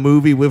in a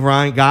movie with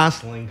Ryan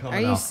Gosling. Are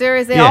Coming you up.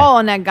 serious? They Yeah. all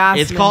on that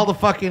Gosling. It's called a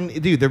fucking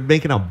dude. They're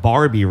making a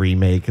Barbie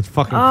remake. It's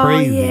fucking Oh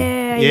crazy.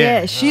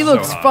 yeah. She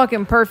looks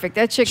fucking perfect.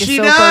 That chick is She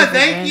so does. perfect.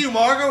 Thank man. you,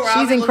 Margot Robbie. She's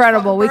looks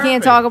incredible. We fucking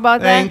can't perfect. talk about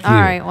that. Thank All you.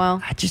 right.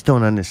 Well, I just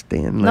don't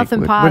understand. Like,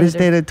 Nothing what is positive.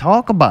 there to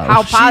talk about?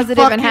 how she positive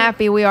fucking- and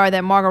happy we are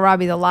that Margot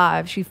Robbie's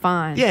alive. She's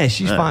fine. Yeah,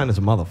 she's fine as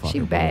a motherfucker. She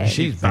boy. bad. She's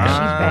She's bad.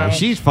 bad.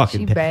 She's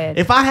fucking She bad.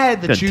 If I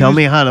had to Good. choose, Tell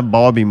me how the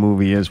Barbie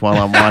movie is while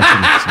I'm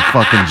watching some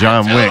fucking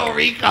John Wick. Total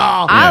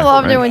Recall. I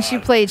loved her right. when she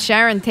played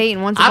Sharon Tate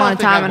in Once I Upon don't a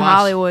think Time I in watched-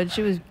 Hollywood.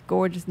 She was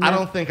gorgeous. in I that.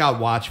 don't think I'd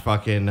watch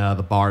fucking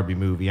the Barbie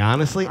movie.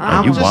 Honestly, I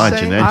I'm you just watching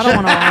saying. that I don't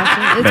want to watch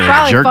it. It's Better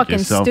probably jerk fucking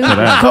yourself to stupid.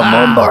 that. Come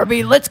on,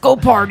 Barbie, let's go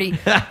party.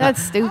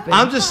 That's stupid.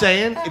 I'm just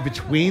saying,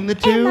 between the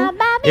two,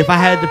 if I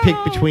had to pick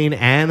between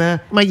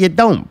Anna Well, you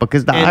don't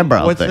because the and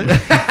eyebrow what's thing.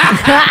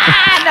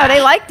 no,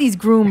 they like these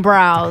groom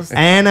brows.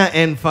 Anna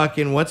and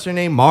fucking what's her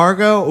name,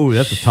 Margot. Ooh,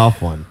 that's a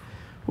tough one.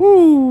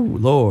 Ooh,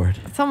 Lord.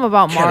 Something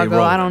about Kelly Margot. I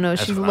Rowland. don't know.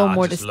 That's She's a what little I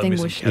more just love me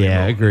some distinguished. Kelly Yeah,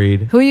 Rowland.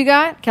 agreed. Who you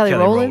got? Kelly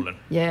Kelly Rowland? Rowland.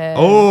 Yeah.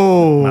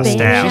 Oh, My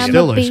style. she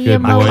still looks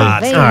good, boy. All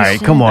right,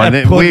 come on.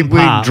 That We pudding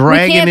pop.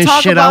 dragging can't this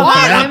talk shit about out. what?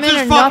 for that. I'm women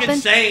just or fucking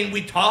nothing? saying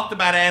we talked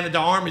about Anna de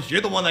Armas.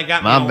 You're the one that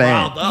got me My all bad.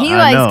 riled up. He I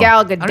likes know. Gal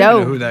I don't even Gadot.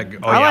 know who that.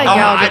 Oh, I like yeah.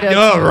 Gal I Gadot.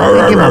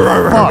 know. Give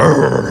a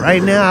fuck.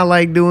 Right now, I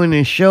like doing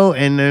this show,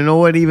 and you know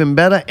what? Even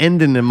better,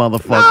 ending the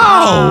motherfucker.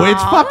 No,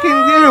 it's fucking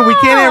dude. We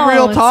can't have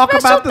real Oh, talk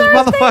special about this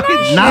Thursday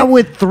motherfucking shit. Not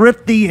with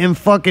Thrifty and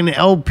fucking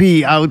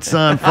LP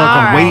outside fucking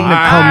right. waiting to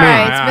All come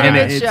right. in. It's been a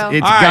and good it's, show.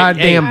 it's All right.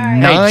 goddamn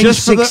Hey,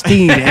 just for the-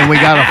 9:16 and we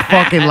got a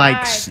fucking like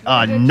All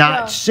right. Good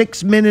not show.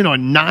 6 minute or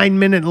 9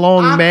 minute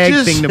long I'm mag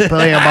just- thing to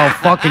play about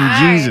fucking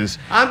Jesus.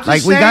 I'm just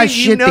Like we got saying, you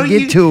shit know, to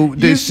get you- to. you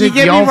This get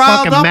me y'all riled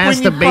fucking up when you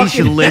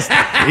masturbation fucking- list.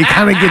 It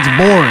kind of gets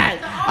boring.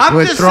 I'm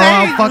We'll just throw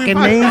saying, out fucking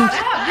we- names.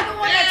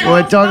 You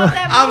want to talk?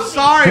 I'm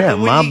sorry. Yeah, but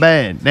when my you-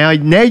 bad.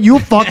 Now you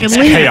fucking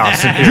leaving.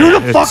 chaos in here. You're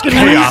the It's fucking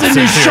chaos reason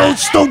in this here.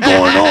 show's still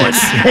going on,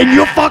 and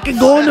you're fucking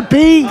going to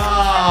pee.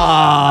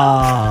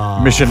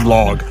 Mission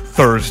log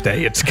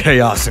Thursday. It's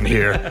chaos in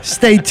here.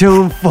 Stay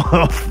tuned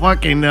for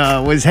fucking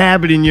what's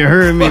happening. You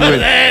heard me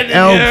with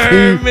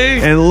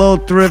LP and Lil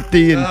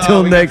Thrifty.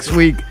 Until next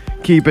week,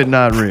 keep it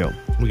not real.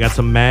 We got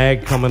some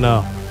Mag coming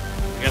up.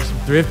 We got some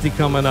Thrifty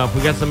coming up.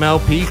 We got some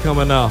LP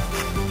coming up.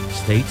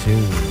 Stay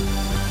tuned.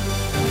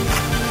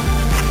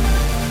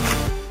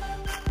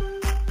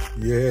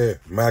 Yeah,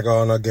 Mag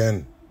on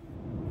again.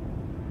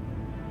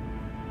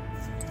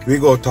 We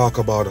go talk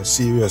about a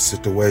serious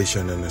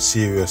situation and a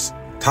serious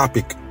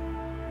topic.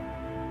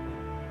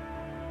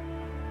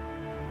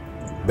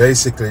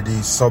 Basically,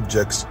 these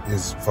subjects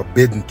is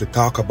forbidden to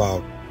talk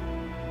about.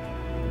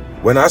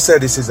 When I say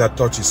this is a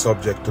touchy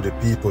subject to the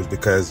people,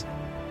 because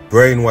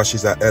brainwash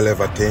is a hell of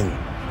a thing.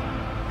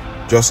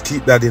 Just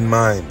keep that in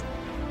mind.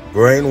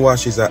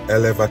 Brainwash is a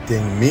hell of a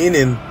thing,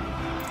 meaning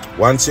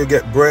once you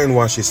get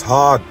brainwash, it's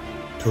hard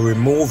to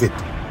remove it,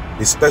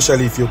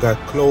 especially if you got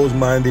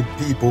closed-minded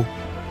people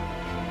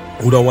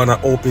who don't want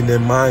to open their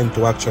mind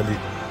to actually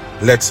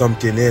let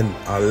something in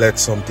or let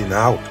something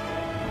out.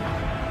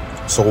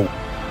 So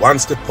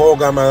once the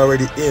program is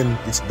already in,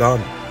 it's done.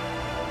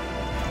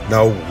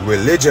 Now,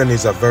 religion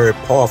is a very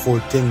powerful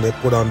thing they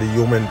put on the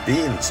human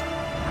beings.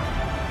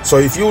 So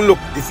if you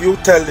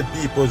tell the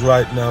people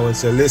right now and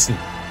say, listen,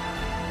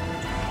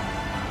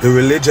 the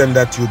religion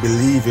that you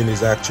believe in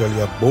is actually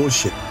a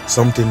bullshit,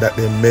 something that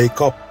they make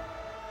up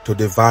to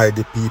divide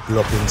the people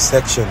up in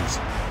sections.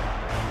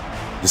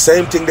 The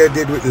same thing they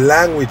did with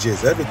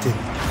languages, everything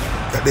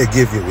that they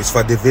give you is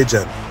for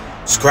division.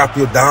 Scrap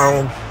you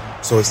down,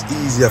 so it's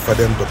easier for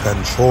them to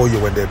control you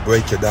when they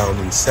break you down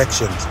in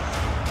sections.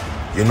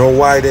 You know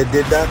why they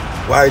did that?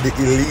 Why the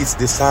elites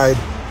decide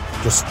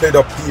to split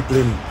up people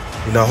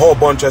in a whole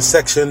bunch of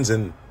sections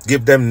and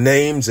give them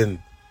names and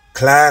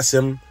class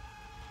and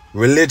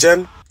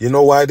religion? You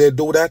know why they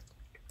do that?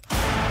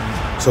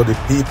 So the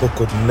people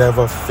could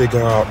never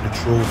figure out the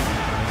truth.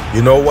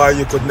 You know why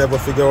you could never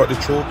figure out the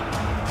truth?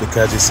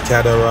 Because it's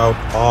scattered out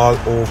all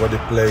over the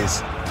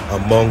place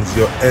amongst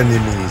your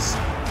enemies.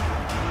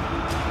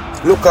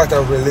 Look at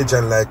a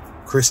religion like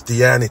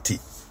Christianity.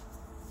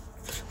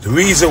 The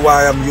reason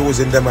why I'm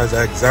using them as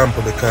an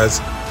example,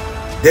 because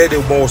they're the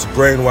most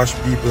brainwashed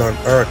people on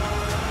earth.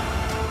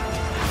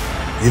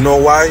 You know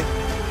why?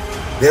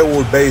 They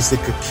will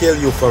basically kill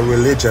you for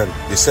religion.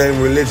 The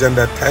same religion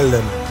that tell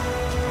them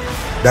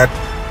that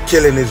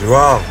killing is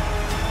wrong,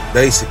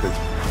 basically.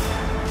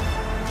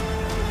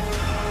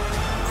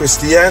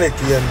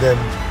 Christianity and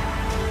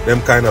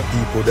them kind of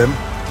people,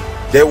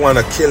 they want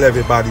to kill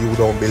everybody who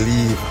don't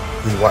believe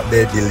in what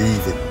they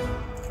believe in.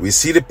 We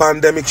see the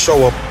pandemic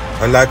show up,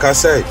 and like I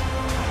say,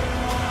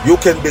 you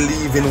can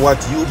believe in what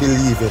you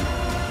believe in.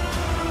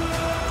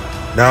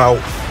 Now,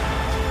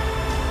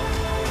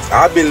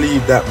 I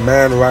believe that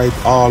man write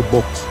all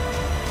books.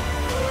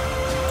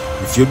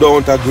 If you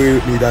don't agree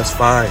with me, that's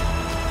fine.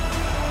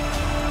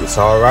 It's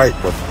alright,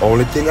 but the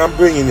only thing I'm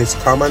bringing is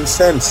common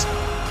sense.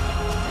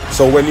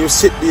 So when you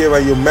sit there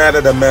and you're mad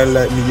at a man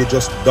like me, you're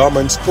just dumb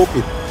and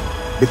stupid,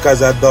 because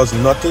that does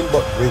nothing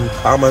but bring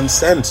common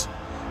sense.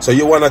 So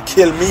you want to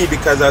kill me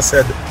because I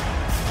said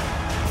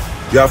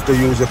you have to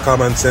use your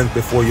common sense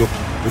before you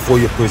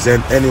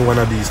present any one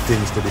of these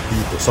things to the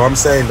people. So I'm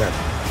saying that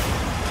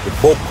the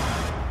book,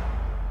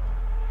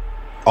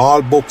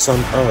 all books on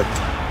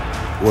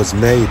earth was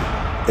made,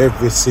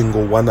 every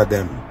single one of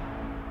them.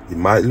 It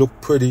might look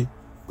pretty,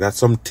 got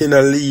some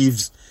thinner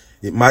leaves,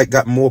 it might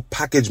got more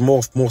package,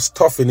 more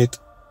stuff in it,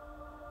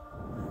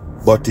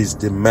 but it's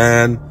the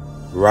man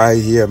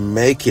right here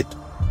make it.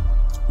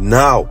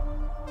 Now,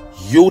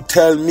 you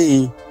tell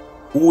me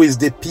who is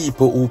the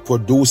people who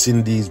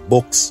producing these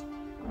books.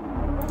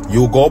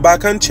 You go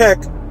back and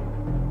check,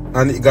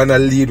 and it's gonna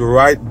lead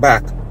right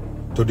back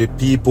to the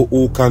people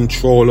who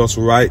control us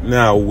right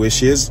now,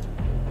 which is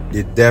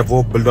the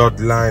devil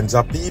bloodlines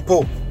of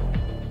people,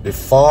 the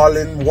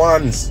fallen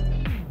ones,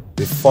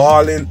 the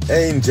fallen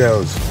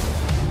angels,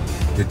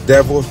 the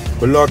devil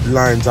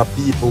bloodlines of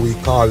people. We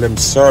call them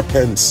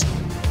serpents.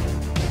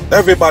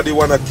 Everybody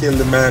wanna kill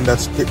the man that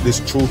spit this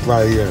truth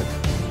right here.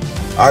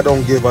 I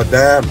don't give a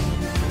damn.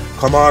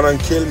 Come on and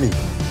kill me.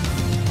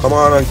 Come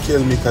on and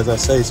kill me because I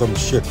say some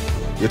shit.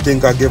 You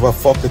think I give a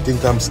fuck? You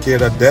think I'm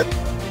scared of death?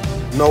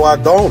 No, I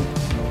don't.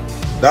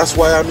 That's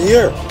why I'm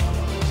here.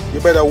 You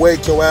better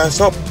wake your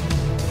ass up.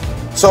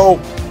 So,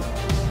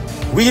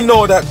 we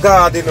know that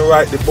God didn't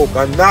write the book,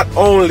 and not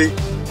only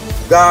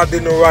God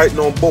didn't write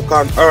no book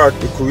on earth,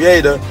 the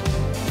creator.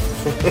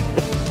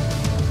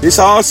 It's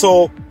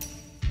also,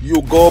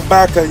 you go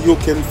back and you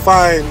can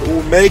find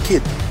who make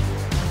it.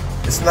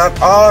 It's not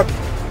hard.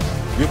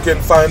 You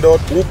can find out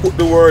who put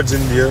the words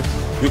in there.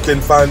 You can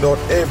find out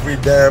every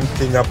damn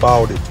thing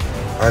about it.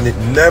 And it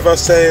never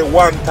say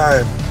one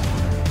time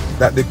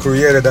that the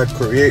creator that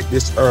create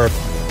this earth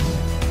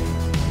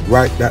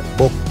write that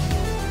book.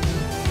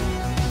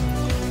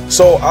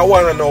 So I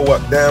want to know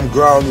what damn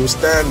ground you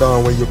stand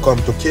on when you come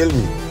to kill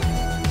me.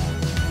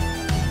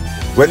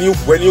 When you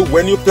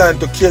plan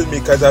to kill me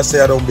because I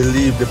say I don't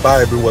believe the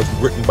Bible was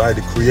written by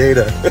the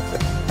Creator.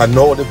 I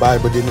know the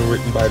Bible didn't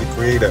written by the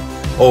Creator.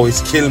 Oh,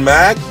 it's kill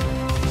Mag?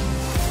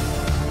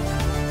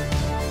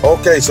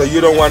 Okay, so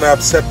you don't want to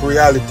accept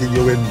reality.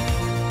 You're in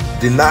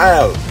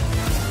denial.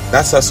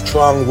 That's a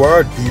strong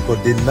word, people.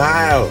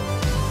 Denial.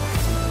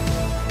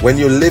 When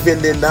you live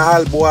in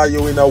denial, boy,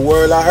 you're in a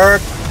world of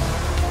hurt.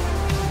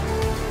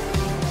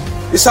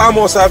 It's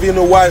almost having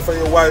a wife and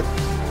your wife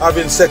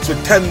having sex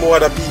with 10 more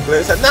other people.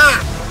 And you say, nah,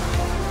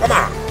 come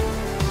on.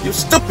 You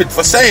stupid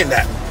for saying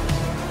that.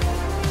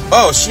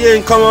 Oh, she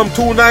ain't come home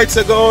 2 nights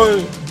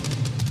ago.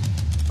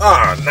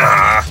 Oh,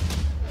 nah.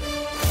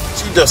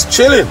 She just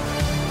chilling.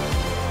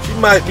 She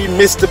might be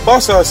Mr.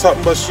 Boss or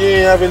something, but she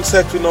ain't having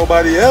sex with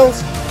nobody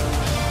else.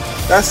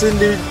 That's in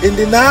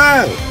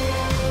denial.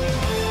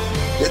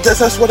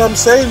 That's what I'm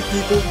saying,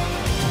 people.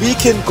 We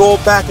can go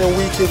back and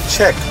we can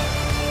check.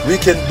 We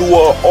can do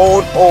our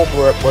own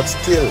homework, but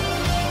still,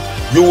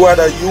 you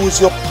rather use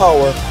your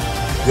power,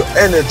 your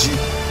energy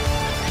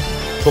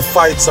to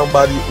fight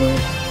somebody who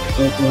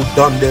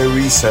done their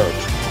research.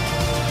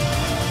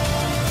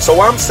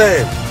 So I'm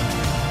saying,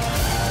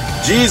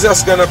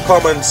 Jesus gonna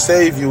come and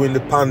save you in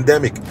the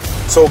pandemic.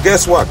 So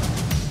guess what?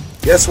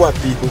 Guess what,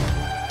 people?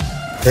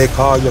 Take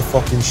all your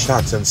fucking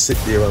shots and sit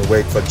there and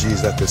wait for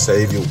Jesus to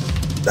save you.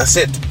 That's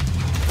it.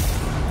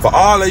 For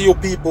all of you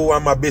people who are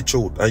my bitch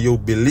out and you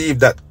believe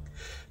that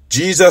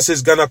Jesus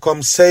is gonna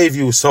come save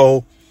you,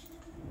 so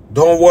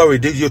don't worry.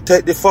 Did you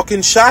take the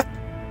fucking shot?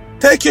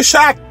 Take your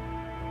shot.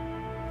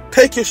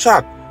 Take your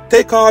shot.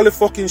 Take all the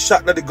fucking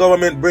shot that the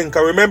government bring.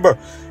 Cause remember,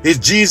 it's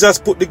Jesus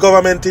put the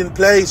government in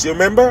place. You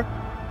remember?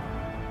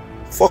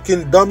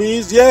 Fucking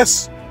dummies,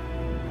 yes.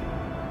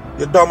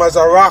 You're dumb as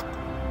a rock.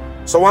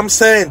 So I'm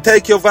saying,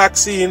 take your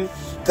vaccine.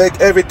 Take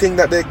everything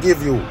that they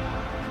give you.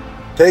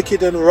 Take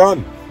it and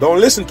run. Don't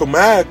listen to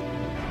Mag.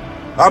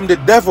 I'm the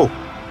devil.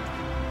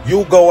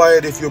 You go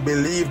ahead if you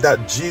believe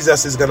that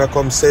Jesus is gonna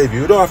come save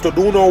you. You don't have to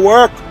do no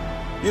work.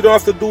 You don't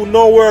have to do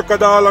no work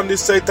at all on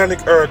this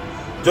satanic earth.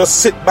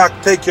 Just sit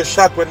back, take your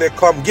shot when they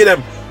come. Give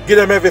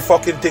them every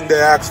fucking thing they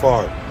ask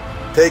for.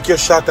 Take your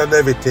shot and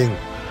everything.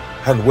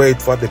 And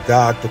wait for the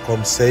God to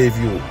come save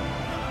you.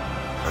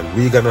 And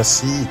we're gonna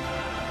see.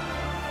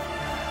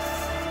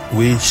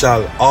 We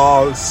shall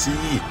all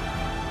see.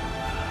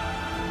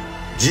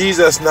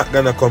 Jesus not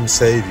gonna come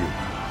save you.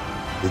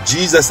 The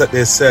Jesus that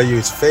they sell you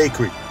is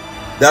fakery.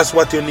 That's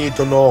what you need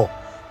to know.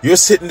 You're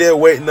sitting there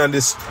waiting on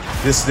this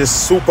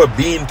super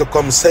being to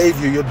come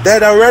save you. You're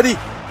dead already.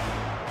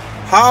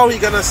 How are he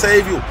gonna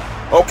save you?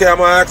 Okay, I'm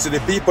gonna ask you,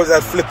 the people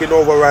that flipping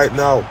over right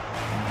now,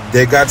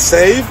 they got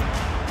saved?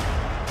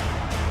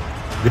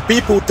 The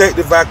people who take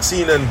the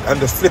vaccine and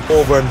they flip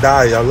over and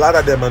die, a lot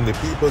of them, and the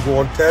people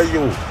won't tell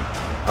you.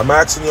 I'm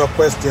asking you a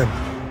question.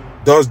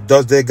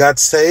 Does they got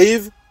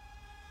saved?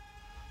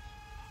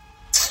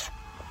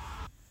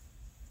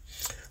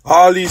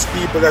 All these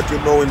people that you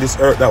know in this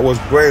earth that was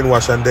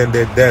brainwashed and then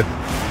they're dead,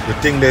 you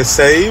think they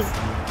saved?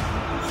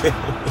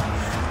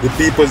 The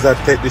people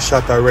that take the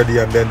shot already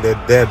and then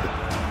they're dead,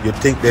 you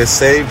think they're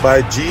saved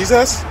by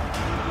Jesus?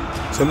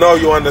 So now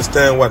you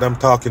understand what I'm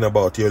talking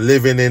about. You're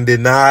living in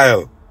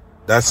denial.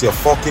 That's your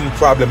fucking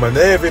problem. And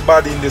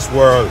everybody in this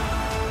world,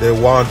 they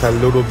want a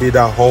little bit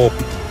of hope.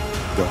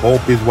 The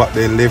hope is what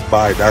they live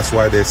by. That's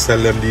why they sell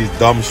them these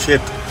dumb shit.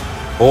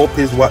 Hope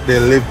is what they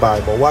live by.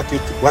 But what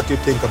you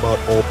think about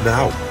hope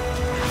now?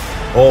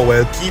 Oh,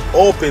 well, keep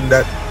hoping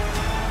that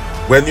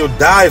when you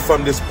die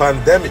from this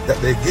pandemic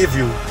that they give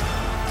you,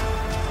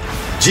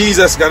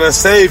 Jesus gonna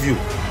save you.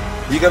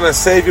 He gonna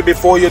save you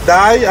before you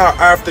die, or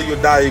after you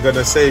die, He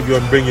gonna save you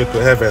and bring you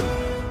to heaven.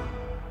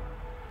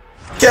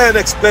 Can't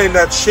explain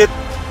that shit.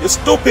 You're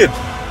stupid.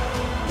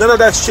 None of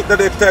that shit that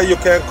they tell you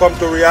can come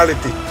to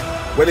reality.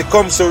 When it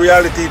comes to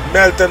reality, it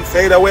melt and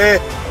fade away.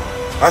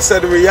 I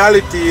said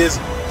reality is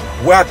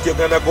what? You're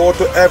gonna go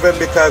to heaven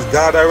because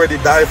God already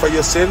died for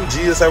your sin.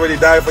 Jesus already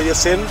died for your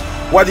sin.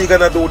 What are you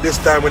gonna do this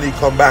time when He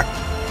come back?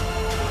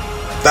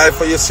 Die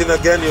for your sin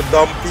again, you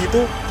dumb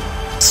people?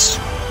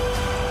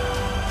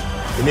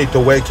 You need to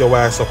wake your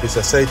ass up. It's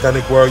a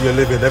satanic world you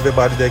live in.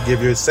 Everybody they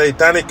give you is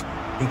satanic,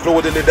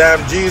 including the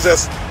damn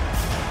Jesus.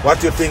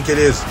 What you think it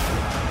is?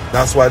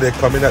 That's why they're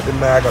coming at the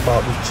mag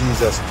about this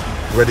Jesus,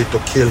 ready to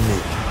kill me.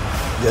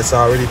 Yes,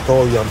 I already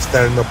told you, I'm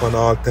standing up on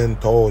all 10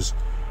 toes.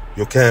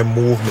 You can't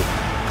move me.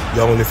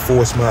 You only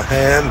force my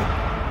hand.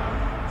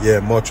 Yeah,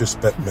 much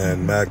respect,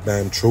 man.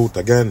 Magnum Truth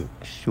again.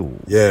 Sure.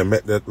 Yeah,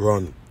 make that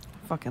run.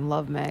 Fucking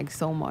love Mag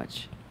so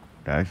much.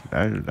 That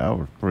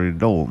was pretty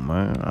dope,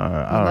 man.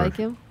 You like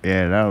him?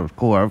 Yeah, that was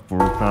cool. That's the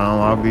first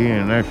time I be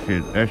in that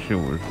shit. That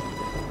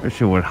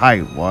shit was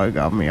hype, boy. It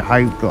got me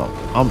hyped up.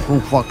 I'm so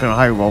fucking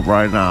hyped up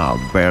right now.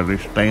 I barely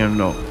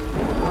stand up.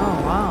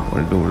 Oh, wow.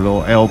 Wanna do a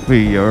little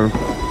LP,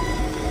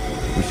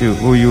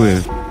 who you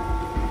is?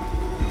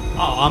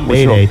 Oh, I'm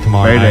Mayday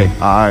tomorrow Mayday.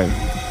 night. All right.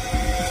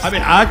 I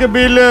mean, I could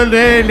be a little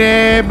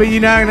dang, but you're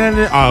not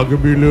gonna. I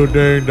could be a little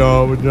dang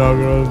dog, but you're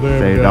not gonna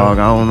Say, dog,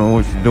 I don't know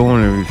what you're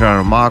doing. If you're trying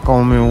to mock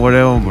on me or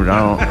whatever, but I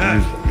don't.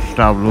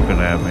 stop looking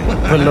at me.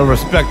 Put a little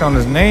respect on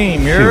his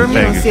name, you hear me?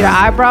 You don't see the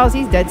eyebrows?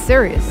 He's dead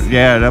serious.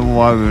 Yeah, that's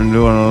why I've been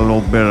doing a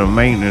little bit of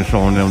maintenance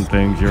on them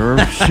things, you heard?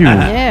 Shoot.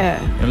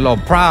 Yeah. A little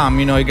problem,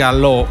 you know, he got a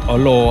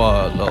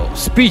little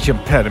speech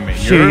impediment,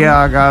 you Shit, heard me? yeah,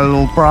 I got a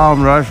little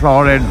problem. I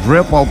saw that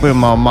drip up in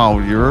my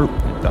mouth, you heard?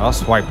 I'll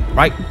swipe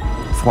right.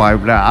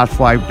 Swipe that. I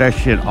swiped that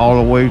shit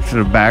all the way to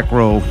the back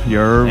row, you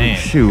heard? Man,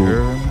 Shoot.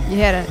 You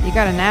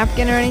got a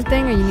napkin or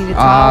anything, or you need a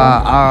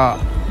towel?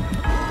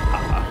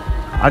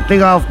 I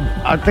think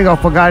I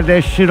forgot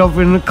that shit up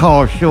in the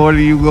car.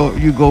 Shorty,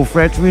 you go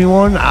fetch me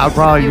one. I'll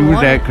probably use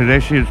that because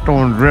that shit's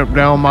throwing drip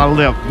down my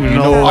lip. You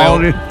know, all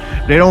this,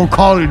 they don't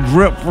call it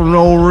drip for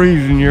no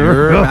reason.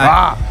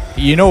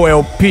 You know,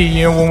 LP,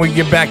 you know, when we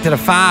get back to the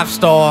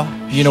 5-star,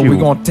 you know, we're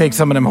going to take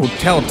some of them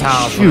hotel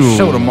towels for the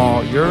show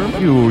tomorrow. You heard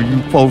me?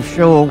 You for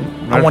sure.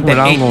 I want that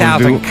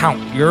 8,000 count.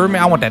 You heard me?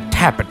 I want that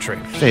tapestry.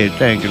 Say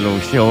thank you, little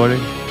shorty.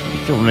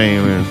 What's your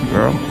name is,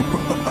 girl?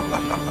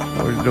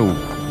 What you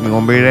do? You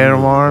gonna be there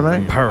tomorrow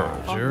night?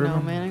 Pearls, No,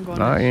 man, I ain't going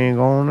Nah, you ain't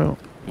going there.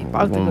 Ain't I'm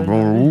about to gonna go blow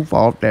the there. roof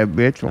off that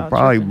bitch and Oh,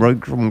 probably tripping.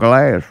 break some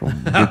glass,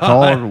 some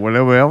guitars, or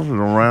whatever else is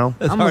around.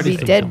 I'm gonna be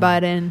dead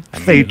by then.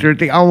 Say,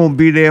 Thrifty, I'm gonna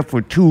be there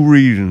for two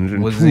reasons,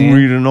 and What's two in?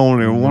 reasons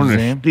only. One What's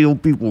is in? steal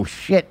people's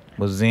shit,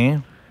 What's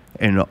in?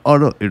 and the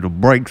other is to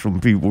break some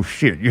people's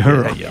shit. You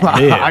heard?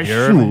 Yeah, you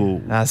heard me?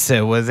 Sure. I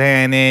said, what's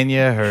in you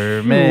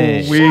heard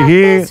me? We Shut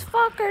here. this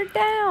fucker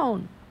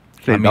down.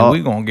 Say, I mean, dog,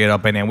 we gonna get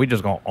up in there and we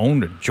just gonna own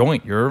the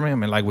joint, you hear me? I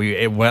mean, like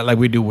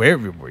we do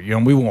everywhere. You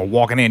know, we gonna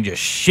walk in there and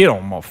just shit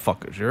on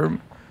motherfuckers, you hear me?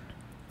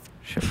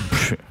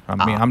 Shit.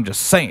 I mean, I'm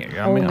just saying.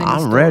 I mean,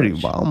 I'm ready,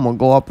 but I'm gonna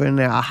go up in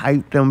there,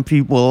 hype them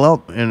people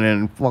up, and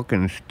then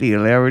fucking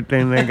steal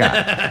everything they got.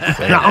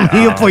 I'm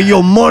here for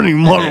your money,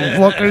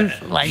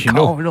 motherfuckers. Like, You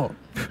know- call it up.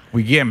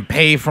 we getting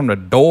paid from the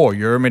door,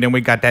 you hear me? Then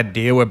we got that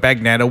deal with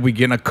Bagnetto. We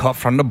getting a cut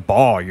from the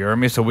bar, you hear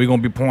me? So we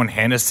gonna be pouring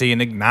Hennessy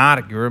and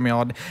Exotic, you hear me?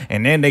 All day.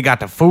 And then they got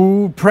the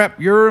food prep,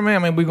 you hear me? I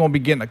mean, we gonna be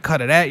getting a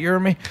cut of that, you hear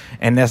me?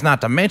 And that's not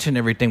to mention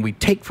everything we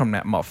take from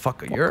that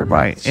motherfucker, you hear me?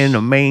 Right, in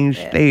the main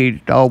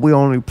stage, dog. We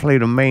only play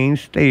the main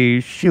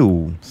stage.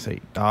 Shoot.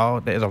 See,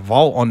 dog, there's a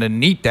vault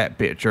underneath that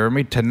bitch, you hear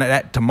me?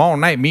 Tomorrow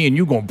night, me and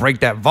you gonna break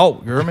that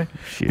vault, you hear me?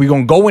 Shit. We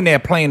gonna go in there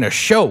playing a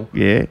show,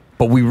 Yeah.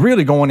 but we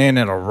really going in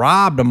there to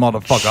rob the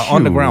motherfucker Shoot.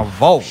 underground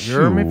vault, you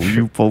hear me? Shoot,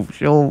 you for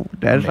sure.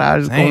 That's how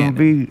it's gonna saying.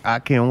 be. I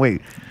can't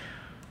wait.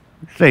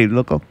 Say,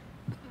 look up.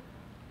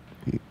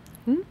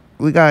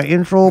 We got an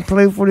intro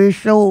play for this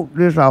show.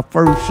 This is our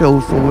first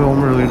show, so we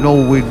don't really know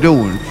what we're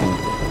doing.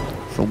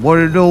 So what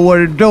it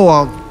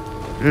do?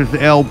 This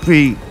is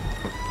LP,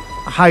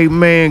 Hype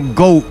Man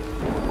Goat,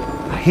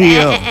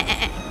 here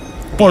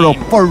for the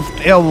first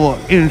ever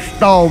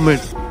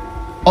installment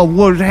of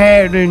What's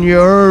Happening, you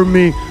heard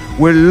me,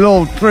 with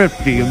Lil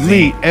Thrifty and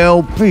me,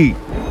 LP.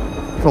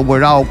 So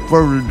without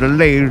further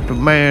delay, it's the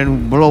man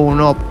who's blowing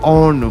up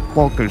on the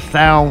fucking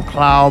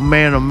SoundCloud,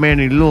 man of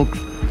many looks.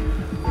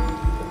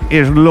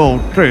 It's Lil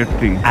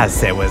Thrifty. I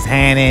said, what's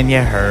happening, you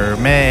heard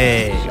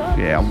me?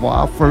 Yeah, boy,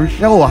 our first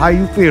show. How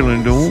you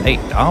feeling, dude? Hey,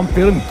 I'm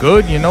feeling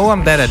good, you know.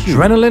 I'm that Shoot.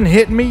 adrenaline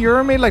hitting me, you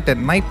hear me, like the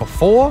night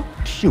before.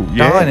 Shoot, Dog,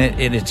 yeah.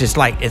 and it's just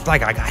like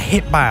I got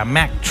hit by a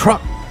Mac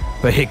truck,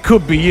 but it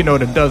could be, you know,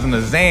 the dozen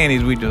of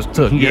Xannies we just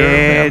took. You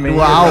Yeah, hear me? I mean,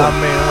 wow. I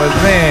mean,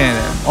 what's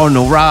happening? On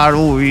the ride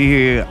over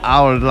here,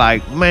 I was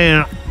like,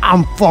 man,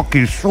 I'm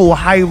fucking so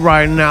hyped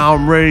right now.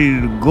 I'm ready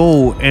to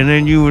go. And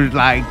then you was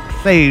like,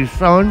 say,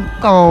 son,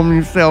 calm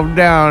yourself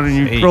down. And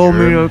you Say, throw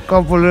me you're- a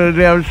couple of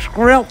them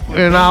script.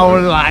 And I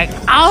was like,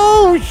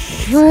 oh,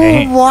 shoot,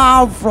 Say. boy,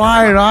 I'm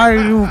flying. I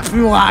ain't even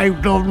feel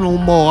hyped up no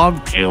more.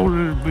 I'm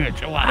chilling this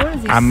bitch. What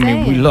is he I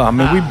mean,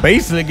 saying? we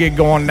basically get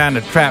going down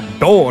the trap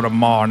door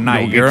tomorrow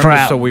night. get You hear me?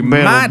 trapped. So we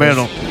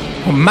Better.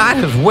 might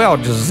as well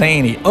just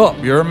zany up.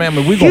 You hear me? I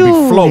mean, we gonna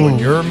be flowing.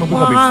 You hear me? We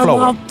gonna be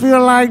flowing. I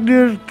feel like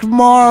this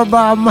tomorrow, but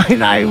I might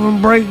not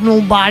even break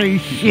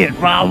nobody's shit.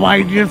 But I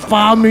might just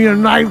find me a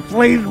nice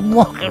place and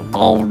fucking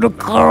go to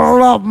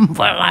curl up.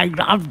 But like,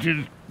 I'm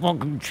just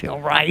fucking chill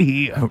right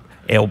here.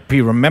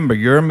 LP, remember,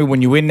 you hear me?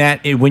 When you in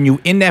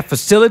that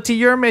facility,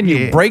 you hear me? And you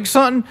Yeah. break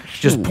something,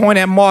 just point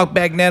at Mark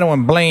Bagnetto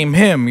and blame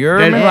him. You hear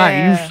That's me?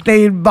 right. You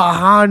stayed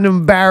behind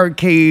them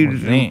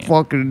barricades Man. and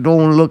fucking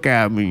don't look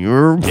at me.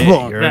 You're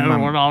Yeah, you're That's my-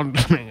 what I'm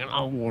thinking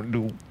I want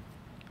to do.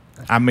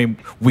 I mean,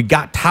 we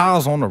got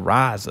tiles on the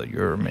riser. You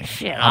hear me?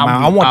 Shit,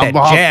 I want that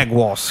I'm-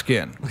 Jaguar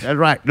skin. That's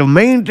right. The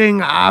main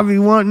thing I be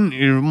wanting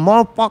is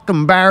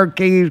motherfucking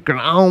barricades,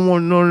 because I don't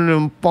want none of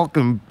them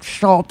fucking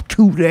sharp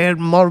tooth ass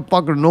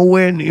motherfuckers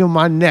nowhere near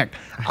my neck.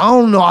 I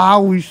don't know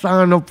how we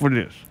signed up for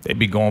this. They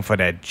be going for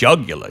that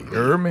jugular. You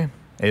hear me?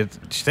 It's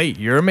state.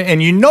 You hear me?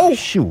 And you know,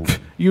 Shoot.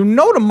 you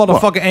know the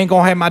motherfucker ain't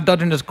gonna have my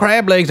Dungeness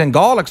crab legs and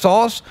garlic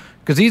sauce.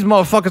 Cause these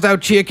motherfuckers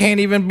out here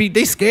can't even be.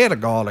 They scared of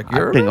garlic. You I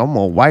hear think me? I'm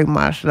going to wipe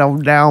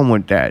myself down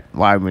with that.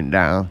 Wiping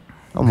down.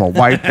 I'm gonna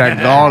wipe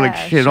that garlic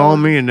shit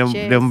on me, and them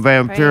chest,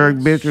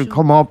 vampiric face, bitches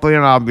come up in.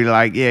 I'll be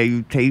like, yeah,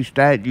 you taste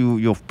that,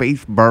 your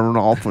face burn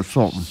off or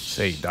something.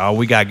 Say, dog,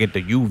 we gotta get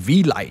the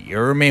UV light. You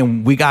know what I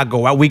mean? We gotta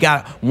go out.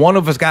 One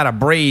of us gotta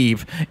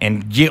brave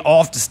and get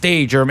off the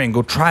stage, you know what I mean, and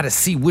go try to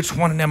see which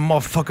one of them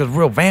motherfuckers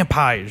real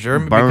vampires, you know what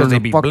I mean? Burn Because they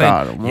the be fuck blend.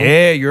 out of 'em, huh?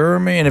 Yeah, you know what I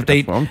mean? If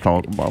That's what I'm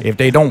talking about. if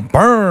they don't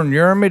burn, you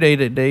know what I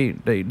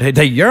mean?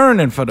 They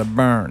yearning for the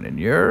burning,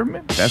 you know what I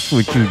mean? That's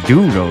what you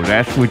do, though.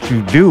 That's what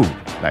you do.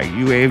 Like,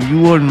 if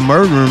you wasn't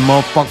murdering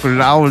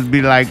motherfuckers, I would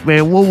be like,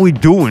 man, what we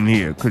doing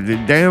here? Because the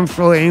damn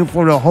sure ain't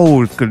for the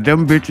hoes, because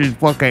them bitches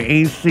fucking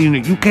ain't seen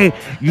it. You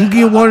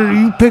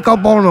pick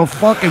up on a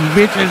fucking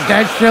bitch at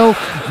that show,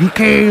 you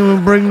can't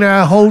even bring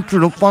that hoe to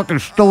the fucking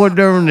store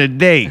during the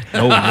day.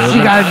 No, she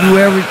got to do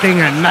everything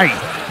at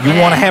night. You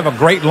want to have a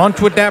great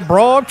lunch with that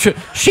broad?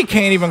 She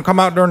can't even come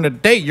out during the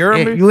day, you know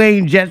what I mean? You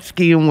ain't jet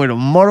skiing with a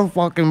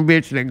motherfucking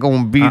bitch that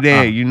gonna be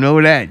there. You know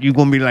that. You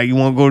gonna be like, you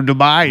wanna go to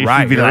Dubai? And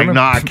Right, she be you know like, what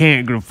I nah, I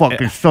can't. The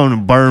fucking sun will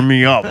burn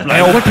me up.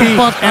 Like, what the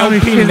fuck kind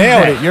of shit LP is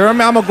nailed that? it. You know what I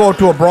mean? I'm gonna go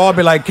to a broad,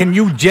 be like, can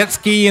you jet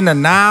ski in the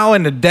now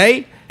in the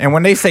day? And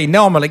when they say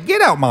no, I'm like,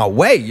 get out my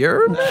way,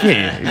 you know?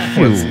 Yeah,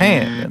 What's shoot.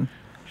 happening?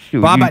 Shoot,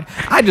 But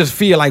I just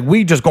feel like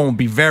we just gonna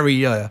be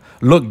very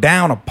looked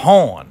down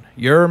upon.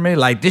 You hear me?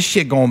 Like this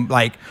shit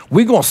gonna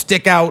we gonna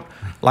stick out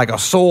like a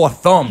sore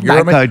thumb. You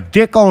hear like me? a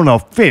dick on a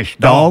fish,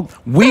 dog.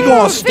 We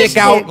gonna stick fish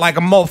out dick. like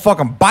a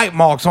motherfucking bite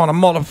marks on a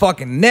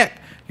motherfucking neck.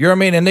 You know what I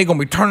mean? And they gonna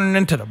be turning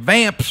into the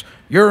vamps.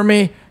 You know what I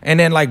mean? And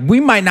then like we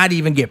might not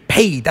even get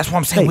paid. That's what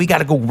I'm saying. We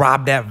gotta go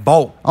rob that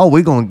vault. Oh,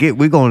 we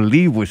gonna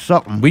leave with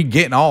something. We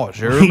getting ours.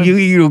 You know what I mean? You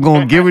either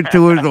gonna give it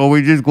to us or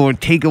we just gonna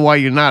take it while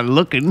you're not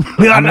looking.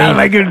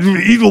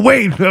 Either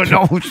way,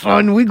 no,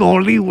 son, we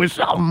gonna leave with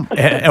something.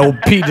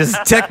 LP, this is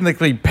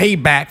technically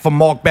payback for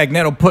Mark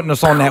Bagnetto putting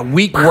us on that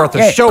week worth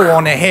of Yeah. show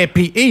on the Head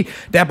PE.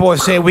 That boy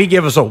said we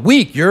give us a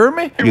week. You hear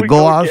me? You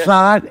go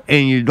outside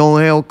and you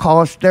don't have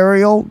car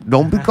stereo,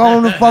 don't be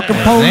calling the fucking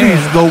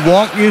police. Go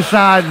walk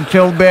inside and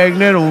tell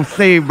Bagnetto,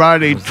 say, bro,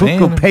 they took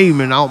a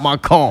payment out my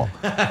car.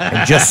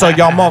 And just so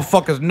y'all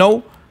motherfuckers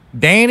know,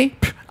 Danny,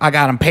 I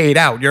got him paid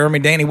out. You hear me?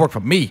 Danny worked for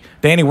me.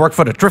 Danny worked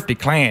for the Thrifty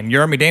Clan. You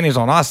hear me? Danny's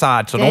on our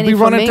side, so Danny don't be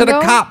running to the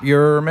Flamingo? cop. You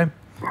hear me?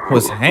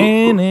 What's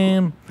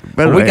happening?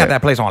 But we got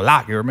that place on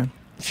lock. You hear me?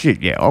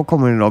 Shit, yeah, I'm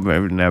coming up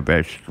and that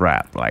bad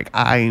strap. Like,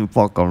 I ain't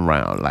fucking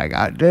around.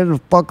 Like, there's a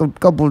fucking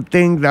couple of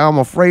things that I'm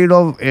afraid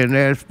of, and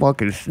there's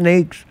fucking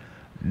snakes,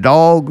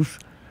 dogs,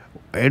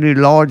 any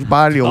large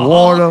body of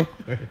water.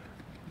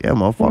 Yeah,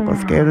 motherfucker,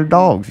 I'm scared of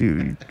dogs.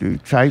 You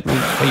type of...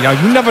 Hey, y'all,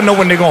 you never know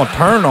when they're going to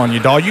turn on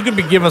you, dog. You could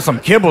be giving some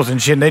kibbles and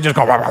shit, and they just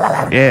go...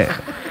 Yeah.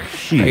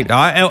 Shit. Hey,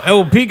 dog,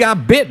 LP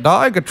got bit,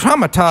 dog. He got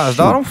traumatized,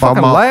 dog. Don't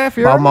fucking laugh,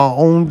 you By hear me? my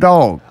own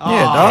dog.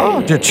 Yeah,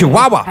 dog. The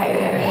Chihuahua.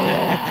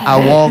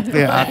 I walked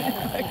in.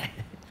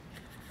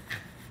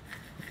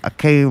 I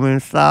came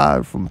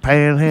inside from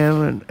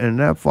panhandling, and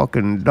that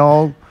fucking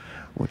dog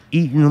was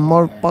eating the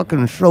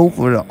motherfucking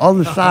sofa. The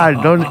other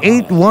side done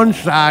ate one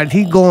side.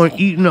 He going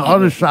eating the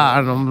other side.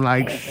 And I'm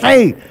like,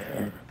 say,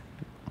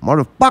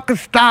 motherfucker,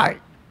 stop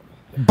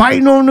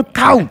biting on the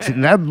couch.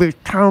 And that bitch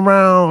turned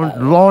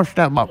around, launched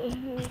at my...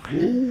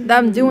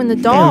 I'm doing the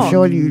Damn, dog.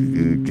 shorty,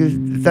 you just,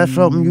 is that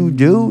something you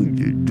do?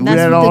 You do That's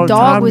that what the all the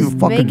dog time? was You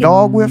fucking making-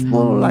 dog whisper?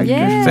 Like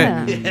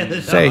Yeah.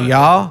 Say,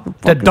 y'all,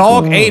 the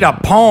dog ate a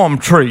palm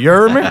tree, you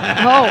hear me? Oh.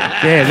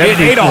 Yeah, that It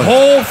bitch ate a was-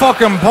 whole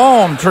fucking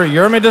palm tree, you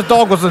hear me? This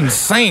dog was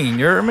insane,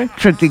 you hear me?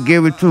 Trixie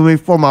gave it to me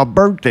for my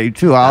birthday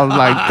too. I was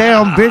like,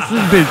 damn, bitch,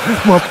 this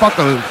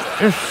motherfucker,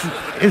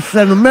 it's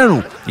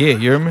sentimental. Yeah, you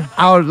hear me?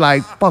 I was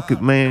like, fuck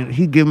it, man.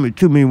 He gave it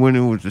to me when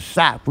it was a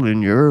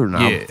sapling, you heard? And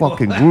I Yeah.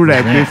 fucking grew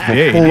that bitch for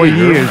Yeah, he 4 did,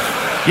 you heard years.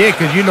 me? Yeah,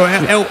 because, you know,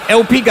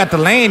 LP got the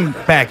land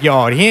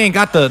backyard. He ain't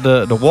got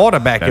the water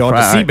backyard,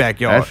 the sea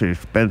backyard. That's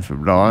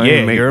expensive, dog.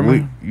 Yeah, you hear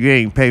me? You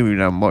ain't pay me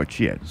that much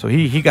yet. So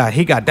he got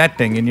that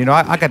thing, and, you know,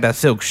 I got that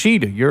silk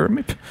sheeter, you hear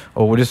me?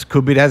 Oh, this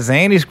could be that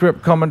Zanny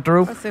script coming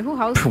through. I said, who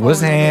house What's phone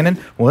is it?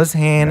 happening? What's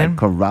happening?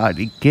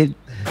 Karate Kid.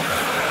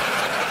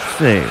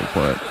 Say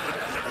what?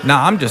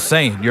 Nah, I'm just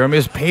saying, you hear me?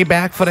 It's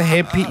payback for the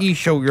Head PE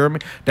show, you hear me?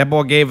 That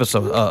boy gave us a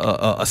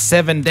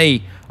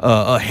 7-day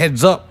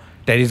heads up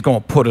that he's gonna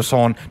put us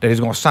on, that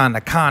he's gonna sign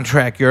the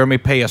contract, you hear me?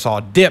 Pay us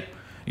our dip,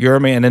 you hear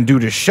me? And then do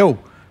the show,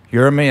 you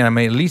hear me? I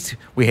mean, at least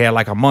we had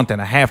like a month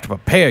and a half to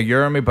prepare, you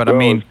hear me? But I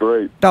mean,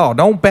 dog,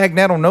 don't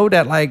Bagnetto know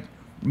that, like,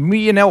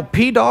 me and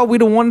LP, dog, we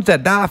the ones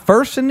that die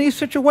first in these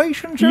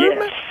situations, you hear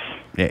me?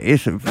 Yeah,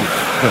 it's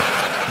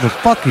the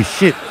fucking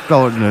shit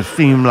starting to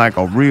seem like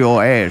a real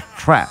ass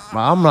trap.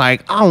 I'm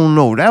like, I don't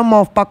know. That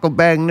motherfucker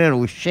back there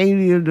was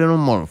shadier than a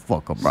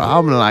motherfucker, bro.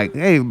 I'm like,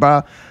 hey,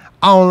 bro,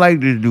 I don't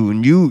like this dude.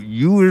 And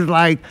you was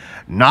like,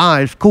 nah,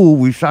 it's cool.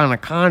 We signed a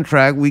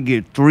contract. We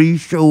get 3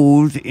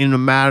 shows in a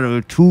matter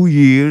of 2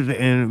 years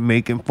and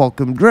making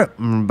fucking drip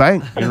and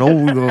bank. You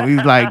know,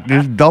 he's like,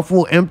 this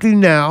duffel empty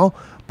now,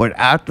 but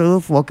after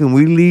fucking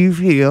we leave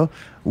here,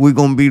 We're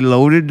going to be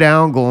loaded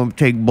down, going to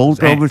take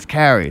both of us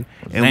carried.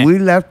 And we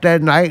left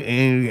that night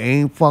and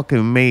ain't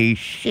fucking made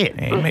shit.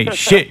 Ain't made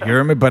shit, you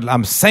hear me? But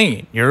I'm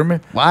saying, you hear me?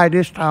 Why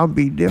this time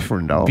be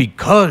different, dog?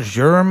 Because,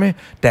 you hear me?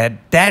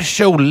 That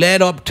show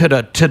led up to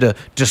the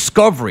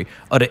discovery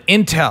of the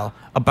intel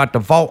about the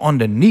vault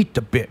underneath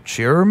the bitch,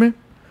 you hear me?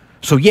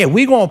 So yeah,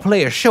 we gonna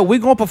play a show. We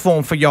gonna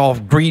perform for y'all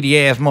greedy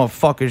ass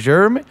motherfuckers, you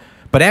hear me?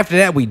 But after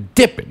that, we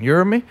dipping, you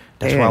hear me?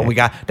 That's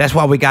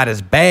why we got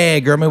his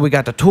bag, you hear me? We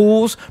got the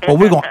tools, but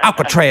we gonna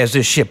Alcatraz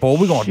this shit, boy.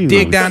 We gonna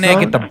dig down there,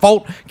 get the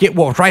vault, get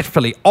what's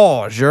rightfully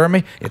ours, you hear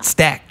me? It's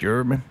stacked, you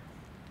hear me?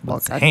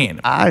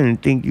 I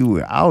didn't think you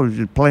were. I was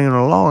just playing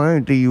along. I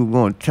didn't think you were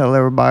going to tell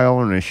everybody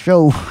on the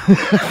show.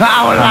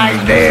 I was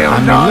like,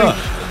 damn, look,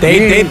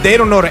 they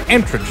don't know the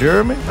entrance, you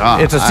hear me?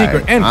 It's a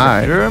secret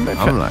entrance, you hear me?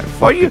 I'm like,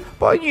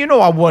 but you know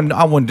I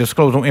wouldn't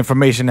disclose no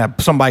information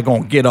that somebody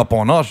gonna get up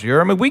on us, you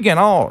hear me? We get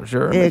ours, you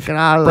hear me? Yeah, can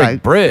I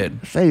break bread?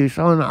 Say,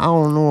 son, I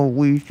don't know if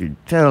we should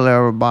tell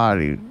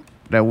everybody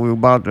that we're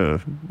about to,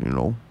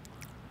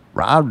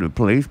 rob the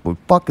place, but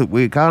fuck it,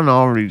 we kind of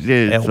already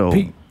did.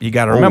 LP. So you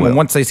got to remember,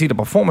 once they see the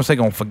performance, they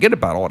gonna forget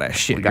about all that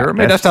shit. You hear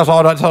me? That's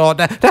all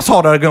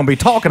they're gonna be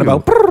talking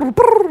about.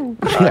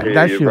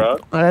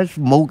 That's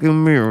smoke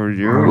and mirrors,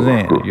 you hear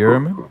me? You hear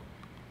me?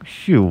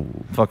 Shoot.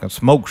 Fucking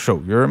smoke show,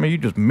 you hear me? You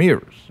just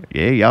mirrors.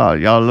 Yeah,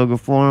 y'all looking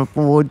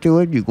forward to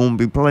it? You gonna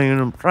be playing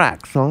them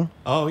tracks, huh?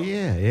 Oh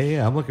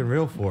yeah. I'm looking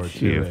real forward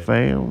to it.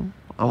 Fam.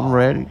 I'm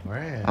ready.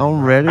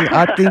 I'm ready.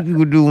 I think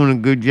you're doing a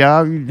good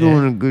job. You're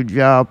doing a good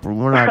job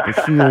from what I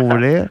can see over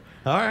there.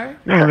 All right.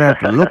 You don't have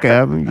to look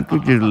at me. You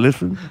could just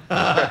listen.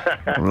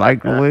 I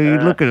like the way you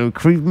look at it.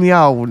 Creep me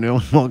out with them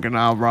fucking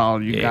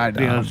eyebrows, you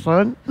goddamn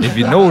son. If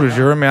you notice,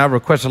 you hear me, I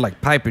requested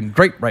like pipe and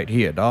drape right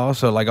here, dog.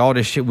 So like all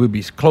this shit will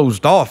be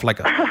closed off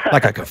like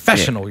a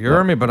confessional, you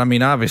hear me? But I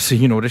mean,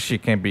 obviously, this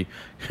shit can't be,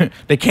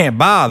 they can't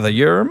bother,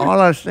 you hear me? All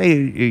I say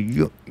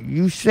is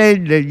you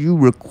said that you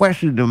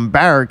requested them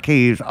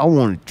barricades. I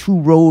wanted 2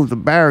 rows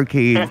of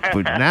barricades,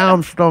 but now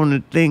I'm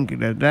starting to think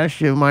that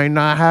shit might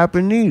not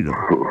happen either.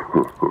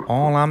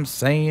 All I'm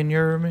saying, you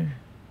hear me?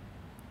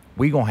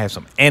 We gonna have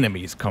some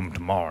enemies come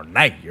tomorrow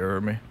night, you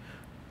hear me?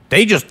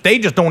 They just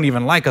don't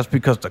even like us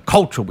because the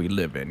culture we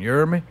live in, you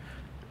hear me?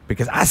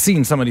 Because I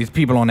seen some of these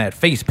people on that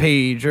face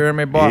page, you hear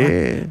me, boy?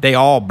 Yeah. They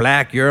all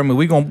black, you hear me?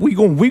 We gonna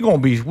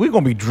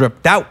be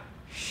dripped out.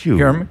 Shoot. You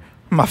hear me?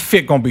 My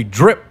fit gonna be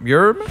drip, you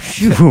hear me?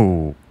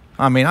 Shoot.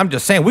 I mean, I'm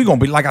just saying, we gonna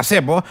be, like I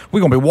said, boy,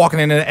 we gonna be walking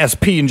into the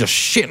SP and just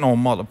shitting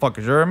on motherfuckers,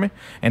 you hear me?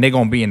 And they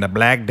gonna be in the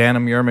black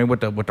denim, you hear me,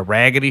 with the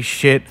raggedy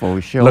shit. For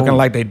sure. Looking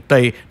like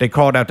they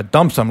called out to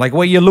dump something. Like,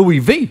 where your Louis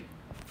V?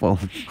 For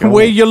sure.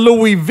 Where your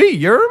Louis V, you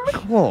hear me?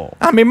 Cool.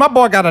 I mean, my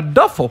boy got a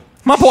duffel.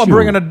 My boy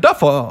bringing a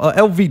duffel, a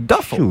LV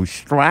duffel. Shoot,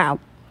 strap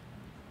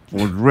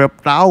was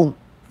ripped out.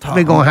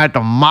 They gonna have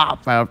to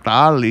mop after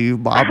I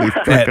leave, but I'll be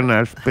flicking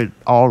that spit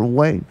all the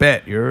way.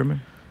 Bet, you hear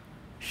me?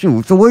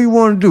 Shoot, so what you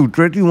want to do,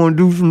 Trick? You want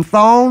to do some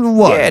songs or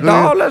what? Yeah,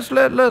 dog, let's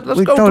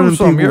go through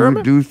some, you hear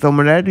me? Do some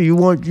of that. Do you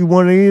want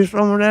to hear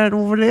some of that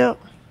over there?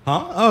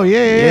 Huh? Oh,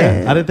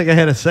 yeah. I didn't think I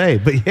had a say,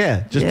 but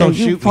just don't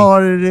shoot me.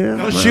 Part of this,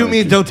 don't shoot me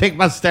and don't take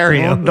my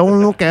stereo.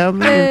 Don't look at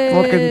me.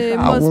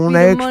 I won't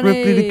ask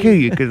Ripley to kill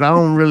you because I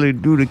don't really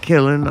do the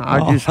killing.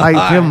 I just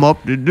hype him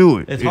up to do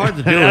it. It's hard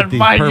to do with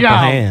these purple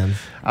hands.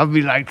 I'll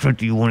be like,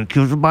 Trick, you want to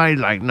kill somebody?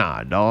 Like,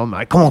 nah, dog. I'm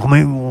like, come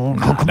on,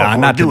 come Nah,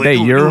 on, not today,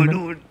 you hear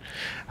me?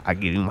 I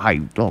get him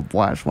hyped up,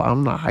 boy. That's why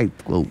I'm not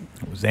hyped, bro.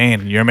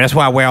 Zan, you hear me? That's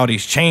why I wear all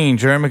these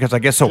chains, you hear me? Because I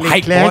get so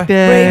hyped, like boy.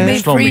 Break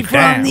me free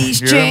from these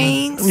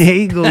chains. There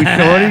you go, shorty.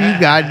 You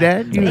got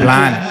that. You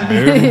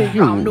blind.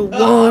 I'm the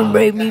one.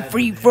 Break me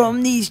free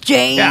from these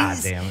chains. God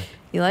damn it.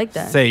 You like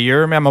that? Say, you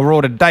hear me? I'm going to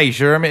roll the dice,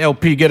 you hear me?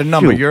 LP, get a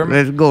number, you hear me?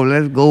 Let's go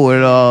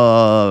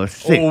with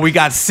 6. Oh, we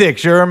got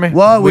 6, you hear me?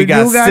 What? We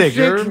got 6?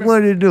 you hear me?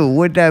 What it do?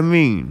 What that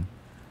mean?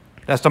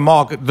 That's the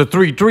mark, the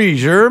 3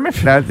 threes, you hear me?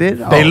 That's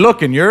it? They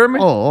looking, you hear me?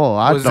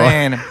 I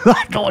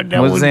thought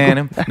that was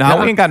him.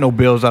 Nah, we ain't got no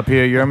bills up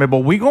here, you hear me? But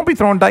we gonna be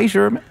throwing dice,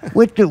 you hear me?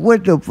 What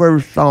the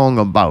first song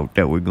about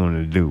that we're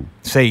gonna do?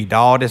 Say,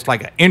 dawg, it's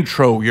like an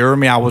intro, you hear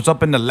me? I was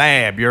up in the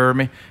lab, you hear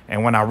me?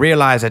 And when I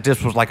realized that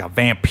this was like a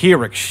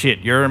vampiric shit,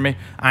 you hear me?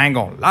 I ain't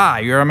gonna lie,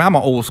 you hear me? I'm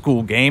an old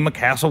school gamer,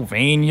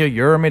 Castlevania, you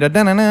hear me?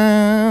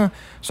 Da-da-da-da.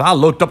 So I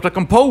looked up the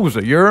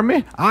composer, you hear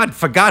me? I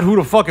forgot who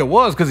the fuck it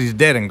was because he's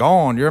dead and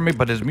gone, you hear me?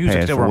 But his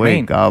music still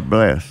remains. God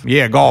bless.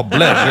 Yeah, God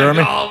bless, you hear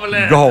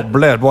me? God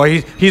bless,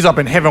 boy. He's up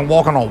in heaven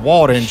walking on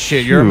water and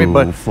shit, you hear me?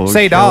 But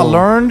say, dawg, I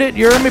learned it,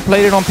 you hear me?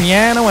 Played it on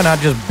piano and I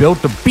just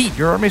built the beat,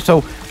 you hear me?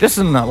 So this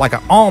is like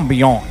an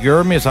ambient, you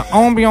hear me? It's an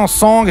ambient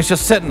song. It's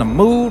just setting the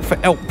mood for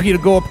LP to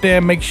go up there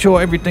and make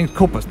sure everything's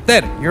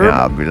copacetic, you hear me?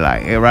 I'll be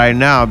like, right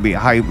now, I'll be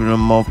hyping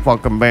them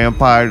motherfucking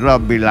vampires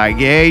up. Be like,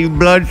 yeah, you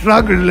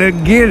bloodsuckers, let's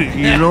get it.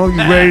 You know, you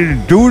ready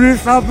to do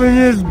this up in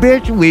this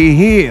bitch? We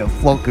here,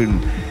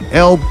 fucking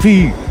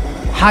LP,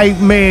 hype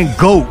man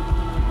goat.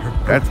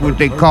 That's what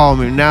they call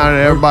me. Now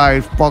that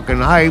everybody's fucking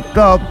hyped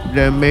up,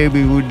 then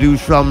maybe we'll do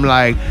something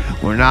like,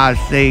 when I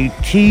say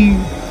T,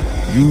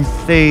 you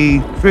say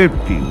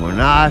Thrifty. When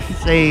I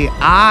say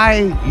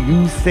I,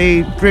 you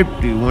say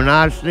Thrifty. When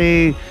I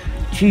say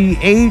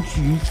TH,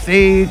 you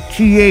say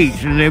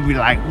TH. And they be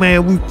like,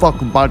 man, we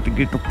fucking about to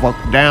get the fuck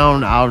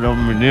down out of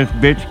them in this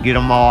bitch. Get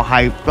them all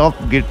hyped up.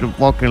 Get the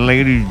fucking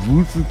ladies'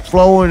 juices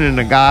flowing and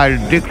the guy's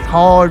dick's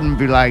hard and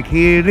be like,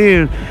 here it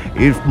is.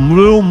 It's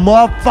little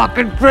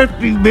motherfucking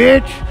Thrifty,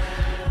 bitch.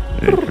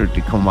 And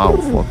Thrifty come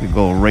out, fucking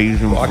go raise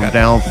him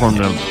down from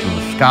the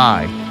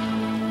sky.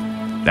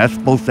 That's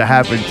supposed to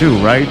happen too,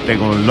 right? They're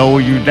gonna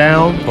lower you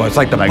down. Well, it's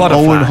like the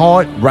butterfly. Owen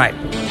Hart. Right.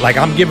 Like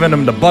I'm giving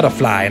them the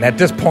butterfly, and at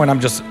this point, I'm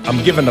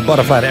giving the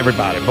butterfly to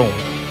everybody. Boom.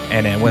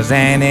 And it was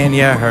and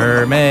you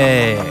heard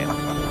me.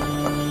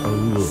 Oh,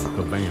 look,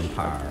 a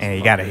vampire. And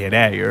you gotta hear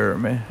that, you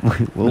heard me.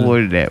 What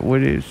was that?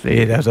 What did it say?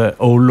 Yeah, that's a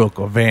look,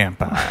 a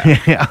vampire.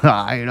 all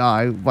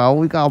right. Well,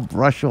 we gotta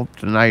brush up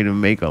tonight and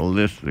make a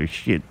list of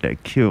shit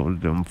that kills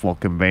them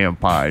fucking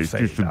vampires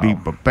just to be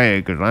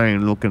prepared, because I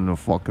ain't looking to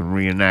fucking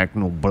reenact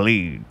no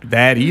bleed.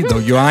 That either.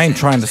 I ain't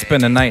trying to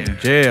spend the night in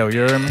jail,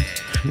 you hear me?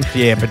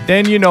 Yeah, but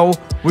then,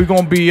 we're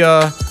gonna be,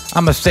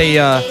 I'ma say,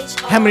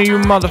 how many of you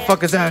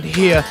motherfuckers out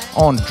here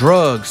on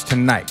drugs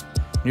tonight?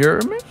 You hear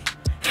me?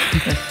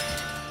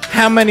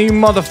 How many of you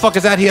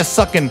motherfuckers out here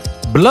sucking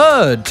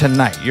blood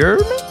tonight? You hear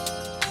me?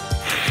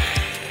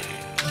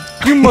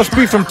 You must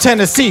be from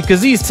Tennessee,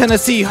 because these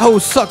Tennessee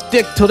hoes suck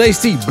dick till they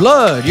see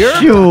blood, you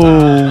hear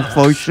me?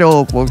 For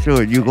sure.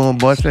 You gonna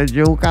bust that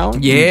joke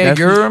out? Yeah,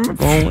 you hear me?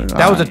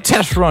 That was a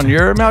test run, you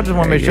hear me? I just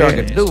want to make sure I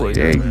could do it.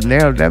 Yeah, you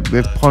nailed that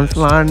bit,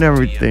 punchline and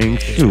everything,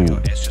 shoot.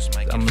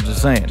 I'm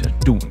just saying, just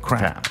doing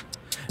crime.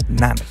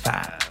 9 to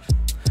 5.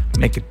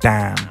 Make a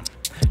dime.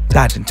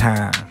 Dodging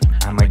time.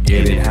 I'ma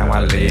get it how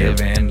I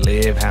live and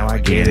live how I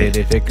get it.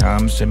 If it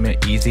comes to me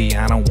easy,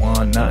 I don't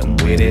want nothing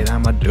with it.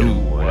 I'ma do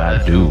what I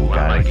do.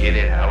 Gotta get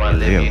it how I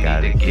live.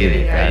 Gotta get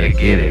it how you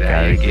get it.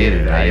 Gotta get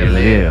it how you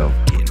live.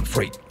 Getting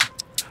freight.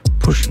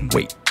 Pushing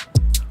weight.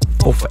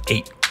 4 for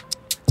 8.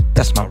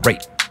 That's my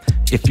rate.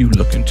 If you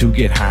looking to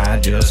get high,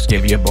 just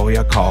give your boy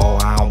a call.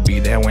 I'll be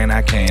there when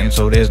I can,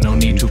 so there's no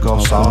need to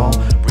call Saul.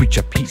 Preach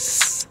a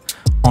peace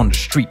on the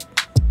street.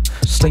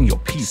 Sling your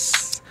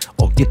piece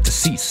or get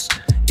deceased.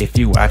 If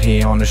you out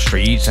here on the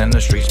streets and the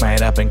streets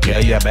made up and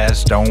kill you,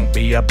 best don't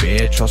be a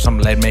bitch or some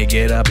lead may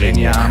get up in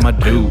ya. I'ma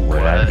do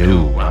what I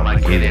do. I'ma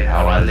get it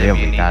how I live.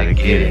 You gotta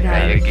get it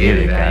how you get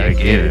it. Gotta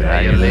get it how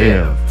you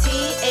live.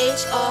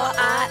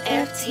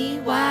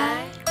 THRIFTY.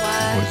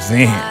 What's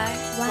in?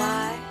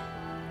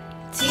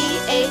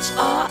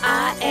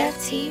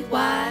 THRIFTY.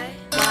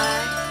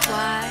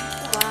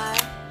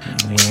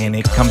 When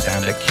it comes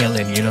down to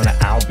killing, you know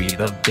that I'll be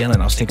the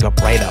villain. I'll sneak up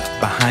right up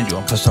behind you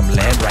and put some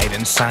lead right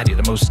inside you.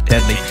 The most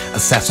deadly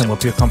assassin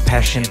with pure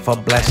compassion for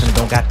blessing.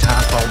 Don't got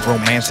time for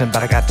romancing,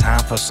 but I got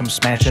time for some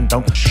smashing.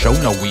 Don't show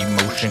no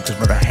emotion, cause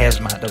murder has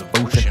my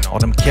devotion. All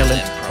them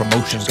killing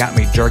promotions got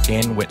me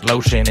jerking with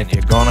lotion. If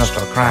you're gonna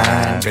start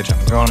crying, bitch,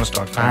 I'm gonna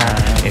start fine.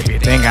 If you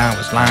think I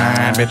was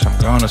lying, bitch, I'm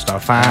gonna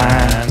start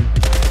fine.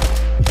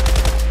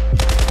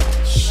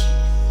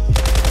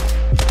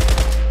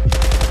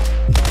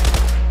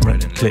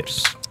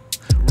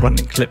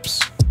 Running clips,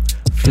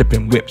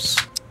 flipping whips,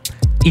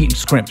 eating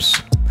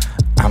scrimps.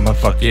 I'ma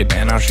fuck you,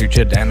 then I'll shoot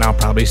you, then I'll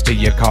probably steal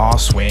your car.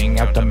 Swing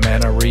out the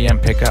Metairie and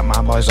pick up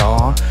my boys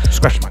all.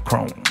 Scratch my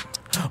chrome,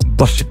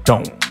 bust your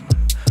dome,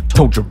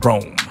 told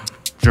Jerome.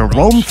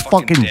 Jerome's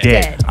fucking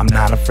dead. I'm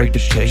not afraid to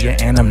kill you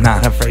and I'm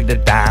not afraid to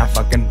die.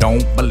 Fucking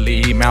don't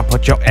believe me, I'll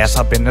put your ass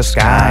up in the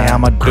sky.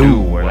 I'ma do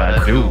what I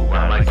do.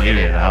 I'ma get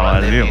it how I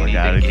live. I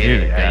gotta get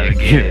it, gotta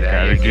get it,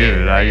 gotta get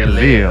it how you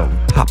live.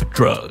 Pop a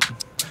drug,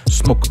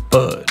 smoke a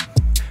bud,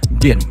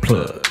 get 'em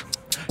plugged,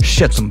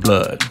 shed some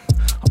blood.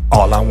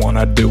 All I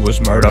wanna do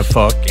is murder,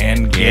 fuck,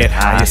 and get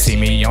high. You see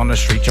me on the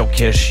street, you'll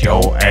kiss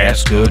your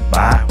ass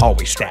goodbye.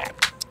 Always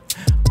strapped,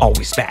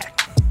 always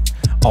stacked,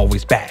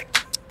 always back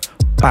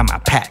by my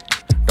pack.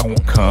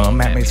 Don't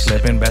come at me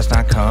slipping, best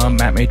not come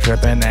at me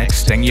tripping.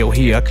 Next thing you'll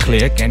hear a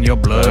click and your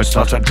blood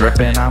starts a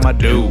dripping. I'ma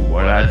do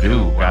what I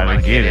do, gotta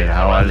get it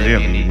how I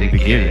live. You need to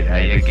get it how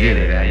you get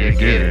it, how you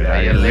get it, how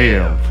you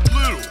live.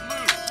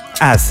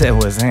 I said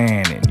what's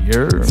in and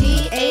yours.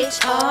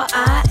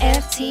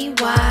 THRIFTY.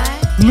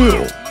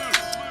 Little.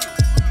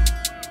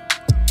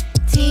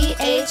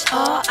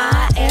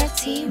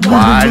 THRIFTY.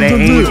 Why they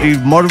ain't these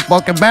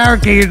motherfucking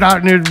barricades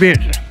out in this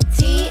bitch?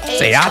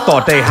 Say, I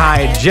thought they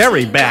hired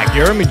Jerry back.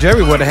 You heard me?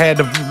 Jerry would have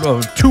had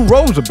 2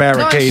 rows of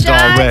barricades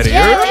already.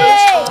 You heard me?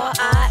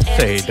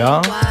 Say,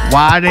 dog.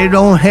 Why they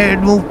don't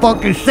have no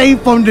fucking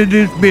safe under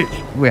this bitch?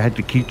 We had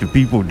to keep the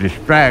people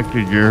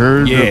distracted, you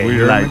heard? Yeah, we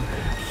you like, heard me?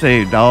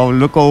 say, dog,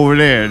 look over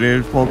there.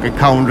 There's fucking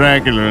Count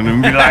Dracula.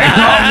 And be like,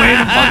 oh, where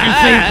the fucking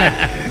safe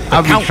at?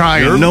 I'll be count,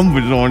 trying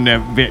numbers on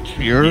that bitch.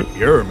 You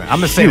heard me? I'm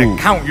gonna say the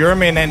count, you hear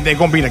me? And then they're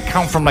gonna be the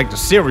count from like the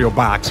cereal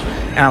box.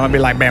 And I'm gonna be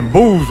like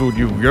bamboozled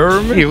you, you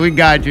hear me? Yeah, we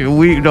got you.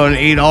 We done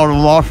ate all the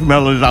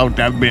marshmallows out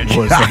that bitch.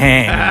 What's the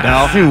hand,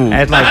 dog? Shoot.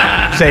 That's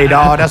like, say,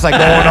 dog, that's like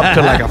going up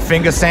to like a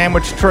finger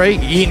sandwich tray,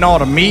 eating all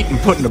the meat and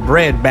putting the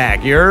bread back,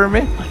 you hear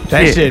me?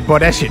 That shit, boy,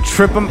 that shit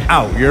trip them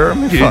out, you hear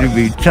me? You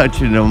be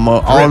touching them.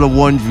 All the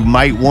ones you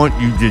might want,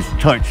 you just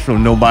touch so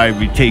nobody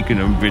be taking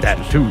them bitches.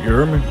 That too, you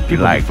hear me? Be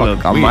People like, be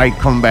look, I weird. might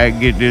come back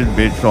get this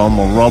bitch, so I'm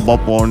gonna rub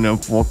up on them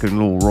fucking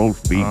little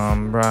roast beef.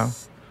 Bro.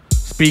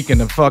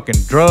 Speaking of fucking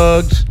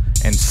drugs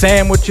and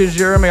sandwiches,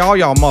 you hear me? All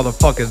y'all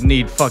motherfuckers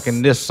need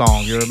fucking this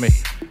song, you hear me?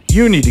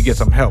 You need to get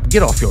some help.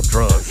 Get off your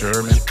drugs, you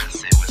hear me?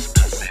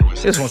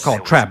 This one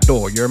called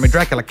Trapdoor, you hear me?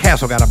 Dracula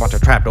Castle got a bunch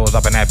of trapdoors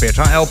up in that bitch,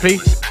 huh, LP?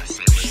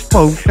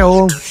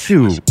 Photo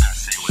shoot.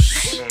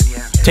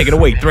 Take it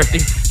away, Thrifty.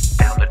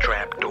 Found the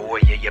trapdoor,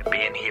 yeah, you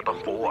been here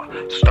before.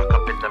 Stuck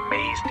up in the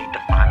maze, need to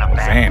find a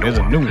back Zan, there's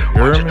a new one,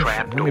 you hear me?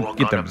 Let me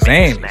get them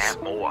Zans.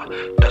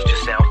 Dust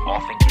yourself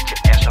off and get your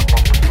ass up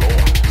off the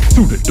floor.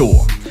 Through the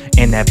door,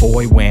 and that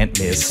boy went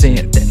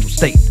missing. Dental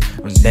state,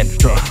 dental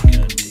truck.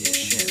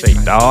 Say,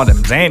 dawg,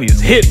 them Zannies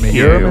hit me,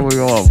 you Yeah, hear me? we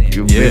all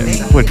you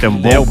put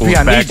them vocals LP,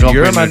 I back need you, up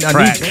you in hear me? the I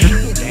track. need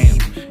you.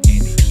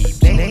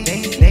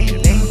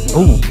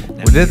 Ooh,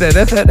 that's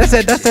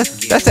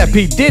that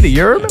P. Diddy, you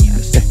hear me?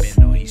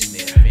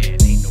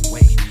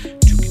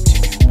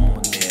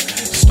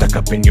 Stuck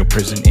up in your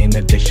prison in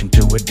addition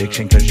to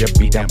addiction, cause you're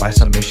beat down by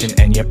submission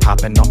and you're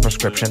popping on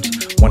prescriptions.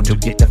 Want to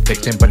get the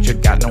fixing, but you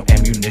got no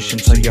ammunition,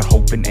 so you're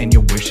hoping and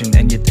you're wishing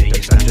and you think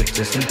it's not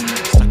existing.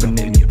 Open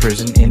in your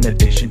prison in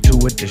addition to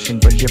addition,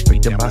 but you're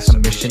beat down by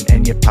submission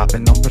and you're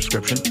popping on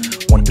prescription.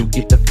 Want to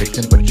get the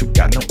fixing, but you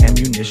got no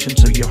ammunition,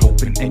 so you're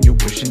hoping and you're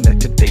wishing that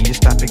today you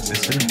stop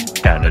existing.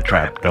 Down the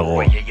trap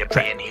door. Yeah, you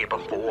been here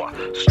before.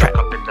 Stuck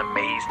up in the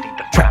maze, need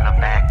to find a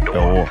back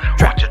door.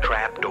 Watch a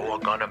trap door,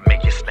 gonna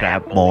make you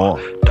snap more.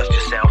 Dust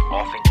yourself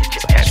off and get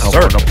your ass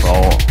Up on the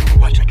floor.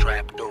 Watch a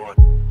trap door.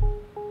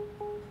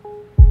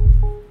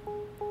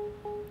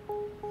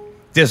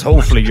 Just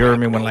hopefully, you hear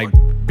me, when like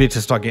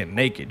bitches start getting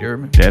naked, you hear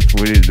me? That's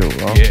what it do,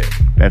 huh? Yeah.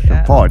 That's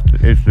the part.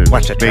 It's the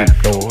Watch a bass.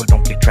 trap door,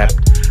 don't get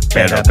trapped.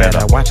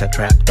 Better, watch a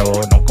trap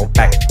door, don't go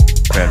back.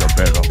 Better.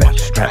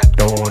 Watch a trap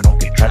door, don't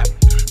get trapped.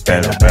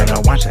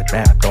 Better, watch a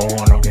trap door,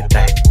 don't get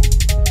back.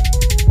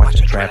 Watch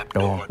a trap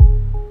door.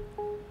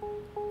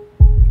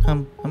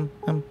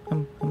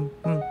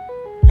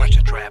 Watch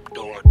a trap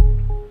door.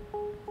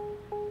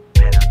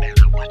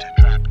 Better, watch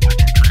a trap.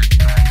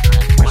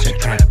 Watch a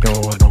trap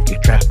door, don't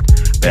get trapped.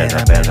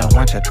 Better,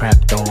 watch a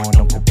trap door,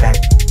 don't go back.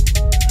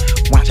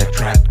 Watch a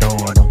trap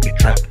door, don't get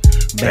trapped.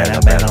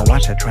 Better,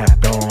 watch a trap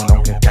door,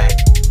 don't get back.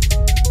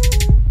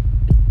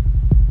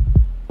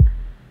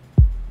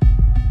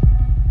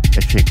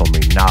 That shit gonna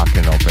be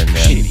knocking up in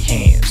there. Shitty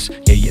hands,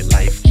 yeah, your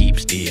life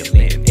keeps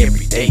stealing.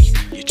 Every day,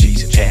 you're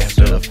chasing chaps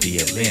of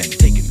feeling.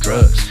 Taking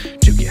drugs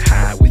to get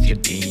high with your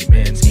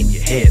demons in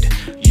your head.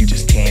 You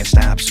just can't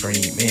stop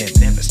screaming,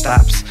 never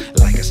stops.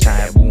 Like a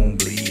side wound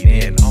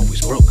bleeding,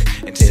 always broke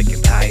and sick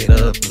and tired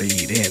of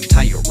bleeding.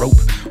 Tie your rope,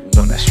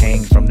 gonna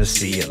hang from the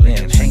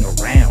ceiling. Hang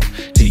around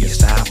till you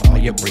stop all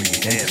your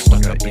breathing.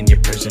 Stuck up in your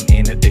prison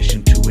in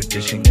addition to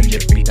addition. And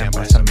you're beat down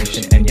by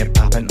submission and you're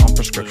popping on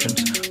prescriptions.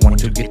 Want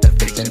to get the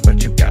fixing,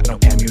 but you got no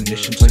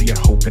ammunition, so you're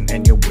hoping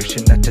and you're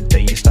wishing that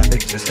today you stop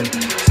existing.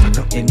 Stuck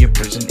up in your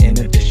prison in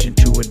addition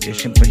to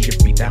addition, but you're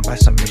beat down by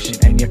submission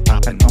and you're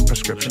popping on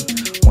prescription.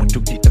 Want to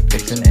get the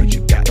fixing and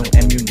you got no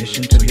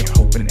ammunition, so you're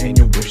hoping and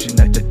you're wishing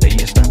that today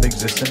you stop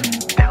existing.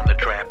 Down the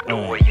trap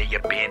door, yeah, you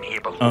been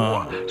here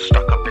before.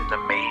 Stuck up in the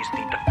maze,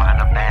 need to find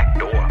a back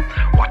door.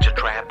 Watch a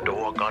trap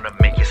door, gonna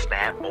make you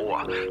snap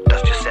more.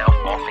 Dust yourself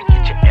off and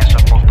get your ass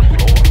up off the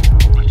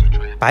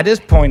floor. By this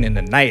point in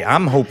the night,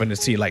 I'm hoping to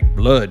see like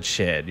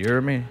bloodshed. You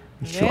hear me?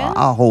 So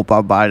I hope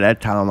by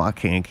that time I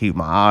can't keep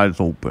my eyes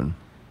open,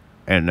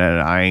 and that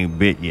I ain't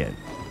bit yet.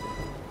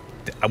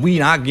 We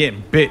not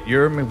getting bit. You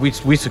hear me? We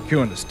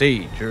securing the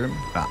stage. You hear me?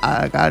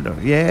 I got to,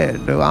 yeah,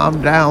 dude,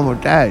 I'm down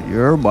with that, you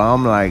heard? But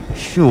I'm like,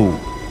 shoot,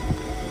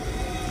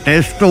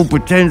 there's still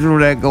potential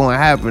that gonna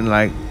happen.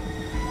 Like,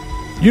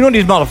 you know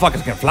these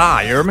motherfuckers can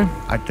fly. You hear me?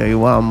 I tell you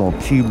what, I'm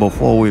gonna see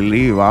before we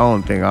leave. I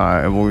don't think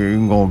we're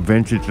even gonna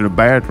venture to the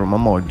bathroom.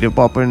 I'm gonna dip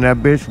up in that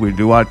bitch. We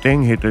do our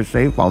thing, hit the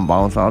safe. I'm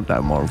bounce out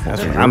that motherfucker.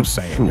 That's what I'm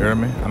saying. Shoot. You hear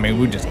me? I mean,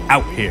 we just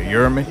out here. You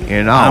hear me?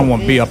 You know. I don't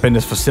want to be up in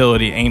this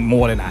facility ain't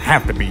more than I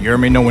have to be. You hear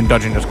me? No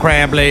indigenous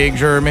crab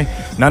legs. You hear me?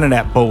 None of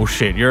that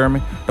bullshit. You hear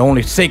me? The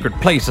only sacred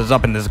place is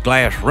up in this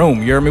glass room.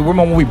 You hear me?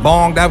 Remember when we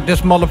bonged out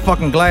this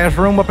motherfucking glass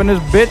room up in this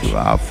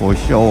bitch? For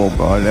sure,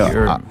 bro. You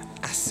hear me?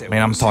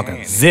 Man, I'm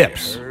talking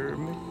zips.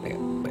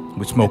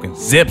 We smoking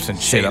zips and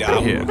shit up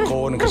in here. I'm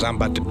recording because I'm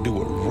about to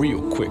do it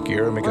real quick, you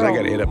hear me? Because I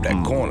got to hit up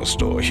that corner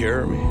store, you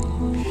hear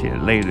me?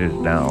 Shit, lay this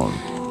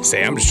down.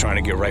 Say, I'm just trying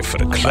to get right for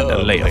the club. About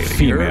to lay a later,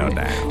 you hear female me?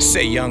 down.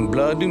 Say, young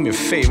blood, do me a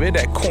favor, hit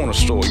that corner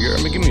store, you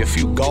hear me? Give me a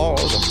few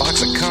gauze, a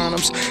box of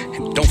condoms,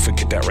 and don't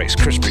forget that Rice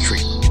Krispie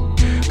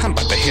treat. I'm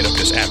about to hit up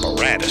this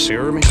apparatus, you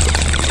hear me?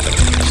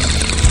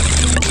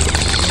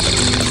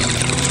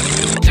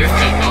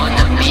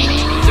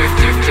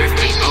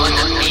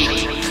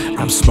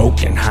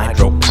 Smoking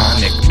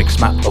hydroponic, mix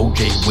my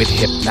OJ with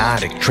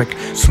hypnotic trick.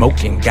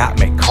 Smoking got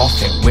me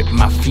coughing with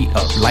my feet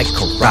up like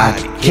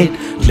Karate Kid.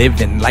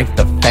 Living life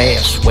the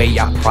fast way,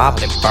 I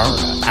probably burn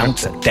an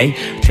ounce a day.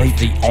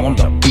 Lately on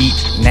the beat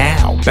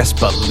now, best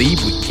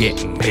believe we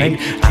getting paid.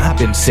 I've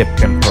been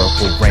sipping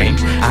Purple Rain,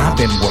 I've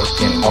been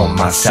working on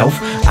myself.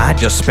 I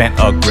just spent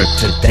a grip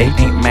today,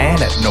 ain't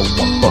mad at no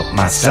one but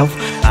myself.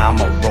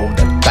 I'ma roll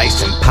the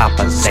dice and pop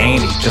a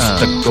Zanny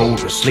just to go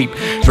to sleep.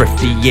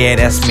 Thrifty, yeah,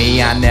 that's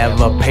me. I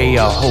never pay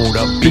a hoe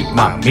to beat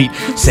my meat.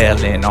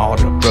 Selling all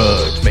the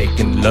drugs,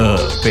 making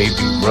love, baby,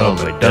 rub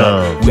a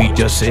dub. We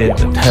just in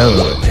the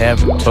tub,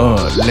 having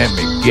fun. Let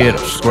me get a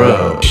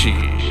scrub. Shit.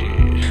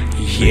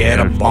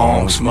 Yeah, the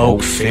bong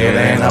smoke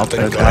filling up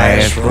the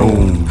glass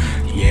room.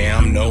 Yeah,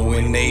 I'm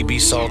knowing they be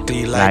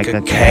salty like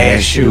a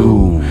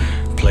cashew.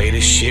 Play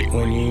the shit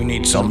when you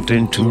need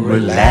something to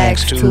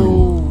relax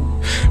to.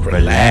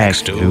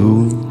 Relax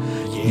to.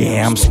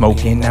 Yeah, I'm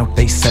smoking out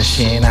they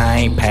session, I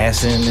ain't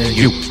passing to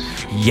you.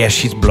 Yeah,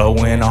 she's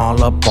blowing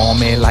all up on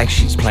me like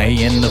she's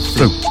playing the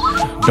flute.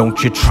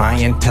 Don't you try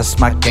and test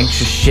my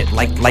gangster shit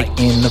like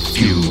lighting the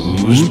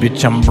fuse.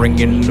 Bitch, I'm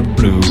bringing the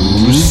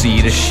blues.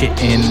 See the shit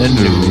in the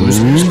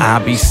news.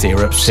 I be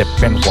syrup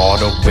sipping,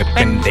 water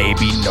whipping. They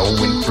be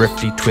knowing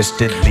thrifty,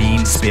 twisted,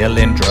 lean,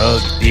 spilling,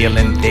 drug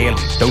dealing,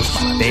 daily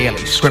dose my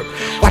daily script.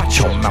 Watch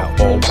your mouth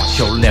or watch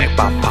your lip.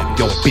 I pop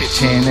your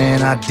bitch in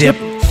and I dip.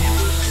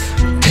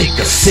 Take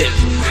a sip.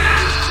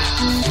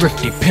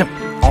 Thrifty pimp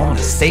on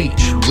the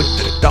stage with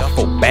the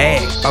duffel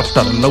bag, about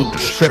to load the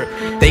strip.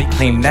 They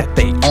claim that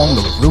they on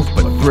the roof,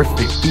 but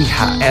Thrifty be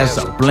high as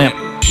a blimp.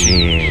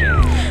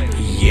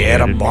 Yeah,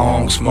 the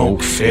bong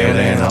smoke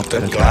filling up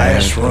the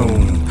glass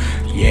room.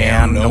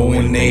 Yeah, I know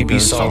when they be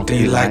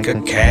salty like a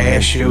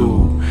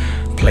cashew.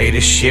 Play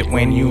the shit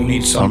when you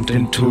need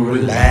something to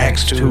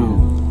relax to.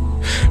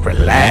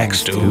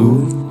 Relax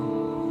to.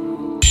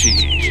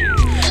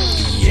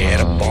 Yeah,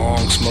 the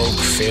bong smoke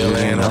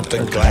filling up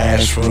the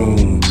glass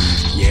room.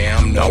 Yeah,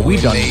 I'm no, we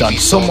done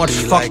so much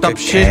fucked up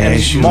shit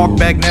in Mark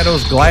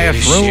Bagnetto's glass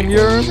room, you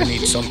heard me?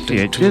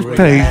 Yeah, this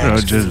place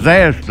is a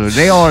disaster.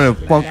 They ought to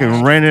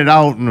fucking rent it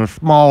out in a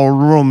small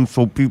room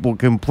so people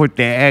can put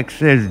their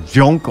excess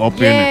junk up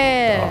in it.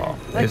 Yeah,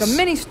 like a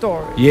mini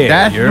store. Yeah,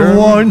 that's the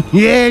one.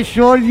 Yeah,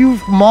 sure, you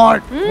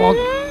smart.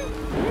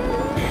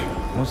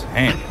 What's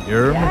handy, you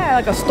heard me? Yeah,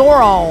 like a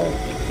store all.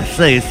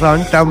 Say,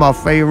 son, that's my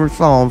favorite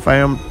song,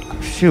 fam.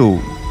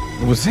 Shoot.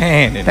 What's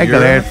handy? Take a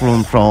Last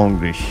Room song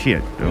to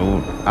shit,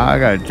 dude. I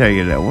gotta tell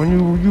you that. When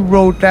you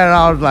wrote that,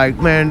 I was like,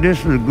 man, this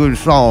is a good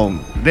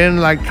song. Then,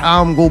 like,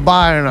 time go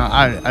by and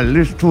I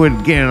listen to it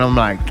again, and I'm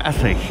like, that's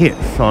a hit,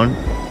 son.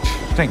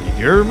 Thank you,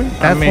 hear me?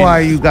 That's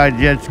why you got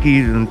jet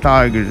skis and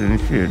tigers and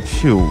shit.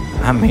 Shoot.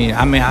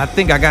 I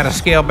think I gotta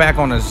scale back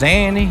on the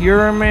Zanny, you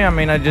hear me? I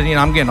mean, I just,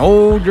 I'm getting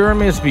old, you hear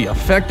me? It's be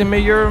affecting me,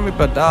 you hear me?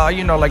 But,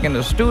 like in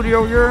the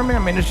studio, you hear me? I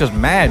mean, it's just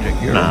magic,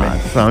 you hear me? Nah,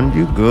 son,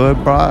 you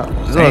good, bro.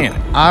 Look,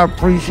 I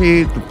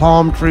appreciate the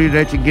palm tree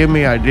that you give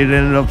me. I did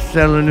end up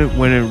selling it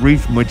when it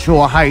reached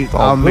mature height.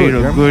 I made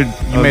a good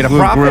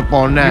grip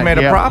on that. You made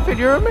a profit,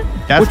 you hear me?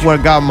 That's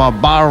what got my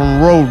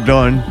Byron Road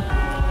done.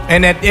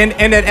 And that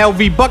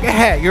LV bucket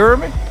hat, you heard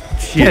me?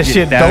 That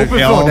shit dope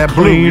as fuck. That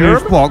clean blue,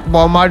 as fuck.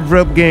 Well, my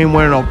drip game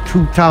went up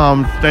 2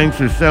 times thanks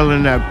to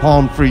selling that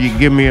palm tree you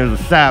give me as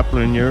a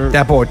sapling, you heard?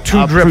 That boy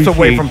 2 drips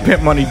away from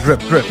Pimp Money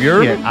drip, you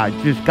heard? Yeah, I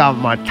just got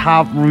my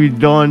top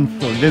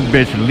redone, so this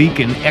bitch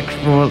leaking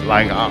extra.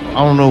 Like, I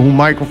don't know who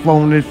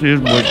microphone this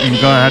is, but you're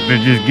gonna have to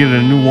just get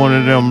a new one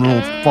of them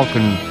little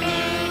fucking...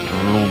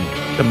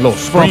 Them little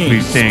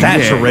scruffy things.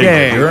 Saturated,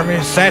 yeah. you heard me?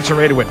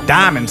 Saturated with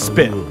diamond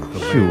spit.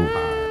 Shoot.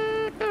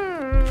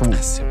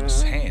 That's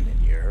what's handing,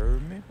 you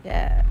heard me?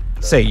 Yeah.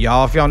 Say,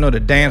 y'all, if y'all know the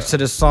dance to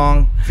this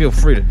song, feel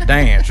free to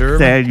dance, you heard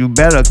me? Sad you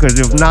better, because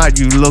if not,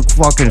 you look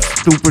fucking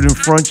stupid in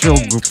front of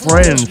your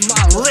friends.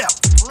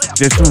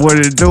 This is what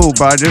it do,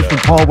 bro. This is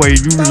the part where you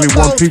usually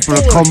want people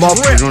to come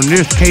up, and in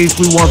this case,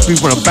 we want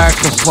people to back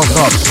the fuck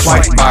up.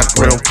 Swipe my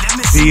grill.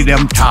 See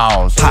them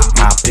towels. Pop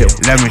my pill.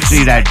 Let me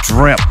see that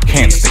drip.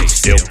 Can't stay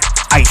still.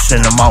 Ice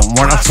in the mountain.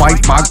 When I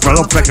swipe my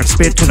grill, up like a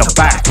spit to the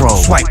back row.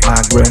 Swipe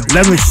my grill.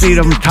 Let me see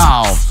them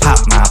towels. Pop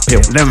my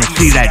pill. Let me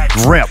see that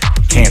drip.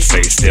 Can't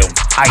stay still.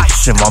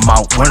 Ice in my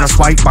mouth. When I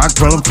swipe my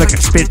grill, up like a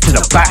spit to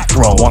the back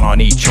row. One on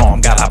each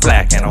arm, got a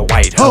black and a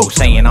white hoe.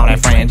 Saying on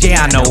that friends,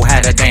 yeah, I know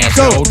how to dance.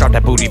 Go. Drop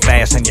that booty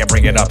fast and you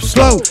bring it up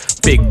slow.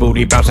 Big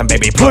booty bouncing,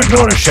 baby, put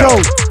on a show.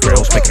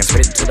 Grill, spick and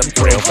spit to the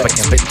grill, spick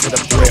and spit to the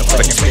grill,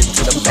 spick and spit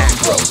to the back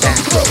row, back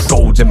row.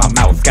 Gold's in my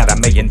mouth, got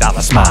 $1 million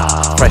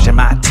smile. Fresh in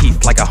my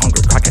teeth like a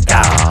hungry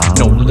crocodile.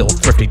 No little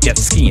thrifty jet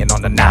skiing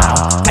on the Nile.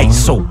 Ice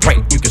so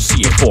bright you can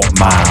see it for a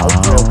mile.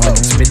 Grill, spick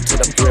and spit to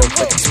the grill,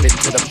 spick and spit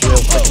to the grill,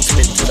 spick and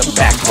spit to the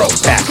back row,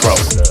 back row.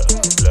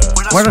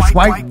 When I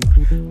swipe,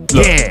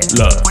 yeah.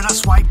 When I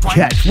swipe right,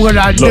 That's what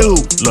I do.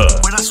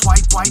 when I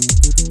swipe right,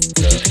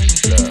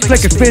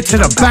 Flick a spit to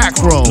the back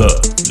row.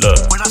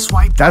 when I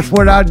swipe, That's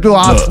what I do.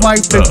 I'll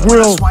swipe the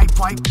grill. swipe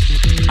right,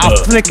 I'll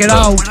flick it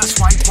out. when I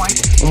swipe right,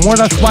 And when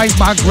I swipe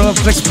my grill,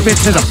 flick a spit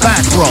to the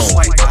back row.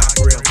 swipe my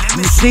grill. Let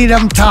me see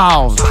them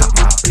towels.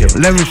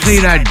 Let me see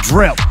that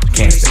drip.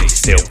 Can't stay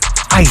still.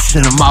 Ice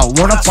in the mouth.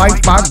 Wanna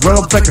fight my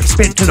grill, take a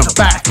spit to the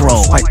back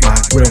row.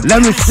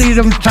 Let me see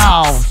them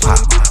towels.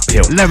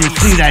 Let me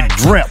see that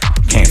drip.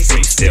 Can't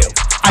stay still.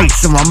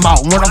 Ice in my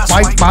mouth. Wanna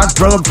fight my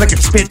grill, take a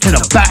spit to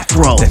the back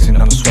row. Dancing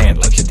on the strand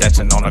like you're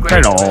dancing on a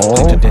Hello.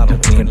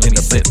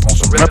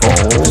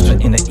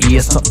 In the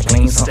ear, something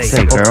plain, something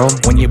Say, girl.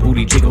 When your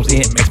booty jiggles,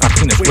 it makes my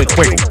penis wiggle.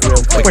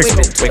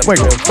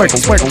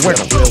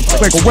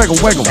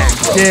 Wiggle.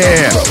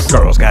 Yeah.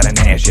 Girl's got an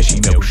ass, yeah, she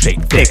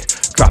milkshake thick.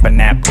 Dropping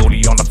that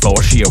booty on the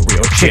floor, she a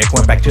real chick.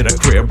 Went back to the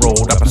crib,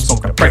 rolled up and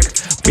smoked a brick.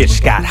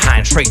 Bitch got high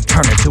and straight,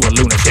 turn into a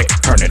lunatic.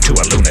 Turn into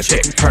a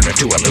lunatic. Turn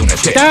into a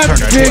lunatic. That Turn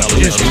into bitch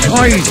a is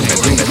crazy.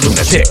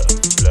 lunatic.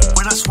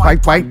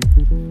 Swipe.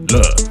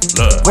 Love.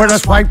 Where the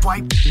swipe?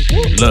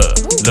 Love.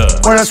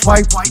 Where the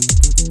swipe?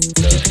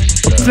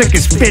 Flick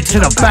and spit to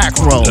the back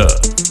row.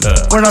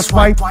 Where the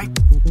swipe?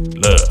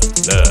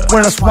 Love.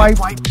 Where the swipe?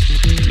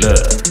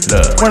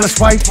 Love. Where the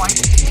swipe?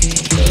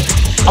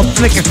 I'm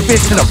flicking spit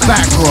to the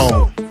back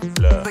row.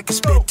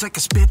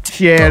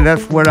 Yeah,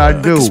 that's what I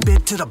do.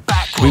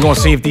 We gonna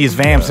see if these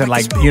vamps and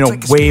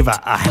wave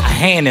a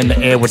hand in the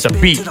air with the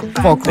beat.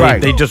 Fuck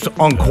right. They just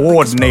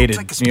uncoordinated,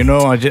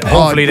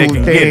 hopefully they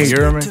can get it, you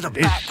hear me?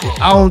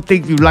 I don't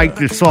think you like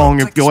this song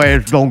if your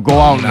ass don't go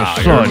out in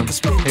the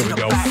sun. Here we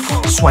go.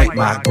 Swipe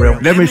my grill.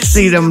 Let me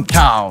see them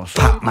towels.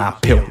 Pop my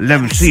pill.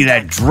 Let me see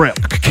that drip.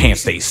 Can't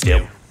stay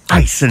still.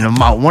 Ice in the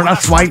mouth. When I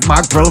swipe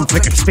my grill,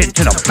 flick and spit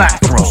to the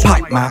back row.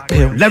 Pop my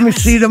pill. Let me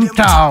see them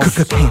towels.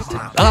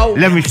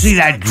 Let me see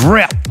that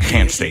drip.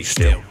 Can't stay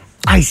still.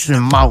 Ice in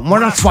the mouth.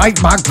 When I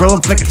swipe my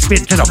grill, flick and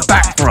spit to the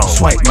back row.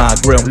 Swipe my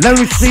grill. Let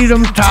me see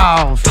them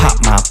towels.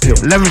 Pop my pill.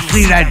 Let me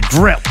see that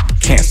drip.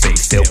 Can't stay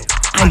still.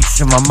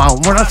 Ice in my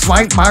mouth. When I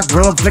swipe my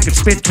grill, flick and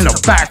spit to the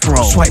back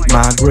row. Swipe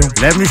my grill.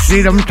 Let me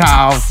see them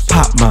towels.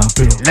 Pop my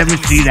pill. Let me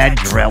see that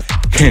drip.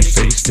 Can't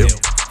stay still.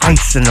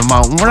 Ice in the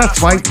mouth. When I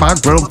swipe my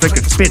grill, flick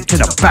and spit to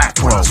the back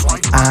row.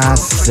 I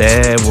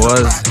said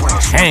was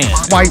hand.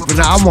 Swiping.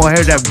 I'm gonna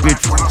have that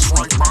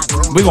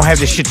bitch. We gonna have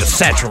this shit just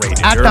saturated.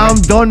 After I'm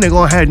done, they're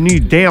gonna have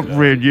need damp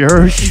red. You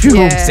heard?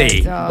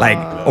 See, like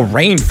a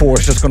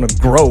rainforest is gonna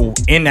grow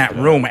in that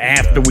room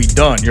after we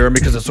done. You heard me?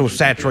 Because it's so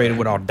saturated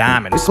with our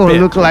diamond It's spit. gonna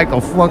look like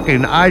a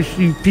fucking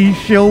ICP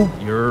show,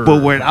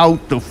 but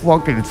without the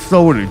fucking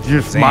soda,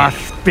 just my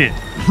spit,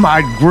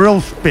 my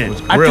grill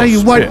spit. I grill tell you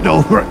spit. what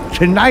though,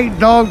 tonight,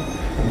 dog,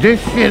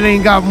 this shit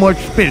ain't got much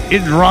spit.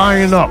 It's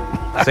drying up.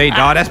 Say,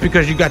 dog, that's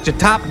because you got your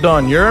top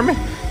done. You hear me?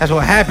 That's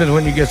what happens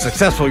when you get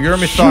successful. You hear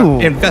me? Start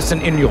Sure.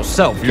 investing in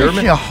yourself. You hear It's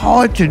me?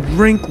 hard to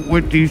drink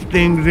with these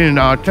things in,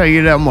 I'll tell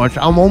you that much.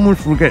 I'm almost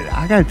forget.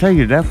 I gotta tell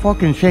you, that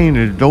fucking chain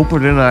is doper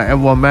than I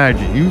ever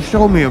imagined. You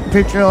showed me a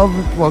picture of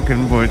it,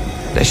 fucking, but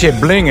That shit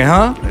blinging,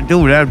 huh?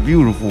 dude, that's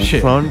beautiful,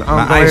 Shit. son.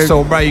 My eyes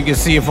so bright you can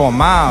see it for a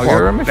mile. You Fuck,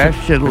 hear me? that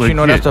shit But you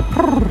know legit. that's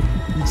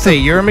a. Say,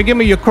 you hear me? Give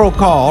me your crow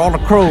call. All the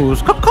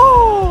crows.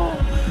 Caw.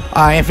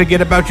 I ain't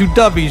forget about you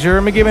dovies. You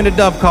hear me? Give me the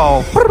dove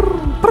call.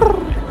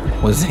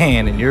 Was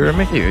handing, you hear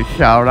me? Yeah,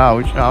 shout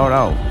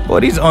out.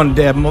 Boy, these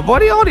undead,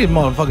 boy, all these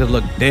motherfuckers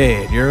look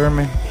dead, you hear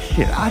me?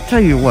 Shit, I tell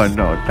you what,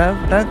 though,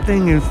 that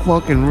thing is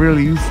fucking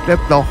really. You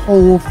stepped the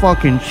whole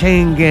fucking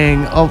chain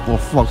gang up a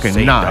fucking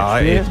See, notch.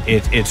 dawg,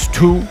 Yeah?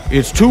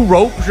 it's two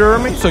ropes, you hear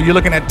me? So you're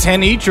looking at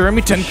 10 each, you hear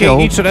me? 10K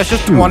Sure. each, so that's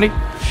just Shoot. 20.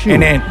 Shoot.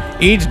 And then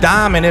each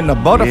diamond in the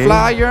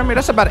butterfly, you hear me?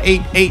 That's about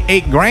eight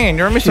grand,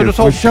 you hear me? So Shit, this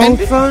whole for sure,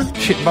 pendant, son.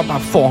 shit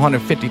about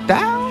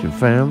 450,000. Shit,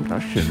 fam,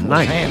 that shit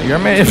nice. Man, you hear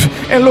me?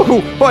 And look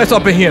who, boy, it's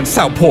up in here in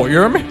Southport, you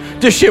hear me?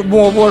 This shit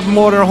worth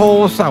more than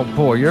whole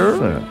Southport, you hear me?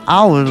 Son,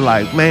 I was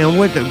like, man,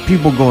 what the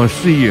people gonna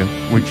see you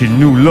with your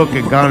new look?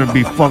 It gonna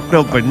be fucked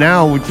up. But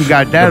now, what you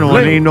got that The on,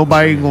 bling. ain't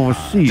nobody gonna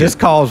see This it.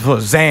 calls for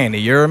Zanny,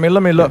 you hear me?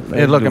 Let me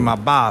look at my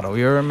bottle,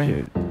 you hear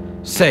me?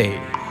 Say,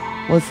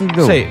 What's it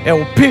do? say,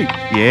 LP.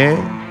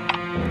 Yeah.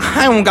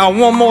 I only got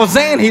one more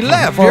Zanny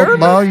left, you hear Fuck,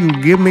 me? boy,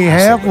 you give me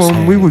half of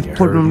them. We was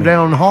putting them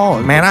down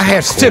hard. Man, I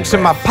had sticks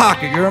in my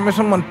pocket, you hear me?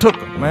 Someone took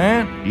them,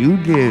 man. You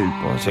did.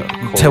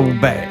 Table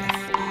bath.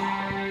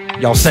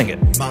 Y'all sing it.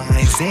 My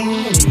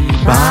zany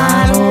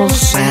bottle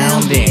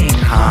sounding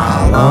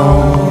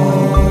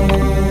hollow.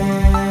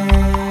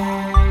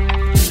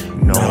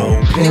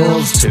 No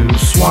pills to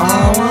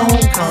swallow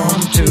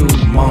come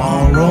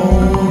tomorrow.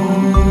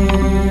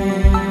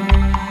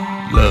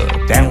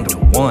 Look, down to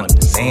one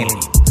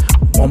Zanny.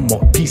 One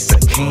more piece of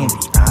candy.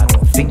 I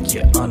don't think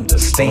you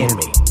understand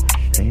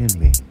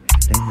me.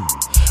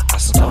 I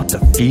start to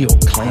feel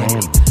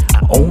clammy.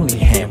 I only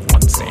have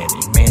one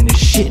Zanny. Man, this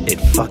shit, it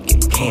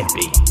fucking can't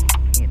be.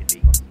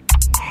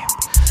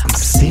 I'm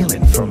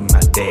stealing from my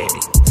daddy.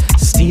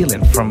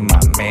 Stealing from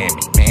my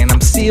mammy. Man,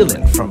 I'm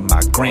stealing from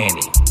my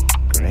granny.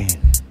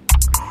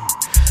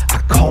 I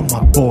call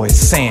my boy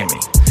Sammy.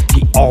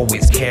 He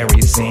always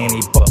carries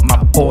Zanny, but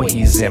my boy,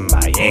 he's in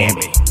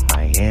Miami.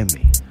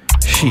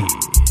 Shit.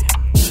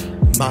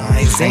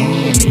 My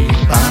zany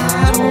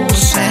bottle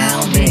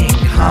sounding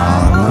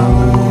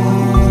hollow.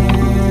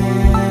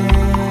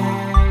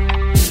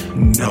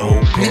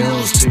 No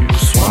pills to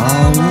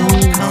swallow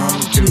come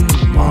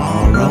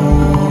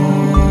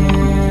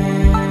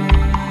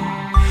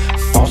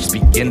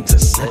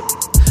slip.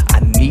 I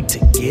need to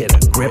get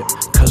a grip,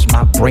 cause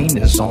my brain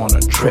is on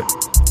a trip.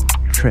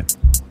 Trip.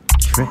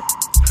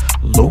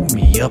 Load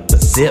me up a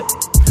zip,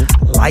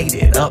 light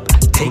it up,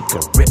 take a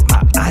rip.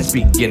 My eyes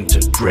begin to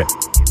drip.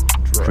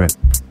 Drip.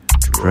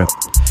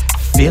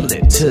 Feel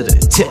it to the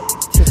tip.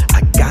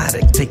 I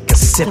gotta take a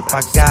sip,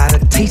 I gotta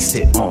taste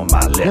it on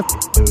my lip.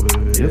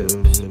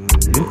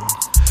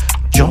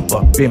 Jump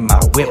up in my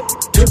whip,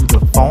 to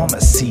the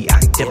pharmacy I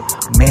dip.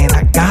 Man,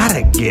 I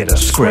gotta get a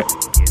script.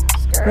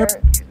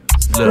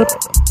 Look,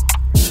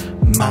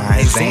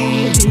 my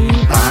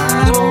zany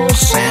bottle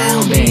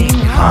sounding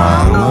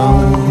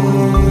hollow.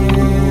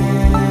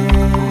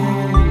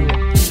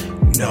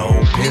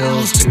 No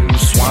pills to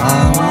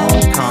swallow,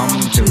 come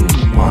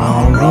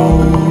tomorrow.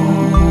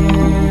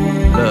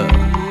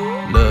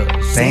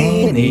 Look,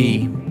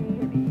 zany.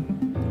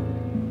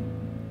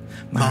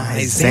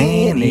 My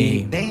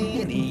zany.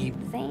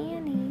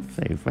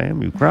 Say,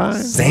 fam, you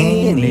crying?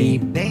 Zany.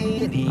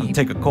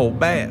 Take a cold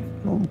bath.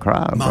 Don't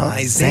cry, bro.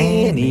 My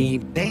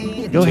zany.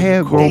 Your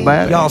hair grow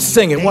back. Y'all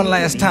sing it one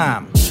last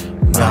time.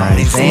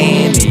 My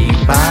zany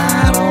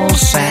bottle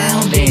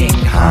sounding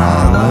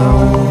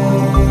hollow.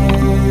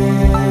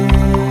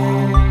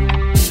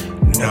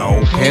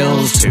 No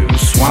pills to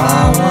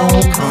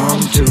swallow,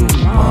 come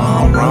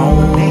tomorrow.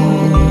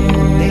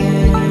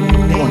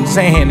 One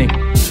zany.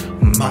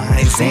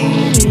 My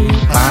zany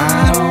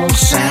bottle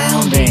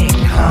sounding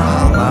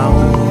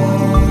hollow.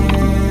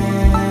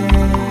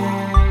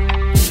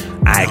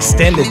 I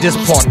extended this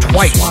part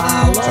twice.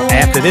 So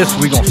after this,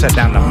 we gonna set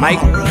down the mic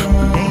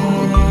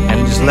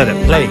and just let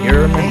it play. You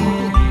hear me?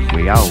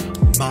 We out.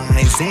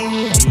 My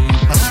zany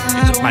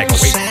Get this mic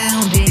away.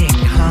 sounding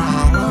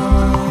hollow.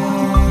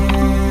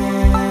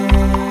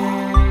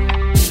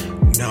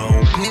 No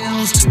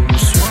pills to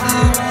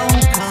swallow,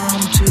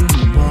 come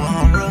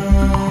tomorrow.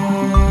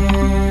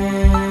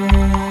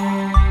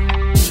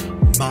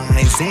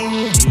 My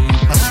zany